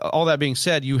 all that being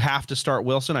said, you have to start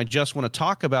Wilson. I just want to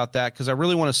talk about that because I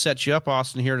really want to set you up,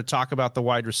 Austin, here to talk about the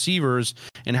wide receivers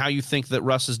and how you think that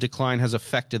Russ's decline has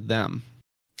affected them.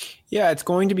 Yeah, it's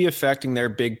going to be affecting their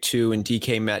big two in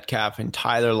DK Metcalf and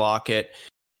Tyler Lockett,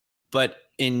 but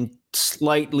in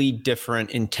slightly different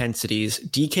intensities.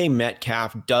 DK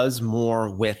Metcalf does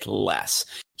more with less.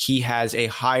 He has a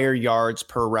higher yards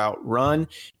per route run,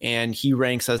 and he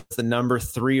ranks as the number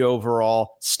 3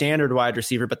 overall standard wide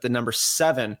receiver, but the number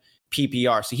 7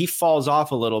 PPR. So he falls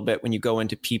off a little bit when you go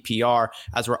into PPR,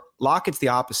 as Lockett's the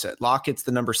opposite. Lockett's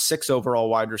the number 6 overall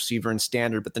wide receiver in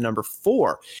standard, but the number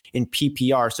 4 in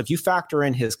PPR. So if you factor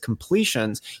in his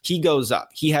completions, he goes up.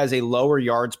 He has a lower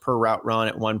yards per route run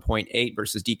at 1.8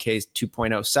 versus DK's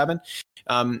 2.07.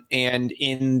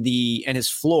 And his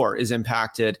floor is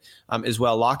impacted as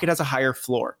well. Lockett has a higher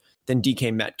floor than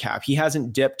DK Metcalf. He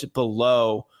hasn't dipped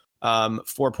below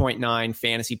 4.9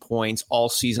 fantasy points all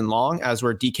season long, as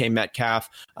where DK Metcalf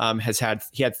he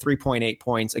had 3.8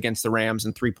 points against the Rams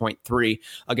and 3.3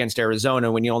 against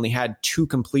Arizona when he only had 2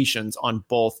 completions on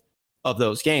both of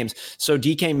those games. So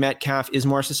DK Metcalf is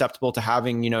more susceptible to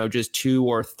having, just 2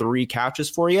 or 3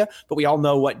 catches for you, but we all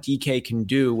know what DK can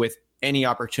do with any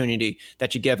opportunity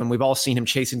that you give him. We've all seen him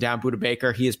chasing down Budda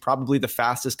Baker. He is probably the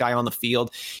fastest guy on the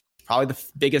field, probably the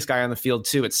biggest guy on the field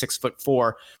too, at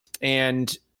 6'4",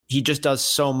 and he just does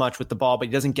so much with the ball, but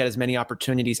he doesn't get as many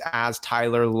opportunities as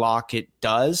Tyler Lockett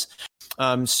does.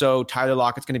 So Tyler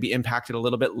Lockett's going to be impacted a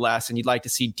little bit less, and you'd like to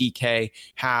see DK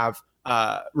have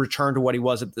return to what he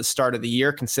was at the start of the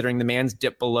year, considering the man's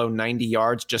dipped below 90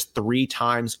 yards just 3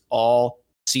 times all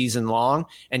season long,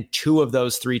 and 2 of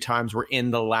those 3 times were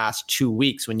in the last 2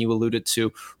 weeks when you alluded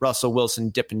to Russell Wilson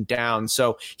dipping down.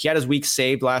 So he had his week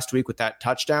saved last week with that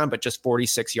touchdown, but just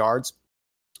 46 yards.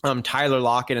 Tyler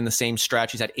Lockett in the same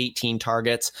stretch, he's had 18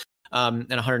 targets and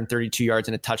 132 yards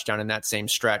and a touchdown in that same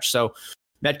stretch. So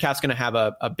Metcalf's going to have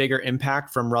a bigger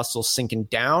impact from Russell sinking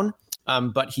down,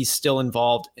 but he's still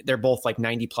involved. They're both like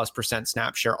 90+%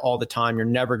 snap share all the time. You're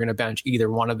never going to bench either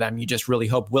one of them. You just really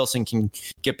hope Wilson can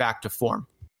get back to form.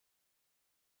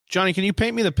 Johnny, can you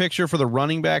paint me the picture for the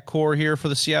running back core here for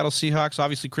the Seattle Seahawks?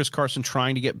 Obviously, Chris Carson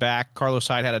trying to get back. Carlos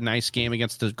Hyde had a nice game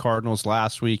against the Cardinals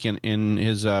last week in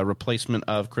his replacement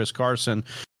of Chris Carson.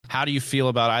 How do you feel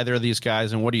about either of these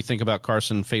guys, and what do you think about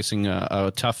Carson facing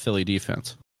a tough Philly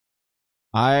defense?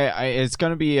 It's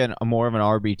going to be a more of an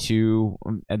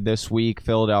RB2 this week.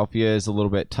 Philadelphia is a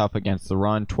little bit tough against the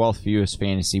run. 12th fewest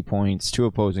fantasy points, 2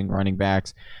 opposing running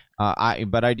backs.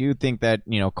 But I do think that,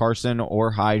 Carson or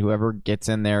Hyde, whoever gets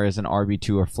in there, is an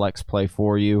RB2 or flex play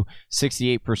for you.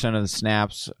 68% of the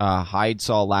snaps Hyde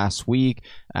saw last week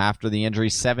after the injury,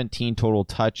 17 total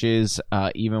touches,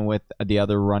 even with the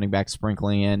other running back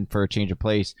sprinkling in for a change of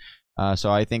pace. So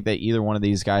I think that either one of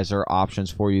these guys are options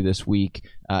for you this week.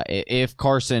 If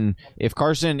Carson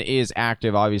is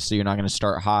active, obviously you're not going to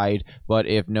start Hyde, but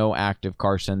if no active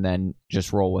Carson, then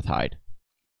just roll with Hyde.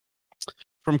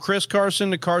 From Chris Carson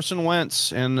to Carson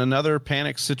Wentz, and another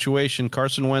panic situation.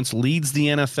 Carson Wentz leads the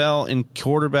NFL in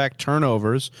quarterback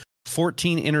turnovers,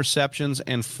 14 interceptions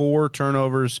and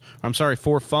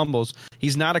 4 fumbles.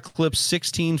 He's not eclipsed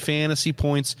 16 fantasy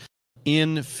points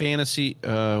in fantasy.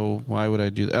 Why would I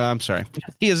do that? I'm sorry.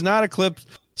 He has not eclipsed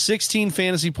 16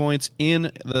 fantasy points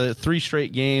in the 3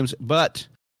 straight games, but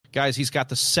guys, he's got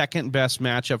the second best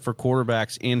matchup for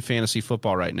quarterbacks in fantasy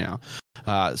football right now.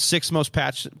 6th most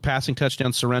passing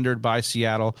touchdowns surrendered by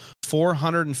Seattle,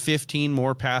 415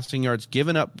 more passing yards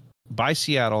given up by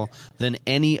Seattle than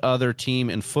any other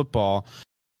team in football.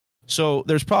 So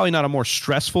there's probably not a more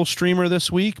stressful streamer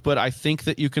this week, but I think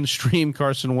that you can stream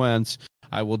Carson Wentz.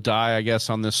 I will die, I guess,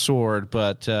 on this sword,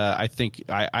 but I think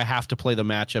I have to play the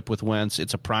matchup with Wentz.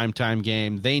 It's a primetime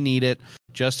game. They need it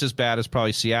just as bad as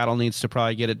probably Seattle needs to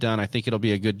probably get it done. I think it'll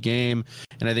be a good game,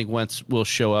 and I think Wentz will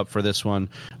show up for this one,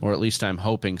 or at least I'm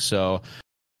hoping so.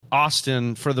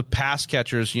 Austin, for the pass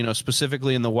catchers,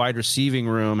 specifically in the wide receiving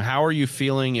room, how are you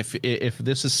feeling if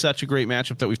this is such a great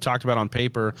matchup that we've talked about on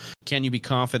paper? Can you be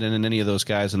confident in any of those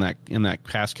guys in that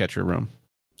pass catcher room?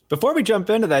 Before we jump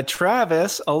into that,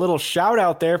 Travis, a little shout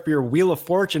out there for your Wheel of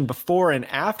Fortune before and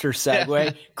after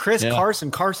segue. Chris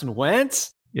Carson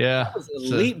Wentz. Yeah. That was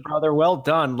elite, brother. Well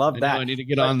done. Love that. I need to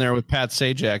get on there with Pat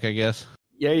Sajak, I guess.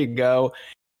 There you go.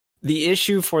 The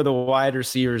issue for the wide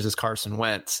receivers is Carson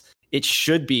Wentz. it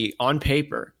should be, on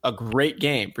paper, a great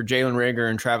game for Jalen Reagor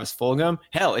and Travis Fulgham.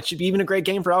 Hell, it should be even a great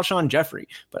game for Alshon Jeffrey.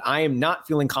 But I am not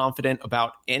feeling confident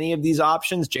about any of these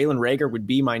options. Jalen Reagor would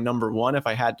be my number one if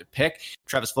I had to pick.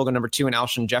 Travis Fulgham number 2 and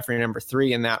Alshon Jeffrey number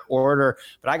 3 in that order.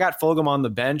 But I got Fulgham on the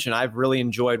bench, and I've really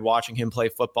enjoyed watching him play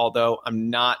football, though. I'm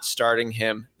not starting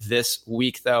him this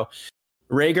week, though.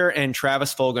 Reagor and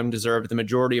Travis Fulgham deserve the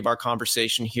majority of our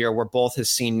conversation here, where both has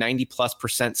seen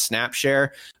 90+% snap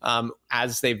share long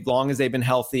as they've been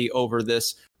healthy over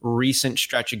this recent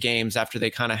stretch of games after they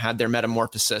kind of had their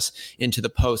metamorphosis into the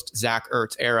post Zach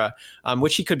Ertz era,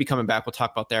 which he could be coming back. We'll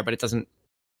talk about there, but it doesn't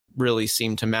really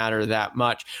seem to matter that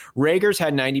much. Reagor's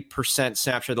had 90%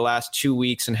 snap share the last 2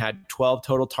 weeks and had 12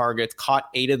 total targets, caught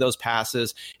 8 of those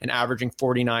passes, and averaging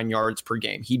 49 yards per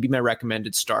game. He'd be my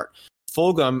recommended start.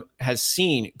 Fulgham has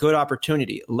seen good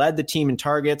opportunity, led the team in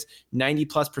targets,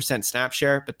 90+% snap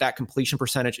share, but that completion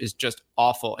percentage is just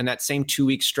awful. In that same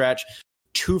 2-week stretch,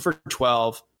 2 for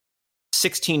 12,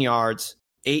 16 yards,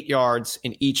 8 yards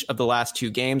in each of the last 2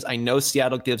 games. I know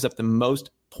Seattle gives up the most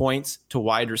points to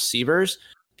wide receivers,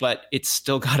 but it's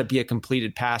still got to be a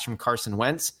completed pass from Carson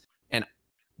Wentz. And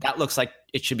that looks like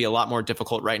it should be a lot more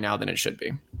difficult right now than it should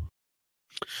be.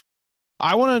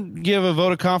 I want to give a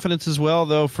vote of confidence as well,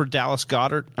 though, for Dallas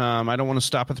Goedert. I don't want to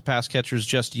stop at the pass catchers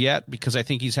just yet because I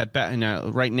think he's had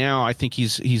right now. I think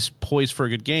he's poised for a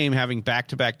good game, having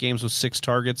back-to-back games with 6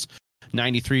 targets,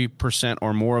 93%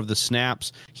 or more of the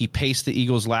snaps. He paced the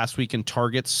Eagles last week in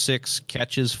targets, 6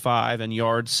 catches, 5, and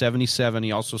yards, 77.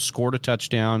 He also scored a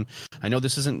touchdown. I know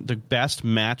this isn't the best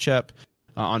matchup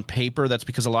on paper. That's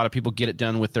because a lot of people get it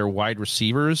done with their wide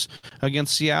receivers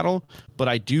against Seattle. But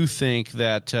I do think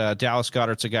that Dallas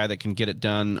Goedert's a guy that can get it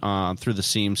done through the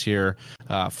seams here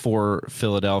for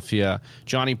Philadelphia.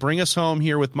 Johnny, bring us home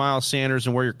here with Miles Sanders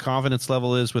and where your confidence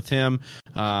level is with him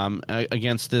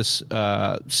against this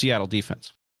Seattle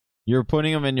defense. You're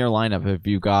putting him in your lineup if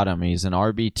you got him. He's an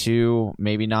RB2,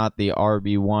 maybe not the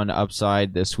RB1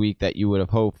 upside this week that you would have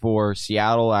hoped for.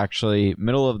 Seattle, actually,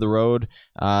 middle of the road.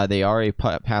 They are a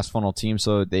pass funnel team,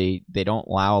 so they don't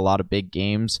allow a lot of big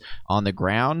games on the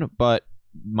ground. But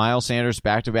Miles Sanders,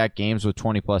 back-to-back games with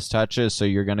 20-plus touches, so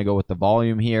you're going to go with the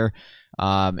volume here.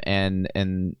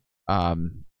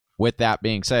 With that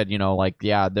being said,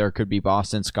 there could be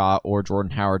Boston Scott or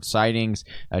Jordan Howard sightings,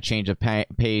 a change of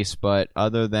pace, but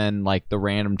other than the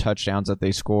random touchdowns that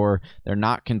they score, they're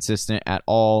not consistent at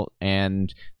all,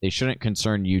 and they shouldn't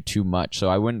concern you too much. So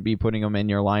I wouldn't be putting them in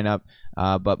your lineup,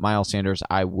 but Miles Sanders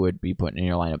I would be putting in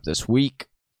your lineup this week.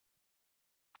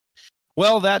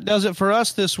 Well, that does it for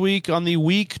us this week on the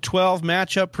Week 12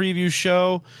 matchup preview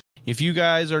show. If you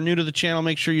guys are new to the channel,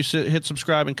 make sure you hit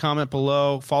subscribe and comment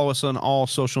below. Follow us on all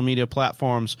social media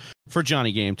platforms. For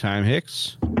Johnny Game Time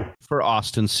Hicks, for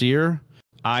Austin Sear,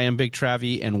 I am Big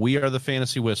Travie, and we are the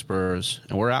Fantasy Whisperers,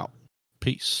 and we're out.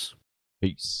 Peace.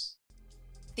 Peace.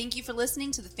 Thank you for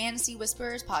listening to the Fantasy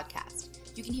Whisperers podcast.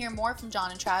 You can hear more from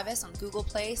John and Travis on Google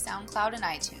Play, SoundCloud, and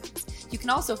iTunes. You can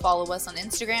also follow us on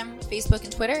Instagram, Facebook,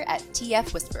 and Twitter at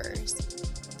TF Whisperers.